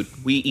favorite food.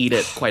 We eat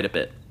it quite a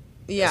bit.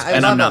 Yeah, I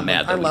And love I'm not a-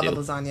 mad that I we love do. a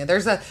lasagna.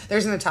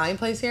 There's an Italian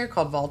place here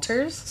called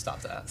Valters.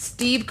 Stop that.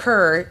 Steve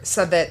Kerr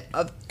said that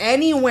of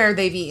anywhere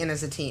they've eaten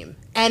as a team,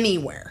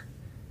 anywhere,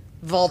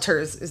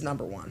 Valters is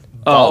number one.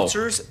 Oh.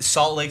 Vultures,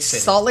 Salt Lake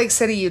City. Salt Lake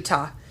City,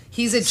 Utah.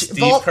 He's a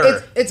Steve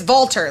Kerr. It's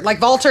Valter. Like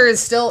Valter is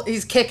still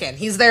he's kicking.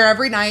 He's there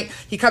every night.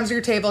 He comes to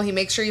your table. He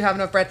makes sure you have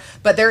enough bread.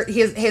 But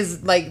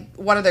his like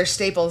one of their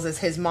staples is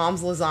his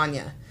mom's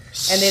lasagna,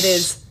 and it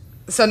is.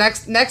 So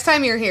next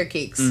time you're here,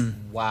 Keeks,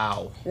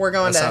 Wow. We're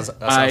going that to- Sounds, that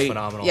sounds I-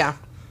 phenomenal. yeah,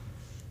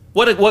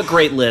 What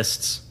great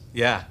lists.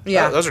 Yeah.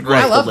 yeah. Those are great.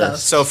 I love The those.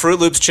 list. So Fruit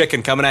Loops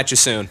chicken coming at you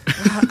soon.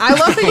 I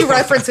love that you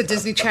reference a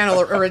Disney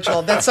Channel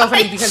original. That's so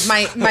funny because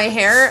my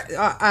hair,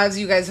 as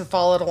you guys have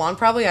followed along,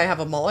 probably I have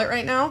a mullet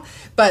right now.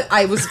 But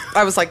I was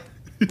like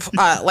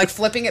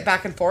flipping it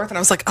back and forth, and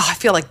I was like, oh, I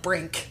feel like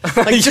Brink.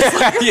 Like just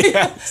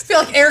yeah. I feel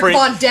like Eric Brink-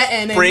 Von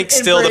Detten. Brink's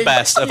still the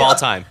best of all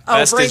time.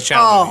 Best Brink, Disney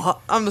Channel movie.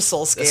 I'm a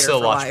soul skater still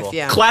for life. watchable.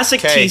 Yeah,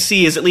 Classic Okay.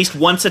 TC is at least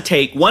once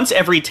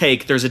every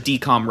take, there's a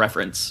DCOM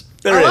reference.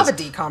 There I is. love a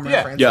DCOM Yeah,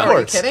 reference. yeah. Are you Of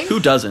course. kidding? Who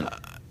doesn't?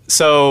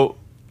 So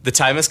the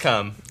time has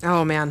come.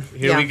 Oh man,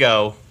 Here we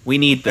go. We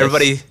need this.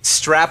 Everybody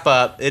strap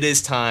up. It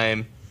is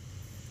time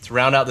to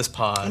round out this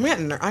pod. I'm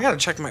getting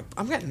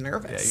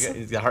nervous. You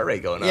got the heart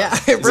rate going up. Yeah,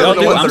 Is it it really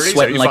on the is. I'm 130s?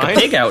 sweating Are you like fine? a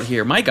pig out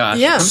here. My gosh.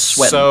 Yeah. I'm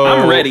sweating. So-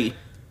 I'm ready.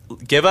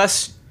 Give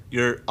us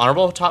your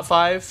honorable top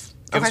five.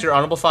 Give us Okay. your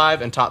honorable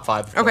five and top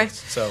five. of Okay.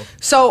 course. So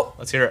So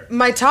let's hear it.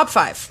 my top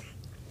 5.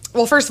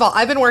 Well, first of all,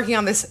 I've been working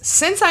on this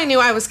since I knew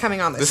I was coming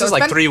on this. This So is it's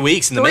like been 3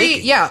 weeks in the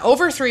making. Yeah,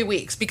 over 3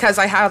 weeks because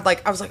I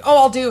was like, oh,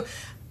 I'll do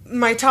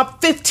my top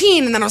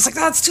 15, and then I was like,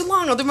 that's too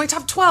long. I'll do my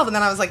top 12, and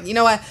then I was like, you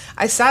know what?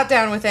 I sat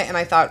down with it and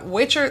I thought,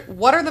 what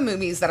are the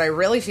movies that I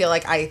really feel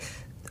like I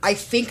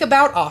think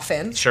about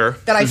often? Sure.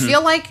 That I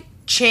feel like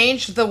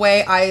changed the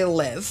way I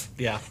live.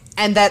 Yeah.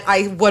 And that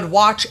I would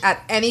watch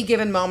at any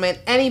given moment,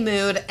 any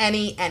mood,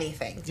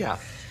 anything. Yeah.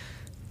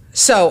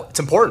 So It's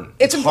important.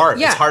 it's hard.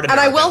 Yeah, It's hard to and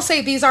I narrow will down.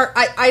 say these are.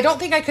 I don't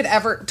think I could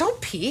ever. Don't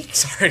peek.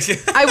 Sorry.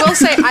 I will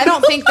say I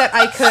don't think that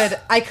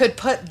I could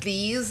put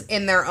these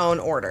in their own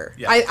order.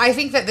 Yeah. I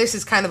think that this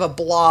is kind of a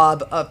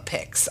blob of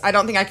picks. I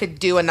don't think I could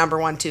do a number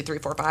 1, 2, 3,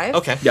 4, 5.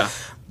 Okay. Yeah.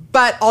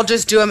 But I'll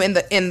just do them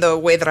in the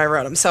way that I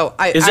wrote them. So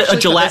I Is it actually a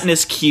put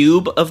gelatinous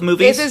cube of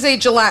movies? This is a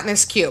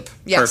gelatinous cube.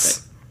 Yes.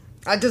 Perfect.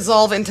 I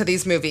dissolve into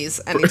these movies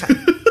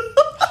anytime.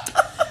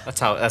 That's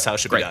how it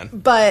should be Great. done.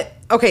 But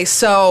okay,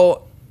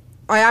 so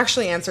I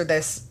actually answered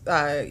this.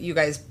 You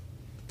guys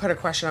put a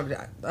question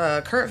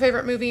of current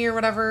favorite movie or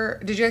whatever.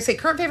 Did you guys say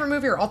current favorite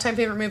movie or all time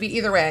favorite movie?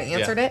 Either way, I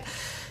answered Yeah. it,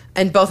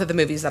 and both of the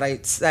movies that I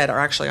said are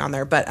actually on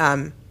there. But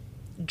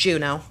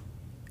Juno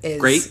is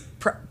Great.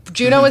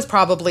 Juno is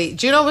probably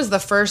Juno was the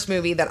first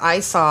movie that I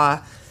saw.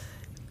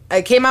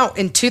 It came out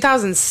in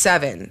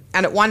 2007,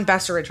 and it won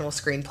Best Original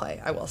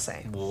Screenplay. I will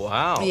say.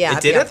 Wow. Yeah,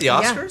 It did yeah, at the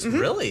yeah. Oscars? Mhm.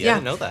 Really? Yeah. I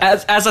didn't know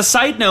that. As a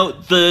side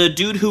note, the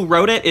dude who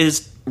wrote it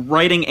is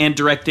writing and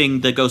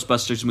directing the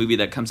Ghostbusters movie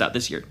that comes out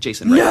this year.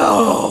 Jason Reitman.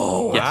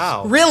 No, Yes.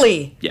 Wow.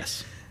 really.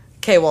 Yes.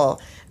 Okay, well,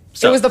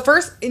 So- it was the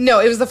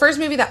first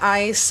movie that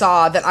I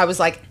saw that I was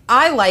like,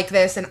 I like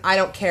this and I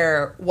don't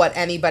care what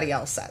anybody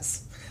else says.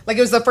 Like,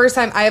 it was the first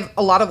time. I have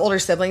a lot of older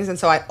siblings, and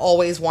so I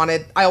always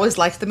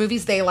liked the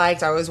movies they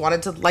liked. I always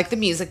wanted to like the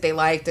music they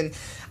liked, and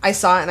I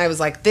saw it and I was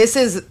like, this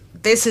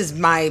is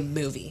my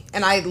movie.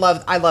 And I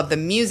love the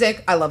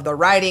music, I love the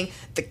writing.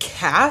 The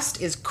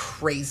cast is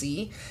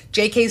crazy.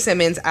 J.K.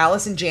 Simmons,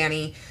 Allison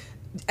Janney,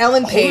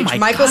 Ellen Page, my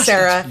Michael gosh,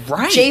 Cera, that's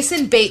right.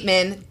 Jason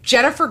Bateman,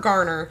 Jennifer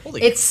Garner.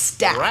 Holy it's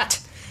stacked. crap.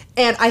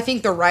 And I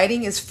think the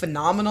writing is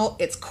phenomenal.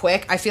 It's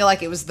quick. I feel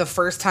like it was the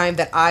first time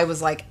that I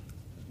was like,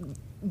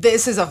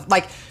 this is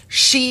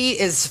she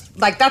is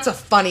like, that's a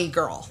funny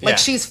girl. Like,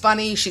 she's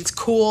funny, she's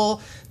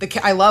cool.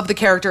 I love the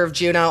character of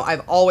Juno.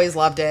 I've always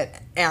loved it,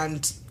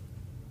 and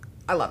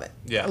I love it.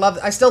 Yeah.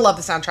 I still love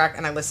the soundtrack,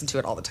 and I listen to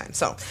it all the time.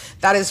 So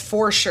that is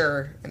for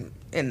sure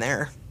in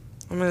there.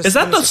 Is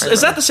that the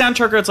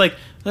soundtrack where it's like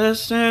yeah.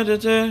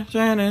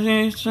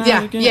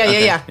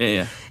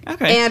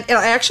 Okay. And it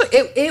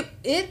actually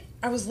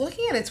I was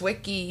looking at its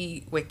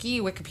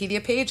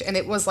Wikipedia page, and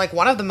it was like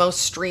one of the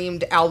most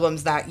streamed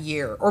albums that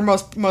year, or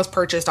most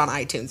purchased on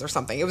iTunes or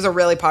something. It was a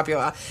really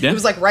popular. Yeah. It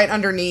was like right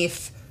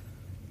underneath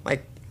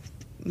like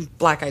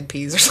Black Eyed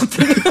Peas or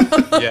something.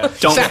 Yeah.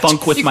 Don't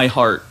funk with my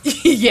heart.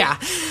 Yeah,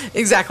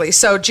 exactly.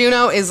 So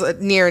Juno is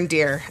near and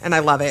dear, and I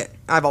love it.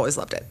 I've always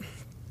loved it.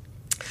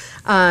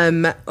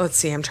 Let's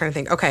see. I'm trying to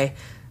think. Okay,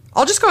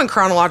 I'll just go in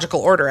chronological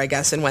order, I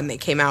guess, and when they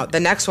came out. The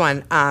next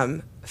one,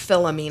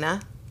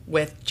 Philomena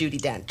with Judi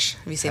Dench.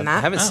 Have you seen that?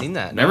 I haven't seen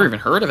that. Never even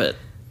heard of it.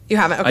 You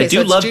haven't? Okay, I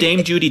do love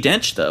Dame Judi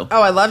Dench, though.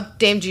 Oh, I love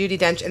Dame Judi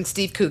Dench and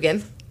Steve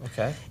Coogan.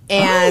 Okay.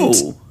 And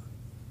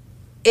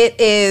it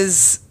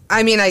is.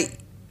 I mean,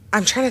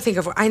 I'm trying to think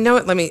of. I know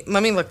it. Let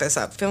me look this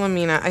up.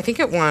 Philomena. I think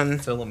it won.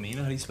 Philomena.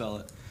 How do you spell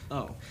it?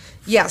 Oh.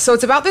 Yeah. So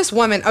it's about this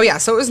woman. Oh yeah.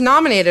 So it was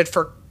nominated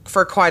for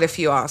quite a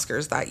few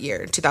Oscars that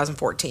year,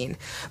 2014.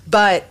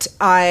 But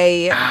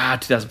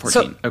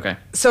 2014. Okay.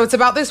 So it's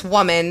about this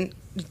woman.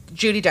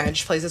 Judi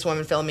Dench plays this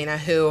woman, Philomena,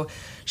 who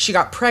she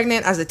got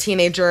pregnant as a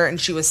teenager,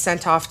 and she was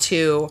sent off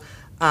to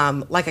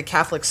like a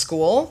Catholic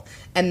school,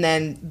 and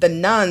then the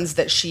nuns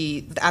that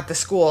she at the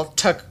school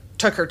took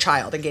her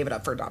child and gave it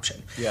up for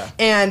adoption. Yeah.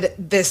 And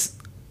this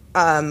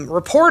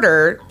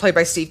reporter, played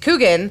by Steve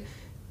Coogan,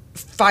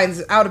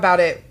 finds out about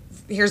it,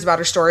 hears about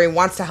her story,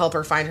 wants to help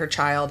her find her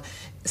child.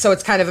 So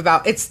it's kind of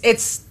about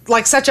it's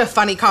like such a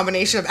funny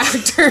combination of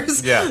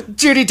actors. Yeah.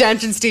 Judi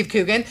Dench and Steve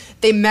Coogan.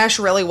 They mesh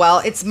really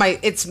well. It's my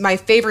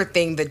favorite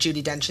thing that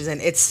Judi Dench is in.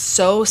 It's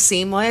so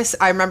seamless.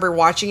 I remember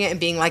watching it and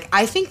being like,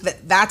 I think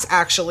that's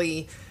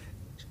actually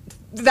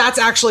who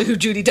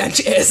Judi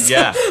Dench is.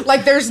 Yeah.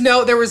 Like there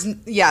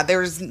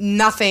was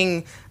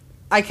nothing.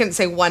 I couldn't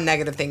say one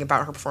negative thing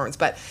about her performance,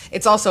 but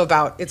it's also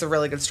it's a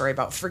really good story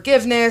about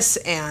forgiveness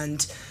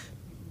and,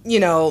 you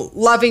know,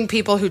 loving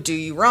people who do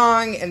you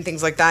wrong and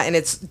things like that. And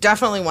it's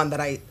definitely one that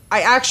I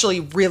actually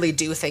really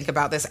do think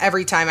about this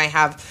every time I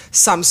have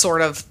some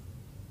sort of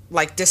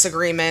like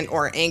disagreement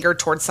or anger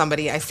towards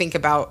somebody. I think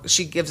about,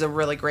 she gives a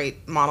really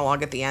great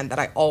monologue at the end that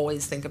I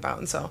always think about.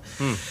 And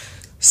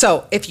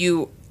so if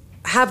you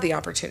have the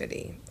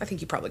opportunity, I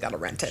think you probably got to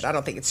rent it. I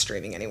don't think it's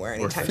streaming anywhere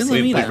anytime soon.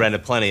 We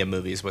rented plenty of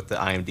movies with the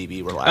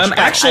IMDb. We're last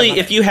actually,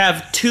 if you have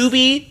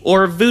Tubi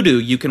or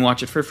Vudu, you can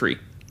watch it for free.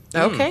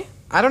 Okay.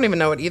 I don't even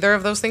know what either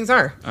of those things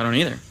are. I don't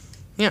either.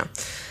 Yeah.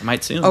 I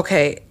might soon.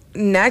 Okay.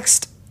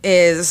 Next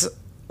is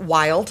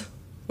Wild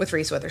with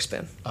Reese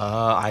Witherspoon.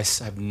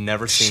 I've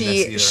never seen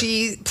this either.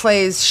 She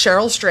plays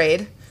Cheryl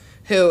Strayed,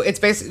 who it's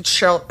basically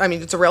Cheryl. I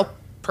mean, it's a real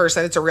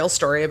person. It's a real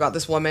story about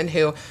this woman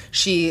who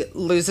she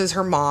loses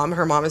her mom.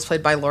 Her mom is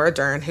played by Laura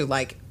Dern, who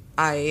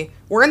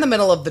we're in the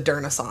middle of the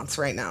Dernaissance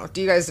right now. Do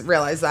you guys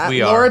realize that?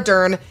 We are. Laura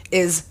Dern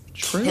is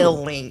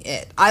killing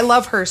it. I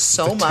love her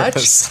so much.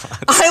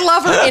 I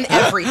love her in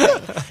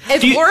everything.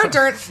 If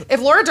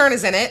Laura Dern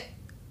is in it,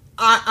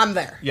 I'm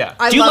there. Yeah.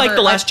 Do you like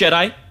The Last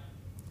Jedi?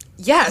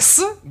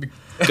 Yes.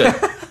 Good.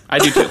 I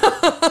do too.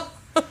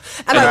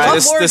 And I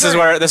love Laura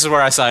Dern. This is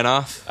where I sign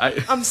off.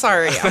 I'm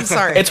sorry.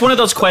 It's one of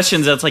those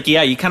questions that's like,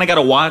 yeah, you kind of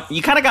got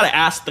to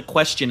ask the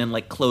question in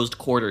like closed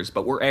quarters,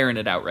 but we're airing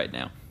it out right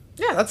now.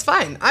 Yeah, that's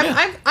fine.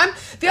 I'm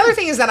the other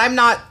thing is that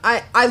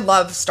I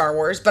love Star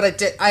Wars, but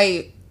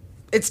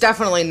it's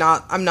definitely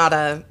not. I'm not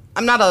a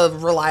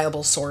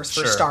reliable source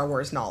for Star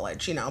Wars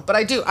knowledge, you know. But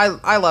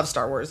I love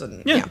Star Wars,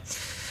 and yeah.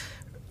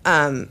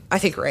 I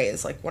think Rey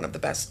is like one of the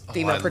best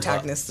female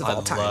protagonists of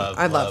all time.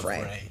 I love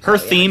Rey. Her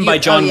theme by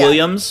John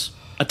Williams,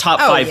 a top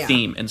 5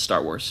 theme in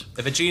Star Wars.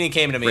 If a genie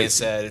came to me and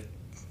said,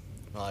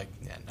 like,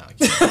 yeah, no, I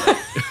can't.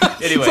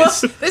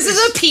 Anyways, this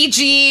is a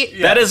PG.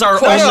 Yeah. That is our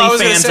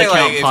OnlyFans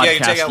account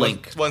podcast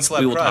link. One celeb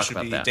we will crush talk would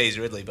about be that.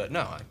 Daisy Ridley, but no,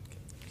 I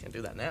can't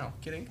do that now.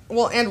 Kidding.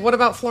 Well, and what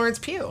about Florence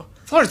Pugh?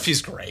 Florence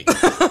Pugh's great.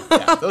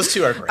 Yeah, those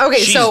two are great.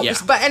 Okay,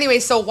 but anyway,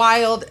 so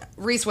Wild,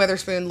 Reese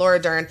Witherspoon, Laura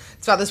Dern.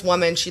 It's about this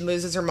woman. She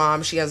loses her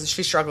mom. She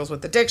struggles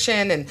with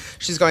addiction, and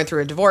she's going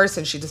through a divorce,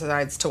 and she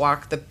decides to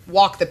walk the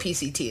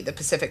PCT, the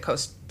Pacific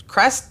Crest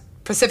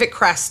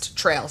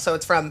Trail. So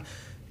it's from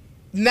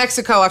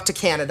Mexico up to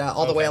Canada,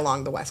 all the way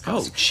along the West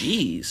Coast. Oh,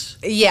 jeez.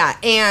 Yeah,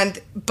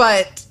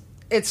 but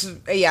it's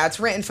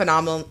written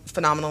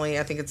phenomenally.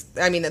 I think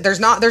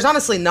there's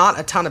honestly not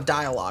a ton of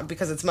dialogue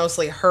because it's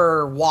mostly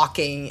her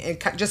walking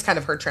and just kind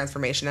of her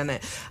transformation in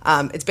it.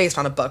 It's based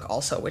on a book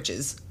also, which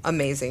is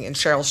amazing. And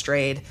Cheryl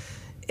Strayed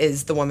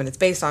is the woman it's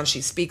based on.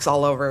 She speaks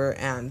all over,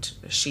 and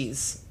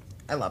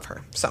I love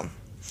her. So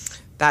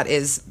that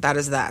is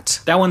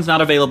that. That one's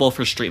not available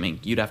for streaming.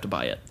 You'd have to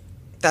buy it.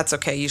 That's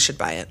okay. You should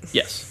buy it.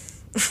 Yes.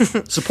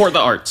 Support the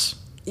arts.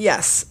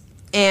 Yes.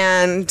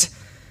 And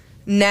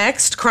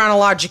next,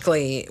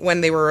 chronologically,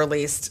 when they were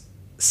released,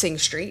 Sing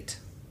Street.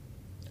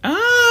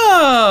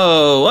 Oh,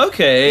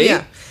 Okay.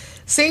 Yeah.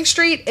 Sing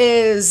Street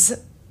is.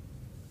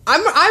 Are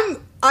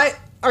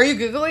you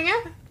Googling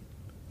it?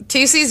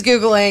 TC's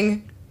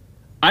Googling.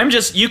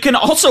 You can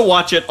also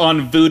watch it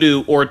on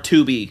Vudu or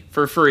Tubi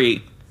for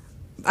free.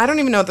 I don't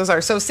even know what those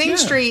are. So Sing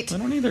Street. I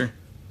don't either.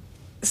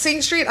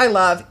 Sing Street, I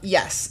love.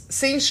 Yes.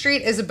 Sing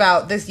Street is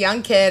about this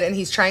young kid, and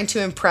he's trying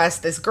to impress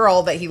this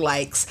girl that he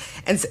likes.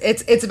 And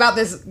it's about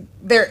this.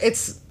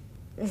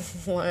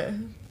 What?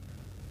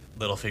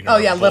 Littlefinger. Oh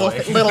yeah, boy.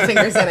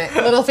 Littlefinger's in it.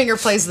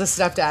 Littlefinger plays the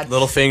stepdad.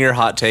 Littlefinger,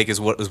 hot take, is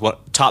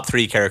what top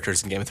 3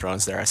 characters in Game of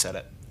Thrones. There, I said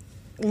it.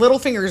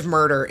 Littlefinger's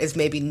murder is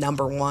maybe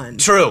number 1.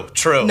 True.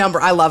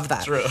 I love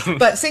that. True.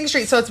 But Sing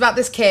Street, so it's about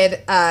this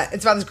kid,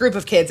 it's about this group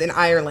of kids in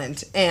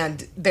Ireland,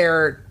 and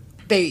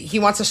he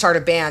wants to start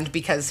a band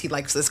because he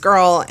likes this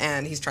girl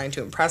and he's trying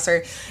to impress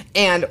her.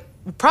 And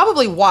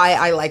probably why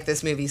I like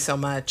this movie so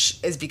much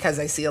is because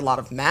I see a lot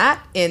of Matt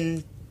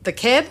in the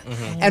kid,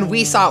 and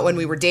we saw it when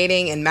we were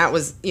dating, and Matt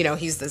was,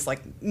 he's this like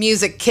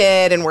music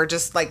kid, and we're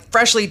just like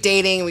freshly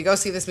dating, and we go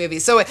see this movie.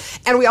 So,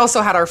 and we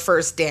also had our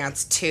first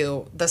dance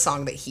to the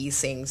song that he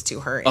sings to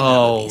her in that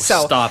movie.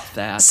 So stop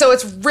that. So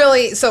it's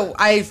really, so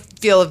I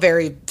feel a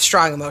very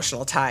strong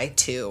emotional tie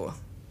to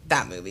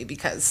that movie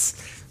because,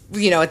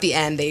 at the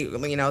end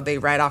they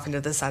ride off into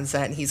the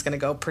sunset, and he's going to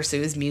go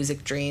pursue his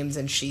music dreams,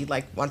 and she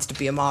like wants to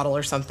be a model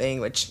or something,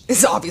 which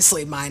is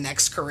obviously my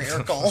next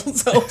career goal.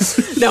 So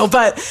no,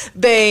 but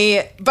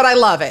I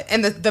love it.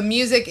 And the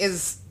music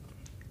is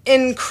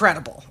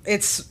incredible.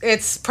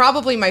 It's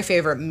probably my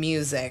favorite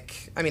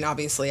music. I mean,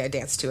 obviously I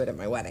danced to it at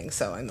my wedding,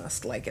 so I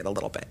must like it a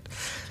little bit.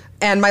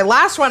 And my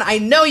last one, I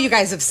know you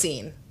guys have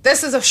seen.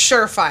 This is a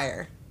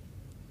surefire.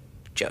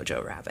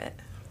 Jojo Rabbit.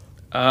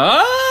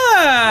 Yeah.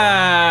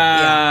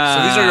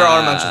 So these are your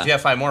honorable mentions. You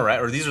have 5 more,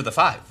 right? Or these are the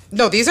 5?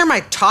 No, these are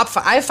my top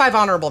 5. I have 5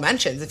 honorable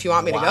mentions if you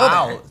want me to go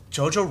there.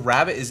 Jojo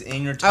Rabbit is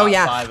in your top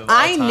 5 of all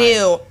I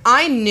time.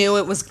 I knew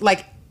it was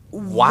like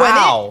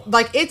wow.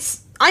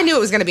 I knew it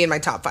was going to be in my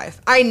top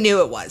 5. I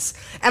knew it was.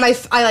 And I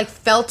like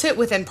felt it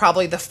within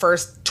probably the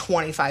first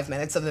 25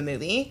 minutes of the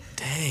movie.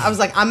 Dang. I was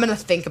like, I'm going to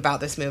think about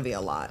this movie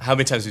a lot. How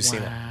many times have you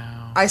seen it?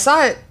 I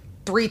saw it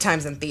 3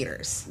 times in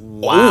theaters.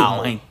 Wow.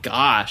 Oh my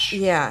gosh.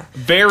 Yeah.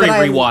 Very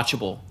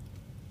rewatchable.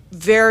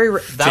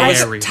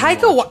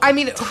 Taika. I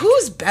mean,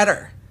 who's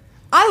better?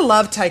 I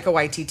love Taika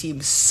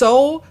Waititi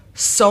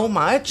so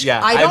much.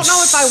 Yeah, I don't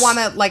know if I want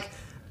to like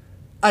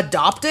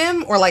adopt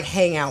him or like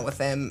hang out with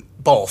him.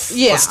 Both.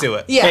 Yeah. Let's do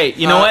it. Yeah. Hey,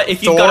 you know what?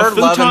 If you've Thor, got a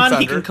Love and futon,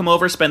 he Thunder. can come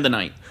over, spend the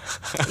night,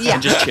 Yeah.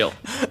 and just chill.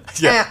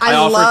 Yeah. And I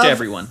offer it to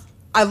everyone.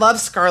 I love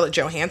Scarlett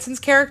Johansson's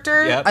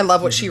character. Yep. I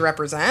love what she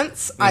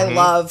represents. I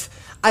love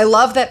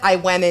that I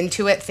went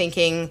into it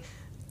thinking,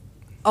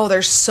 oh,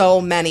 there's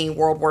so many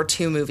World War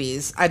II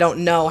movies. I don't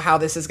know how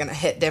this is going to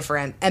hit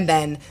different. And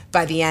then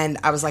by the end,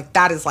 I was like,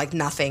 that is like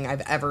nothing I've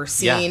ever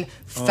seen,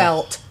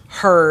 felt,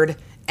 heard,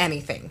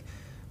 anything.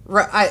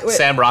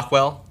 Sam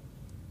Rockwell.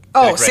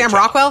 Oh, Great Sam job.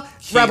 Rockwell,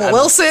 Rebel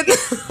Wilson,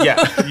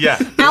 Yeah.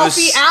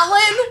 Alfie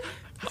Allen,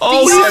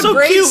 Oh, Theon he's so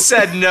Grey- cute.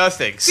 Said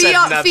nothing.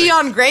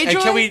 Theon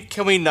Greyjoy, And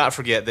can we not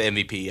forget the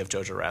MVP of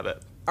Jojo Rabbit?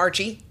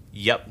 Archie.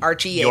 Yep.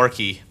 Archie Yates.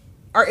 Yorkie.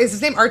 Is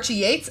his name Archie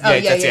Yates? Oh,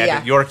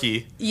 yeah.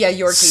 Yorkie. Yeah,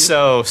 Yorkie.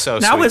 So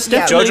Now sweet. is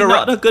definitely Jojo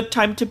not a good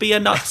time to be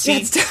a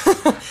Nazi.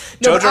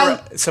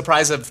 Jojo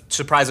surprise of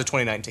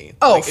 2019.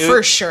 Oh, Like,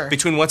 for sure.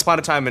 Between Once Upon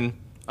a Time in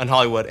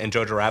Hollywood and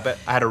Jojo Rabbit,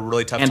 I had a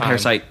really tough And time.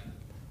 Parasite.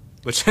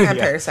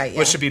 Parasite, yeah.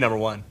 Which should be number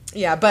 1.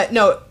 Yeah, but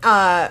no,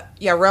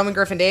 Roman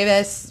Griffin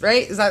Davis,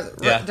 right? Is that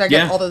Yeah. did I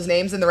get Yeah. all those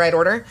names in the right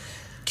order?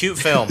 Cute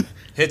film.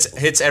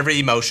 hits every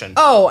emotion.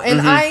 Oh,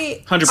 and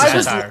I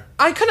 100%.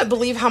 I couldn't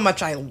believe how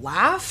much I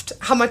laughed,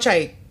 how much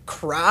I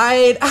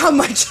cried, how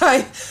much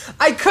I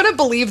couldn't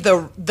believe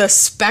the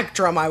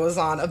spectrum I was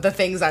on of the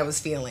things I was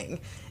feeling.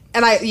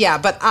 And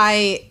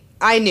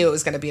I knew it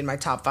was going to be in my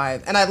top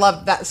 5. And I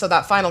loved that. So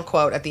that final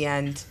quote at the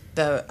end,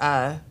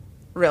 by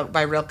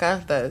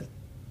Rilke,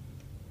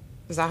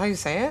 is that how you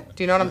say it?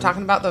 Do you know what I'm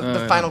talking about?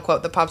 The final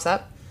quote that pops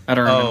up? I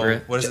don't remember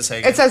it. What does it say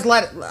again? It says,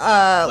 let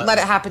it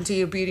happen to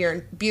you,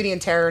 beauty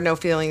and terror, no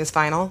feeling is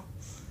final.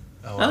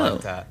 Oh, I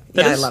like that.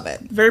 That Yeah, I is love it.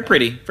 Very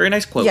pretty. Very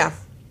nice quote. Yeah.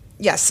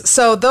 Yes.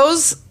 So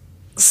those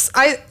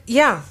are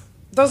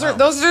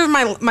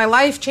my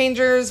life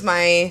changers.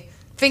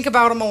 Think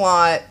about them a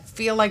lot.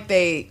 Feel like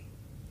they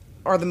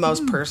are the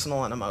most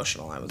personal and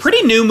emotional. I would Pretty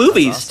say. new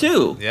movies,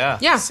 too. Yeah.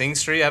 Yeah. Sing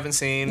Street, I haven't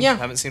seen. Yeah.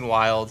 Haven't seen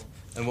Wild.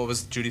 And what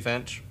was Judi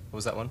Dench? What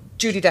was that one?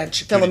 Judi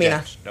Dench, Judi Philomena.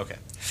 Dench. Okay.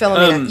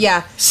 Philomena.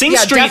 Yeah. Sing Yeah,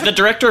 Street, the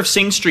director of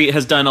Sing Street,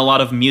 has done a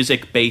lot of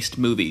music-based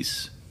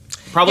movies.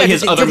 Probably Yeah,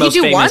 his did other he most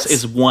do famous Once?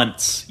 is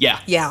Once. Yeah.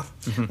 Yeah.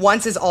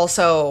 Once is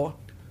also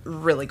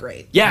really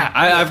great. Yeah,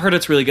 I've heard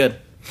it's really good.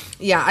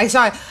 Yeah, I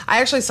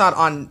actually saw it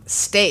on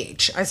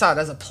stage. I saw it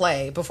as a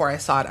play before I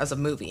saw it as a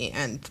movie,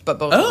 but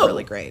both were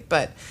really great.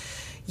 But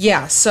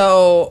yeah,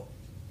 so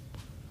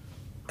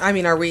I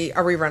mean, are we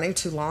running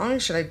too long?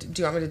 Do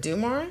you want me to do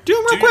more? Do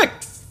them real quick.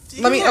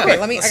 I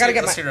gotta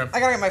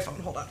get my phone.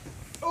 Hold on.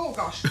 Oh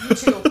gosh, you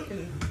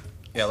too.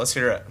 Yeah, let's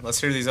hear it.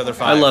 Let's hear these other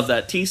 5. I love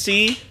that.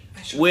 TC,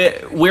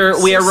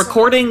 we are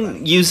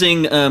recording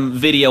using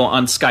video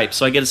on Skype,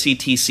 so I get to see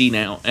TC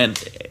now,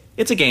 and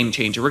it's a game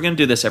changer. We're going to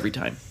do this every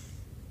time.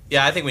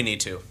 Yeah, I think we need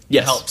to.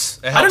 Yes. It helps.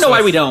 I don't know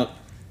why we don't.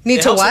 Need It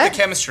to helps what? with the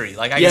chemistry.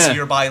 Like, I can see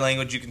your body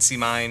language, you can see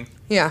mine.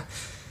 Yeah.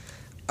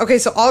 Okay,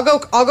 so I'll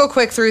go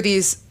quick through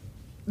these.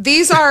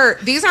 These are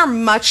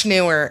much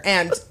newer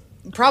and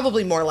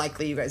probably more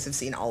likely you guys have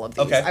seen all of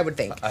these. Okay. I would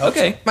think. I hope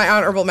Okay. so. My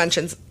honorable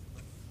mentions: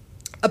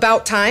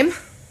 About Time,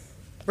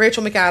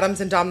 Rachel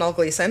McAdams and Domhnall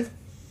Gleeson.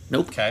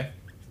 Nope. Okay.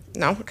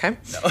 No, okay.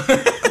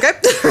 Okay.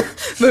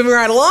 Moving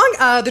right along.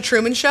 The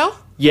Truman Show.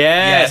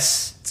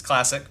 Yes. It's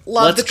classic.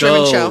 Love Let's The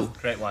Truman go. Show.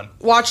 Great one.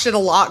 Watched it a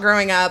lot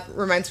growing up.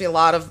 Reminds me a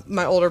lot of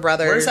my older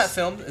brothers. Where is that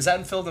filmed? Is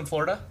that filmed in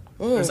Florida?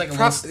 Ooh, There's like a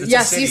prob- little, it's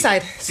yeah, a city.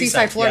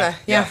 Seaside, Florida.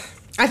 Yeah.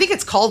 I think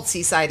it's called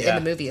Seaside Yeah.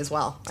 in the movie as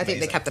well. I think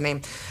they Amazing. kept the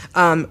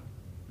name.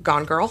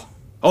 Gone Girl.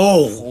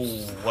 Oh, Ooh,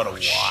 what a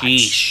watch.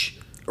 sheesh.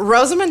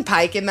 Rosamund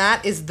Pike in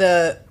that is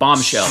the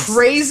Bombshell.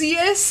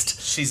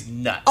 craziest. She's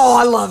nuts. Oh,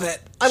 I love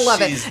it. I love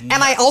She's it. And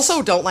I nuts.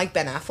 also don't like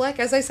Ben Affleck,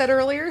 as I said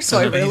earlier. So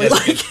I But he really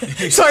does like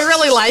good. it. So I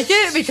really like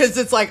it because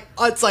it's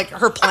like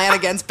her plan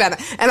against Ben.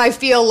 And I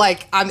feel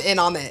like I'm in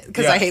on it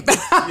because I Yeah. hate Ben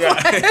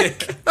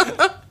Affleck.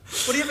 Yeah.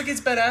 What do you have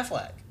against Ben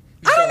Affleck?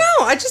 I don't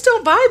know. I just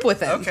don't vibe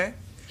with him. Okay.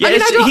 Yeah, I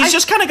mean, he's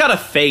just kind of got a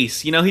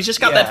face. You know, he's just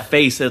got Yeah. that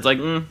face that's like,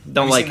 don't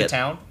Have you like seen The it.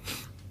 Town?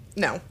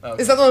 No.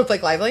 Okay. Is that the one with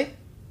Blake Lively?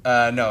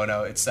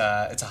 No. It's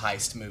a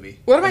heist movie.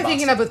 What am in I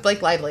thinking Boston. of with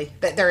Blake Lively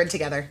that they're in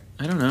together?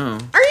 I don't know.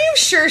 Are you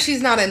sure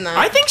she's not in that?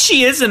 I think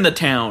she is in The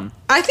Town.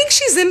 I think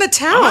she's in the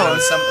town.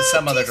 Oh,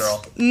 some other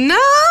girl. No.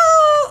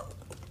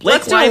 Blake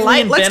Let's do a Lively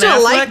light. and Let's Ben do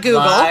a light Affleck?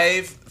 Google.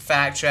 Live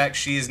fact check.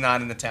 She is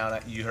not in The Town.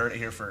 You heard it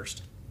here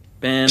first.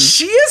 Ben.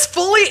 She is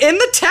fully in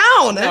the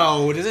town.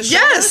 No, does it show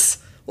Yes.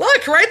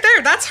 Look right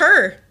there. That's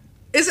her.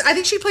 I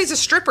think she plays a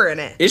stripper in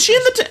it. Is she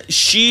in The Town?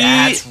 She.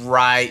 That's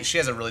right. She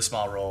has a really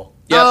small role.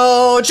 Yep.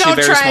 Oh, She don't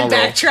very try and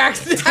small role.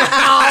 backtrack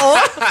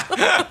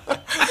now.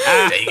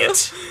 Dang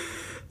it.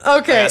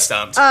 Okay. Yeah,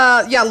 stumped.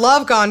 Yeah,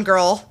 love Gone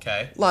Girl.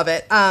 Okay. Love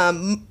it.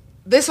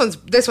 This one's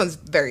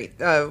very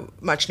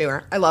much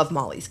newer. I love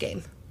Molly's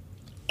Game.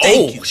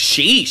 Oh, you.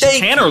 sheesh.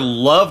 Thank Tanner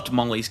loved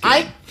Molly's Game.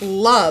 I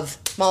love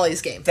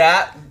Molly's Game.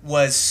 That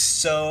was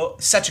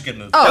such a good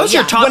movie. Oh, that was yeah.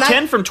 your top When I-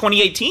 10 from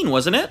 2018,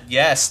 wasn't it?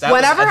 Yes. That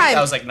Whenever was, I think I'm-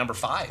 that was like number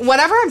 5.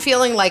 Whenever I'm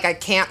feeling like I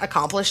can't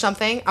accomplish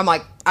something, I'm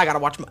like, I gotta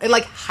watch. It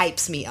like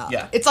hypes me up.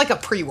 Yeah. It's like a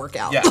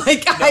pre-workout. Yeah.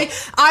 Like No.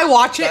 I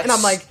watch it and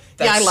I'm like,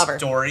 that yeah, I love her.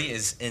 story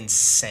is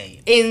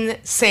insane.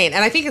 Insane.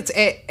 And I think it's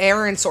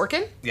Aaron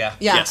Sorkin. Yeah.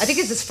 Yeah. Yes. I think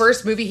it's his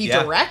first movie he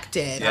Yeah.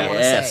 directed. I Yeah. want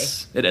to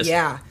Yes, say it is.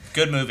 Yeah.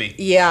 Good movie.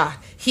 Yeah.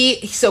 He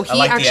I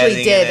like the actually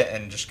editing did. in it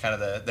and just kind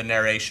of the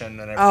narration and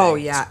everything. Oh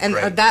yeah, It's and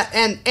great. that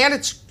and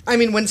it's. I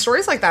mean, when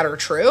stories like that are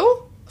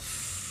true,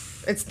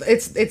 it's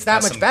that That's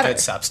much some better. good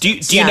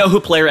substance. Do you Yeah. know who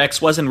Player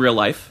X was in real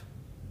life?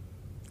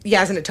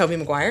 Yeah, isn't it Tobey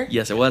Maguire?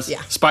 Yes, it was.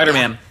 Yeah.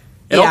 Spider-Man.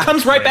 It Yeah. all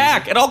comes right Crazy.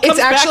 back. It all It's comes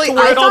back actually- to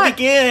where I it all thought-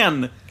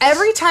 began.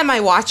 Every time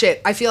I watch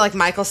it, I feel like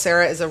Michael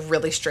Cera is a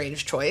really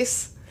strange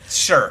choice,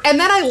 Sure. and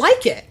then I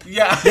like it.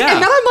 yeah. Yeah.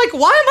 And then I'm like,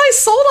 why am I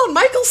sold on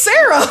Michael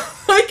Cera?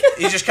 Like,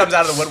 He just comes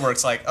out of the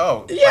woodworks like,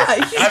 oh. Yeah,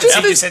 like, he's I haven't just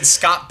seen you this- since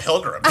Scott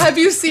Pilgrim. have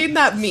you seen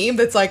that meme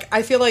that's like,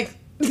 I feel like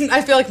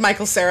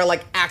Michael Cera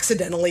like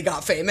accidentally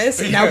got famous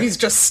and now Yeah. he's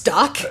just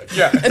stuck.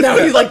 Yeah. And now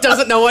he like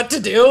doesn't know what to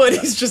do and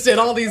he's just in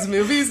all these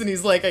movies and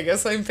he's like, I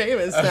guess I'm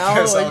famous now. I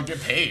guess like, I'll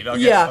get paid. I'll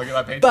yeah. get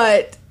my paycheck.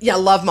 But yeah,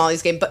 love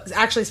Molly's Game. But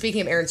actually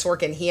speaking of Aaron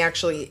Sorkin, he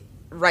actually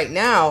right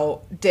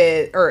now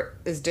did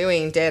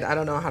I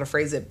don't know how to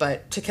phrase it,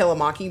 but To Kill a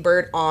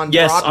Mockingbird on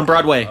Yes, Broadway. on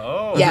Broadway.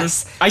 Oh.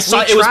 Yes. I saw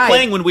We it was tried.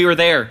 playing when we were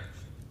there.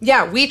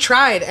 Yeah, we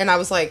tried and I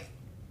was like,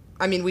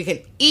 I mean, we can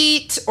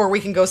eat or we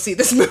can go see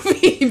this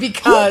movie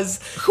because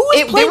Who was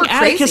they playing were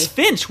Atticus crazy.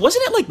 Finch?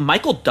 Wasn't it like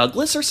Michael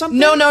Douglas or something?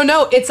 No.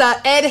 It's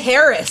Ed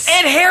Harris.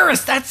 Ed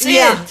Harris, that's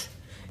Yeah. it.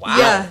 Wow.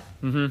 Yeah.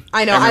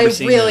 I know. I I, remember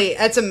seeing really,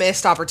 it's a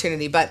missed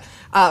opportunity. But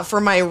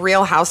for my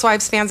Real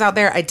Housewives fans out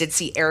there, I did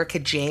see Erica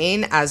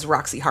Jane as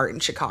Roxy Hart in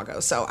Chicago.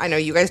 So I know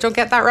you guys don't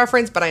get that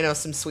reference, but I know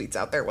some sweets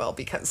out there will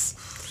because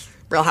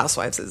Real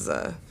Housewives is.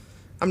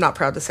 I'm not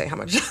proud to say how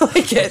much I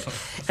like it.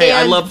 Hey,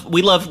 And-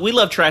 we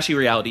love trashy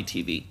reality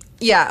TV.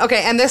 Yeah.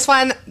 Okay. And this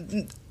one,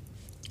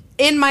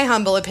 in my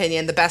humble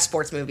opinion, the best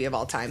sports movie of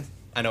all time,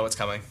 I know what's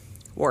coming.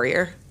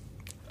 Warrior.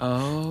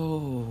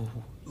 Oh.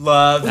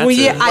 Love. That's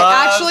We, it.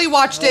 I actually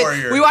watched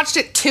Warrior. it. We watched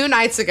it 2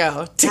 nights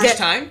ago. To First get,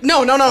 time?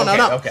 No.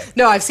 Okay.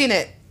 No, I've seen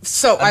it.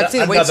 So I've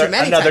seen it way too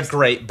many Another times.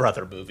 great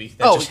brother movie.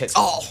 That just hits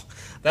me.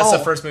 That's oh.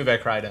 the first movie I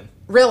cried in.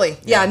 Really?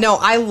 Yeah. Yeah. No,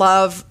 I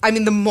love. I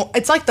mean, the more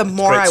it's like the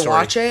more great I story.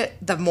 watch it,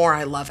 the more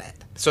I love it.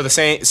 So the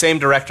same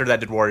director that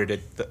did Warrior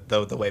did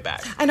the way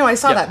back. I know I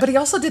saw Yeah. that, but he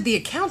also did The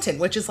Accountant,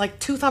 which is like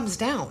 2 thumbs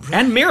down,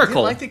 And You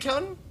Miracle. like The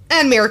Accountant?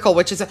 and Miracle,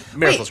 which is a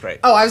Miracle's wait, great.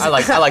 Oh, I was. I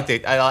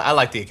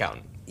like the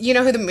Accountant. You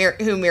know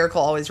who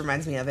Miracle always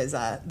reminds me of is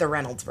the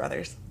Reynolds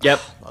brothers. Yep.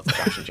 Love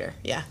Josh and Jer.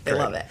 Yeah, they Great.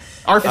 love it.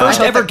 Our And I first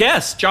hope ever that-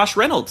 guest, Josh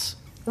Reynolds.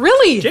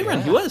 Really?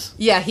 J-Ren, he was.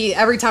 Yeah, he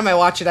every time I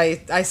watch it,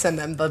 I send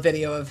them the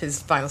video of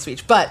his final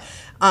speech. But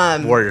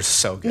Warrior's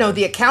so good. no,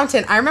 The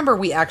Accountant. I remember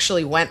we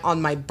actually went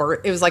on my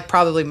birth. It was like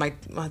probably my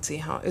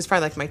it was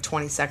probably like my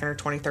 22nd or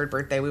 23rd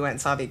birthday. We went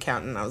and saw The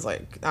Accountant. And I was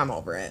like, I'm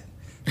over it.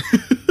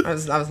 I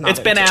was not. It's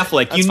Ben into it.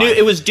 Affleck. You That's knew fine.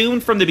 it was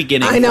doomed from the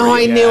beginning. I know. for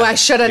I you. knew. I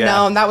should have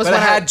known. That was but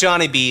when it had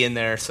Johnny B in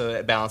there, so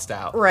it balanced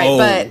out. right. Oh.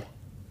 But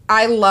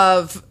I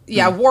love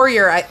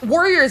Warrior.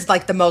 Warrior is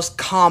like the most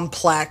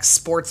complex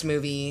sports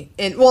movie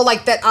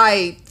like that.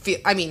 I feel.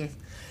 I mean,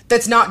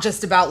 that's not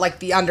just about like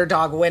the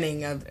underdog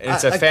winning of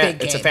It's a a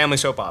big it's a game. family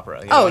soap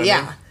opera. You know Oh what I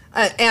yeah,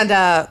 mean?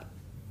 and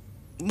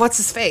what's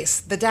his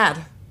face? The dad.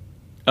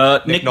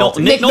 Nick Nolte. Nolte.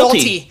 Nick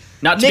Nolte.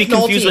 Not to Nick be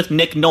confused Nolte. with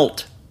Nick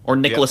Nolte or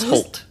Nicholas Yeah.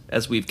 Holt,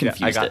 as we've Yeah,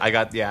 confused it. I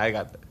got.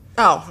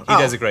 Oh, He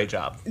does a great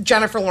job.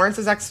 Jennifer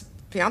Lawrence's ex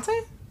fiance,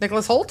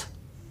 Nicholas Holt.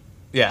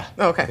 Yeah.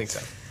 Okay. I think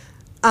so.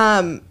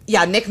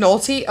 Yeah, Nick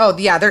Nolte. Oh,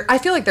 yeah. I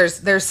feel like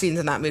there's scenes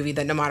in that movie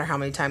that no matter how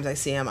many times I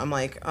see him, I'm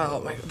like,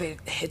 oh my, they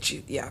hit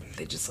you. Yeah,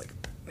 they just like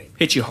they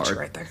Hit you hard.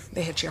 right there.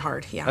 They hit you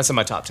hard. Yeah. That's in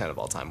my top 10 of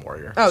all time.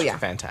 Warrior. Oh, It's yeah.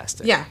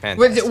 fantastic. yeah.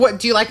 Fantastic. What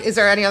do you like? Is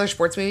there any other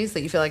sports movies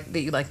that you feel like that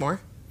you like more?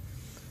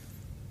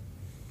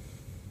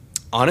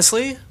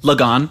 Honestly,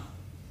 Lagan.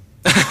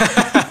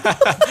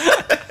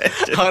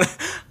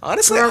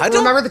 honestly, I don't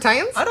Remember the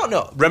Titans? I don't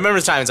know. Remember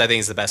the Times, I think,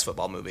 is the best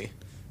football movie.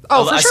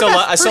 Oh, for I sure. still,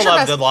 best- I for still sure love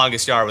best. The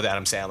Longest Yard with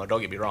Adam Sandler.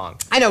 Don't get me wrong.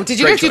 I know. Did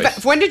you Great guys do?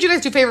 choice. When did you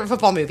guys do favorite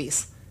football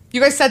movies? You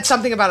guys said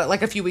something about it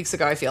like a few weeks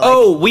ago. I feel like.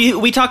 Oh,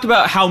 we talked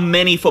about how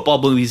many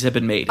football movies have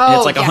been made. Oh,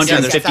 It's like yes, yes,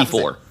 yes, that was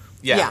 154. it.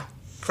 Yeah. Yeah.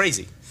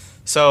 Crazy.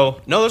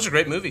 So, no, those are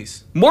great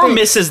movies. More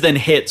misses than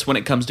hits when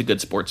it comes to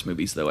good sports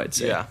movies, though, I'd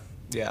say. Yeah.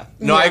 Yeah.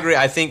 No, I Yeah. agree.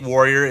 I think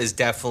Warrior is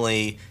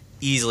definitely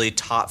easily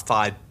top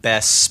 5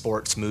 best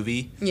sports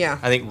movie. Yeah.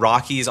 I think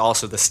Rocky is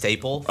also the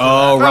staple. for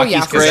Oh, that. Rocky's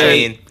yeah, for great. sure. I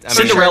mean,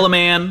 Cinderella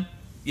Man.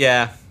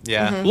 Yeah.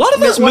 Yeah. A lot of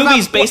those What about-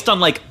 movies based on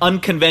like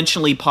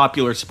unconventionally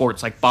popular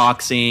sports like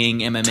boxing,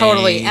 MMA.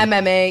 Totally.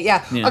 MMA.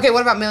 Yeah. Yeah. Okay.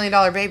 What about $1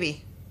 Million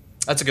Baby?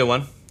 That's a good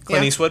one.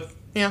 Clint Yeah. Eastwood.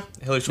 Yeah.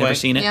 Hilary Swank. Never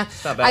seen it. Yeah,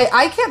 not bad.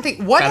 I can't think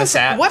what Kinda has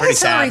sad, what pretty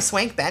has Hilary sad.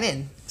 Swank been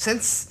in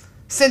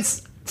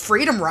since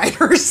Freedom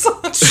Riders.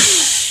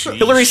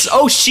 Hillary.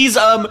 Oh, she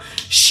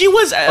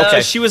was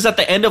Okay. she was at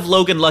the end of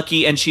Logan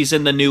Lucky, and she's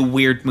in the new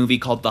weird movie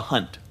called The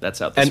Hunt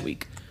that's out this And-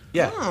 week.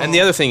 Yeah. And the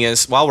other thing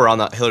is, while we're on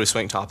the Hilary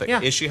Swank topic,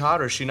 Yeah. is she hot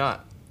or is she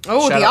not?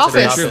 Oh, Shout The out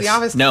to Office. The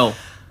Office. No,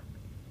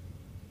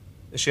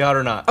 Is she hot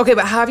or not? Okay,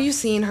 but have you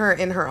seen her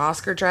in her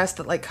Oscar dress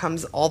that like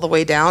comes all the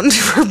way down to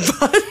her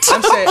butt?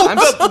 I'm saying,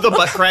 the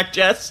butt crack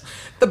Jess.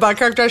 The butt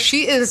crack dress.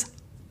 She is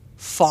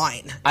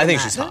fine. I in think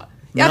that. she's hot.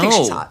 Yeah, I think No.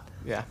 she's hot.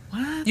 Yeah.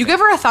 You give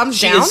her a thumbs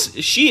down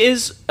She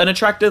is an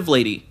attractive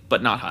lady,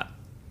 but not hot.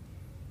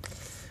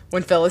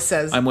 when Phyllis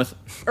says, I'm with.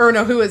 or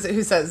no, who is it?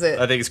 Who says it?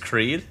 I think it's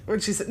Creed. When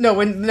she said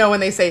when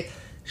they say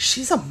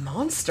she's a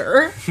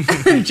monster,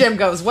 and Jim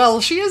goes,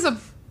 "Well, she is a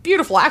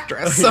beautiful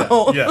actress."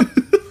 So Yeah.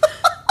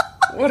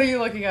 what are you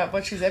looking up?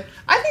 What she's in?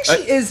 I think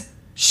she is.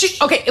 She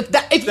okay. If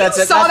you That's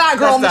it. saw that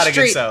girl on the That's not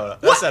street, a good photo.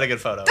 what? That's not a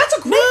good photo. That's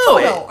a great No.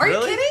 photo. Are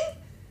Really? you kidding?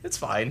 It's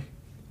fine.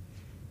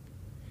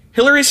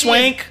 Hillary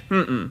Swank.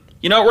 Mm-mm.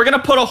 You know, we're gonna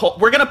put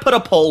a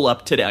poll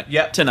up today.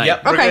 Yep. Tonight.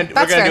 Yep. Okay, we're that's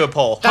gonna fair. do a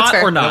poll. That's Hot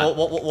fair. or not?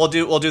 We'll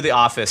do the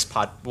Office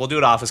pod. We'll do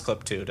an Office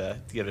clip too to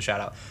give it a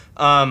shout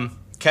out.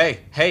 Okay.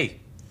 Hey.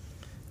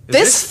 Is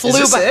This is flew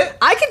this by. it?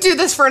 I could do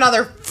this for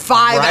another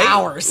 5 Right?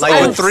 hours. Like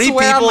I with 3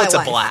 swear on people, my it's a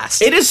life.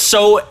 blast. It is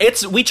so.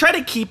 We try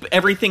to keep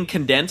everything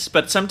condensed,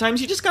 but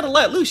sometimes you just gotta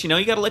let loose. You know,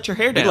 you gotta let your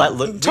hair down.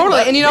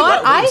 Totally. And you know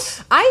what?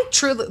 I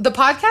truly the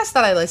podcast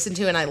that I listen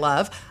to and I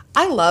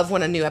love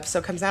when a new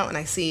episode comes out and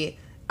I see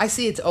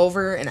it's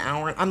over an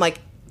hour. I'm like,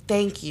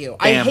 thank you.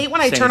 I Damn, hate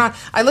when I same. turn on.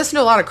 I listen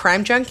to a lot of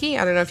Crime Junkie.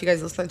 I don't know if you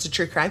guys listen to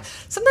True Crime.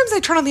 Sometimes I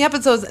turn on the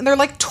episodes and they're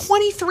like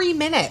 23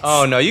 minutes.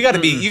 Oh no, you got to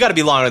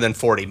be longer than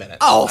 40 minutes.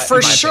 Oh, in for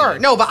my sure.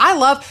 opinion. No, but I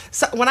love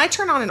when I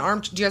turn on an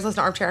arm. Do you guys listen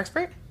to Armchair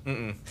Expert?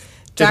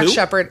 Jack who?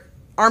 Shepard,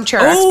 Armchair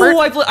Expert. Oh,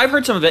 I've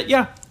heard some of it.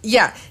 Yeah.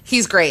 Yeah,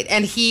 he's great,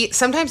 and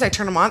sometimes I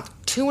turn him on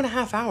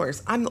 2.5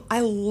 hours. I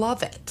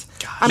love it.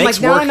 I'm Makes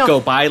now I work know go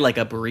by like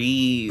a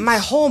breeze. my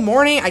whole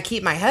morning. I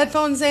keep my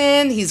headphones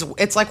in.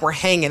 It's like we're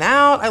hanging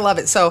out. I love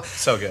it. So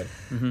good.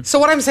 so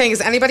what I'm saying is,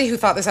 anybody who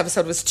thought this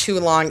episode was too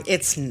long,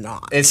 it's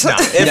not. It's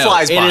not. It No,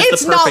 flies it by. is the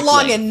It's not perfect long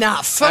length.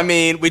 enough. I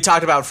mean, we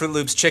talked about Fruit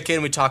Loops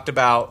chicken. We talked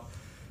about.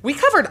 we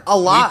covered a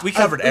lot. We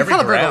covered we every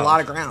covered ground. a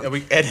lot of ground.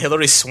 Yeah, and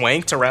Hillary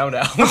Swank to round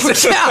out. Yeah,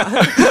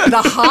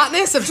 the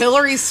hotness of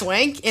Hilary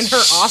Swank in her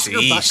Oscar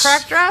butt Sheesh.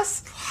 crack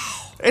dress.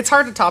 It's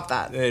hard to top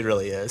that. It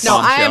really is. No,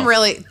 I am Bombshell.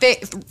 really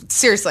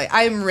seriously.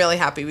 I am really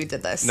happy we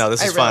did this. No,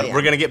 this I is really fun. am.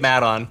 We're gonna get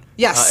Matt on.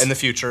 Yes. In the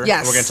future.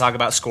 Yes. We're gonna talk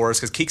about scores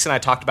because Keeks and I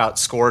talked about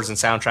scores and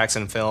soundtracks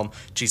in film.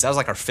 Jeez, that was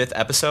like our 5th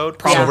episode.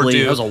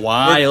 Probably. That was a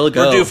while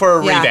ago. We're due for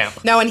a Yeah.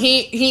 revamp. No, and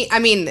he. I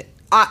mean,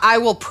 I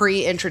will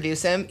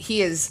pre-introduce him.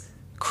 He is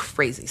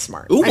crazy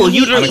smart. Ooh, I mean,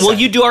 will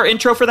he- you do our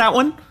intro for that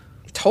one?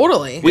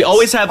 Totally. We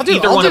always have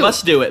either I'll one of do-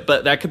 us do it,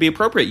 but that could be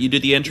appropriate. You do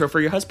the intro for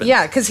your husband.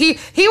 Yeah, because he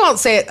won't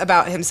say it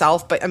about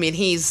himself, but I mean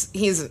he's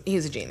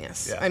a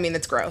genius. Yeah. I mean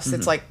it's gross.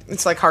 It's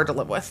like hard to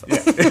live with.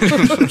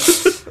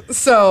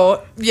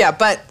 So yeah,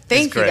 but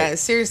thank you great.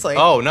 guys seriously.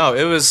 Oh no,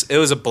 it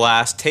was a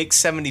blast. Take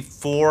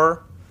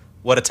 74.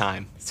 What a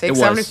time. Take it was.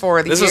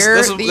 74, the This was- year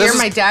this was- the this year was-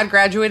 my dad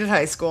graduated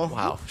high school.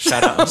 Wow.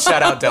 Shout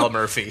out Del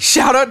Murphy.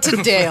 Shout out to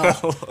Dale.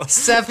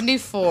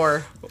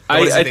 74. What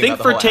does I he think think about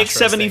the for whole take Astros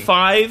thing? I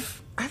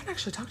 75. haven't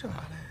actually talked about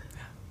it.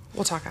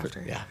 We'll talk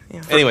after. Yeah.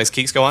 Yeah. Anyways,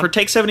 Keeks, go on. For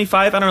take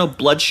 75, I don't know,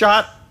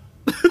 Bloodshot?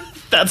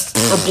 That's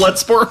or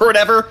Bloodsport or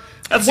whatever.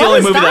 That's the What only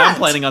is movie that I'm that?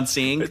 planning on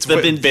seeing. It's the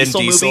with Vin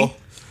Diesel movie.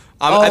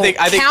 I think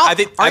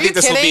Are you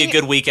this will be a kidding?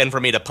 good weekend for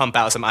me to pump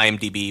out some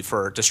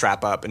IMDb to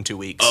strap up in 2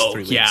 weeks,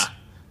 3 weeks. yeah.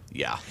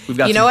 Yeah. We've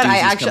got You know some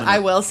what? doozies coming I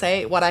up. will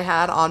say what I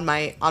had on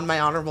my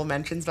honorable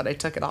mentions, but I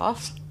took it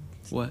off.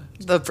 What?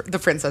 The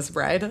Princess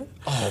Bride.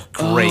 Oh,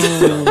 great.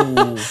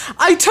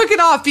 I took it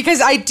off because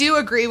I do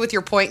agree with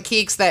your point,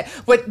 Keeks, that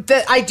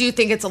I do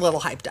think it's a little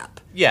hyped up.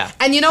 Yeah.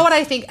 And you know what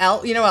I think?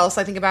 You know what else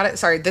I think about it?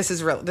 Sorry, this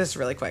is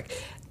really quick.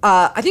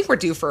 I think we're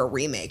due for a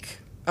remake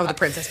of the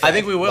Princess Bride. I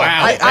think we will.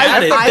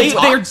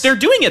 Wow. They're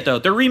doing it, though.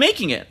 They're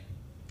remaking it.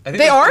 I think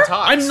They it's are? in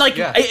talks. I'm like,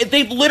 Yeah.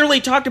 they've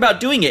literally talked about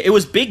doing it. It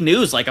was big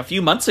news like a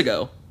few months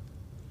ago.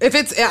 If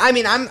it's, I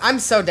mean, I'm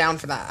so down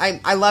for that.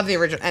 I love the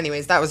original.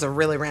 Anyways, that was a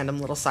really random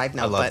little side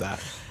note. I love but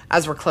that.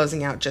 As we're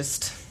closing out,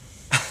 just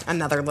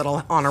another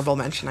little honorable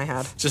mention I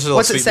had. Just a little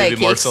What's sweet it say,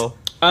 movie Keeks? morsel.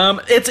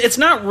 It's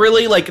not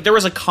really like there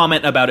was a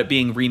comment about it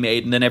being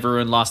remade, and then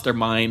everyone lost their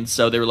minds.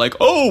 So they were like,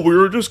 "Oh, we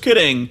were just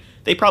kidding."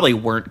 They probably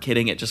weren't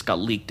kidding. It just got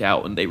leaked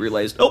out, and they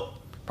realized, "Oh,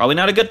 probably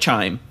not a good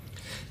chime."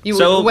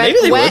 So maybe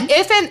they would.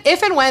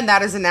 If and when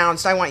that is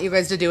announced, I want you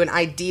guys to do an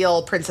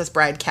ideal Princess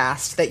Bride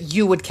cast that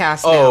you would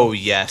cast. Oh, now.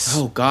 yes.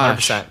 Oh,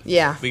 gosh. 100%.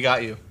 Yeah. We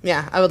got you.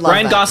 Yeah, I would love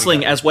Ryan that.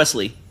 Gosling as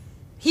Wesley.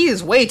 He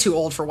is way too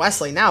old for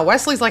Wesley now.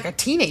 Wesley's like a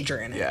teenager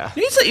in it. Yeah.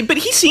 But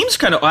he seems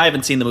kind of. I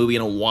haven't seen the movie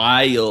in a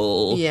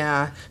while.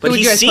 Yeah. But Who would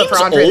he you guys put seems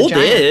for Andre the Giant?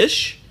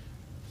 oldish.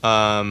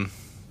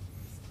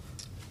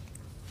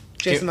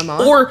 Jason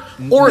Momoa.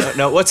 Or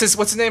No, what's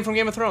his name from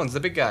Game of Thrones? The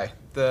big guy.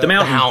 The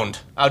Mountain. Hound.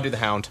 I would do the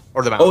Hound.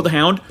 Or the Mountain. Oh, the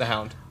Hound? The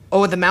Hound.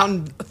 Oh, the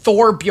Mountain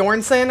Thor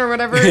Bjornsson or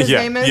whatever his Yeah,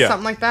 name is, yeah.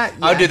 something like that.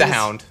 I would do the he's-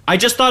 Hound. I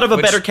just thought of a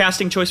Which- better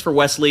casting choice for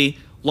Wesley.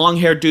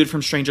 Long-haired dude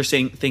from Stranger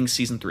Things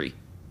season 3.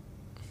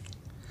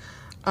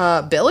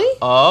 Billy?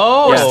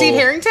 Oh. Or Steve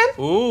Harrington?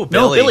 Ooh, Billy.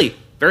 No, Billy.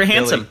 Very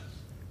handsome.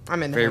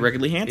 I'm in Very him.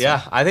 regularly handsome.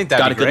 Yeah, I think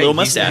that'd Got be a good great. little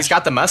mustache. He's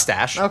got the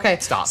mustache. Okay.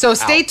 Stop. So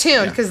stay Out.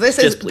 tuned because this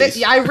Just is.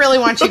 please. I really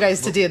want you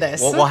guys to do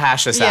this. We'll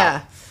hash this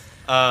Yeah.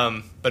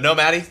 out. But no,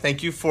 Maddie,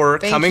 thank you for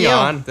Thank coming you.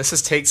 on. This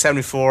is Take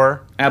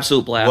 74.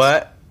 Absolute blast.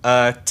 What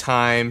a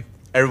time.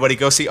 Everybody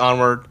go see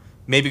Onward.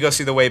 Maybe go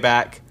see The Way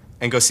Back.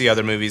 And go see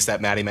other movies that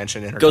Maddie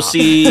mentioned in her Go top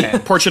see 10.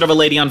 Portrait of a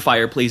Lady on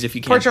Fire, please, if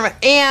you can. Portrait of-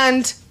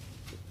 and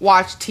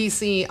watch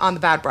TC on the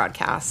Bad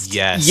Broadcast.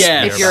 Yes.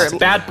 Yes. If you're-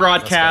 Bad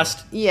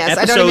broadcast. Yes,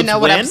 I don't even know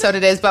what when? episode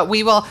it is, but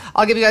we will.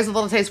 I'll give you guys a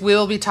little taste. We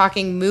will be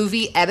talking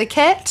movie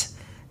etiquette,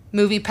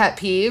 movie pet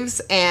peeves,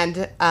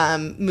 and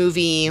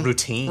movie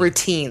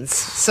routines.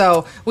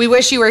 So we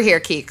wish you were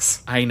here,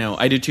 Keeks. I know.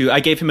 I do too.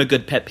 I gave him a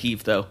good pet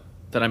peeve, though,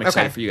 that I'm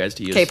excited Okay. for you guys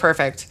to use. Okay,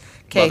 perfect.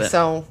 Okay, Love it.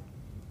 so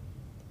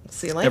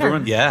see you later.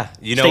 Everyone. Yeah.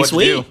 You know Stay what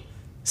sweet. to do.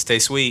 Stay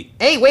sweet.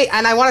 Hey, wait,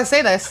 and I want to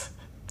say this.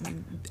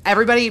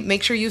 Everybody,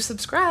 make sure you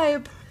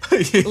subscribe.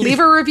 Leave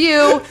a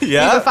review.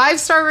 Yeah. Leave a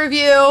 5-star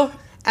review.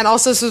 And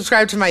also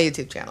subscribe to my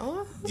YouTube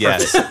channel.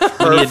 Yes.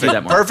 We need to do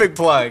that more. Perfect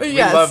plug.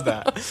 Yes. We love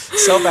that.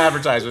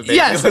 Self-advertisement. baby.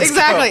 Yes, Let's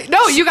exactly. go. No,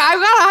 I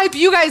gotta hype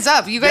you guys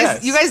up. You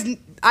guys, Yes.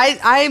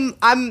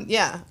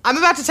 I'm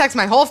about to text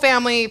my whole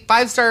family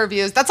 5-star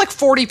reviews. That's like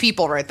 40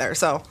 people right there.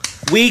 So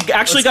We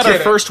actually got our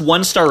get it. first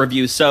 1-star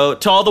review, so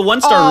to all the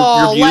 1-star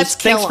Oh, reviews, let's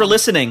kill thanks for 'em.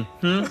 listening.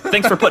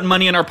 Thanks for putting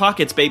money in our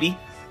pockets, baby.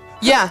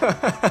 yeah,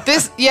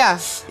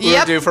 We're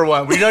yep. due for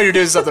one. We know you're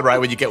doing something right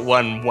when you get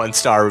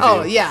one-star review.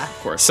 Oh yeah. Of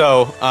course.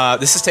 So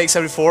this is Take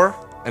 74,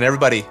 and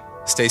everybody,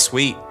 stay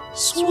sweet.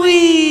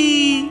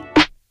 Sweet.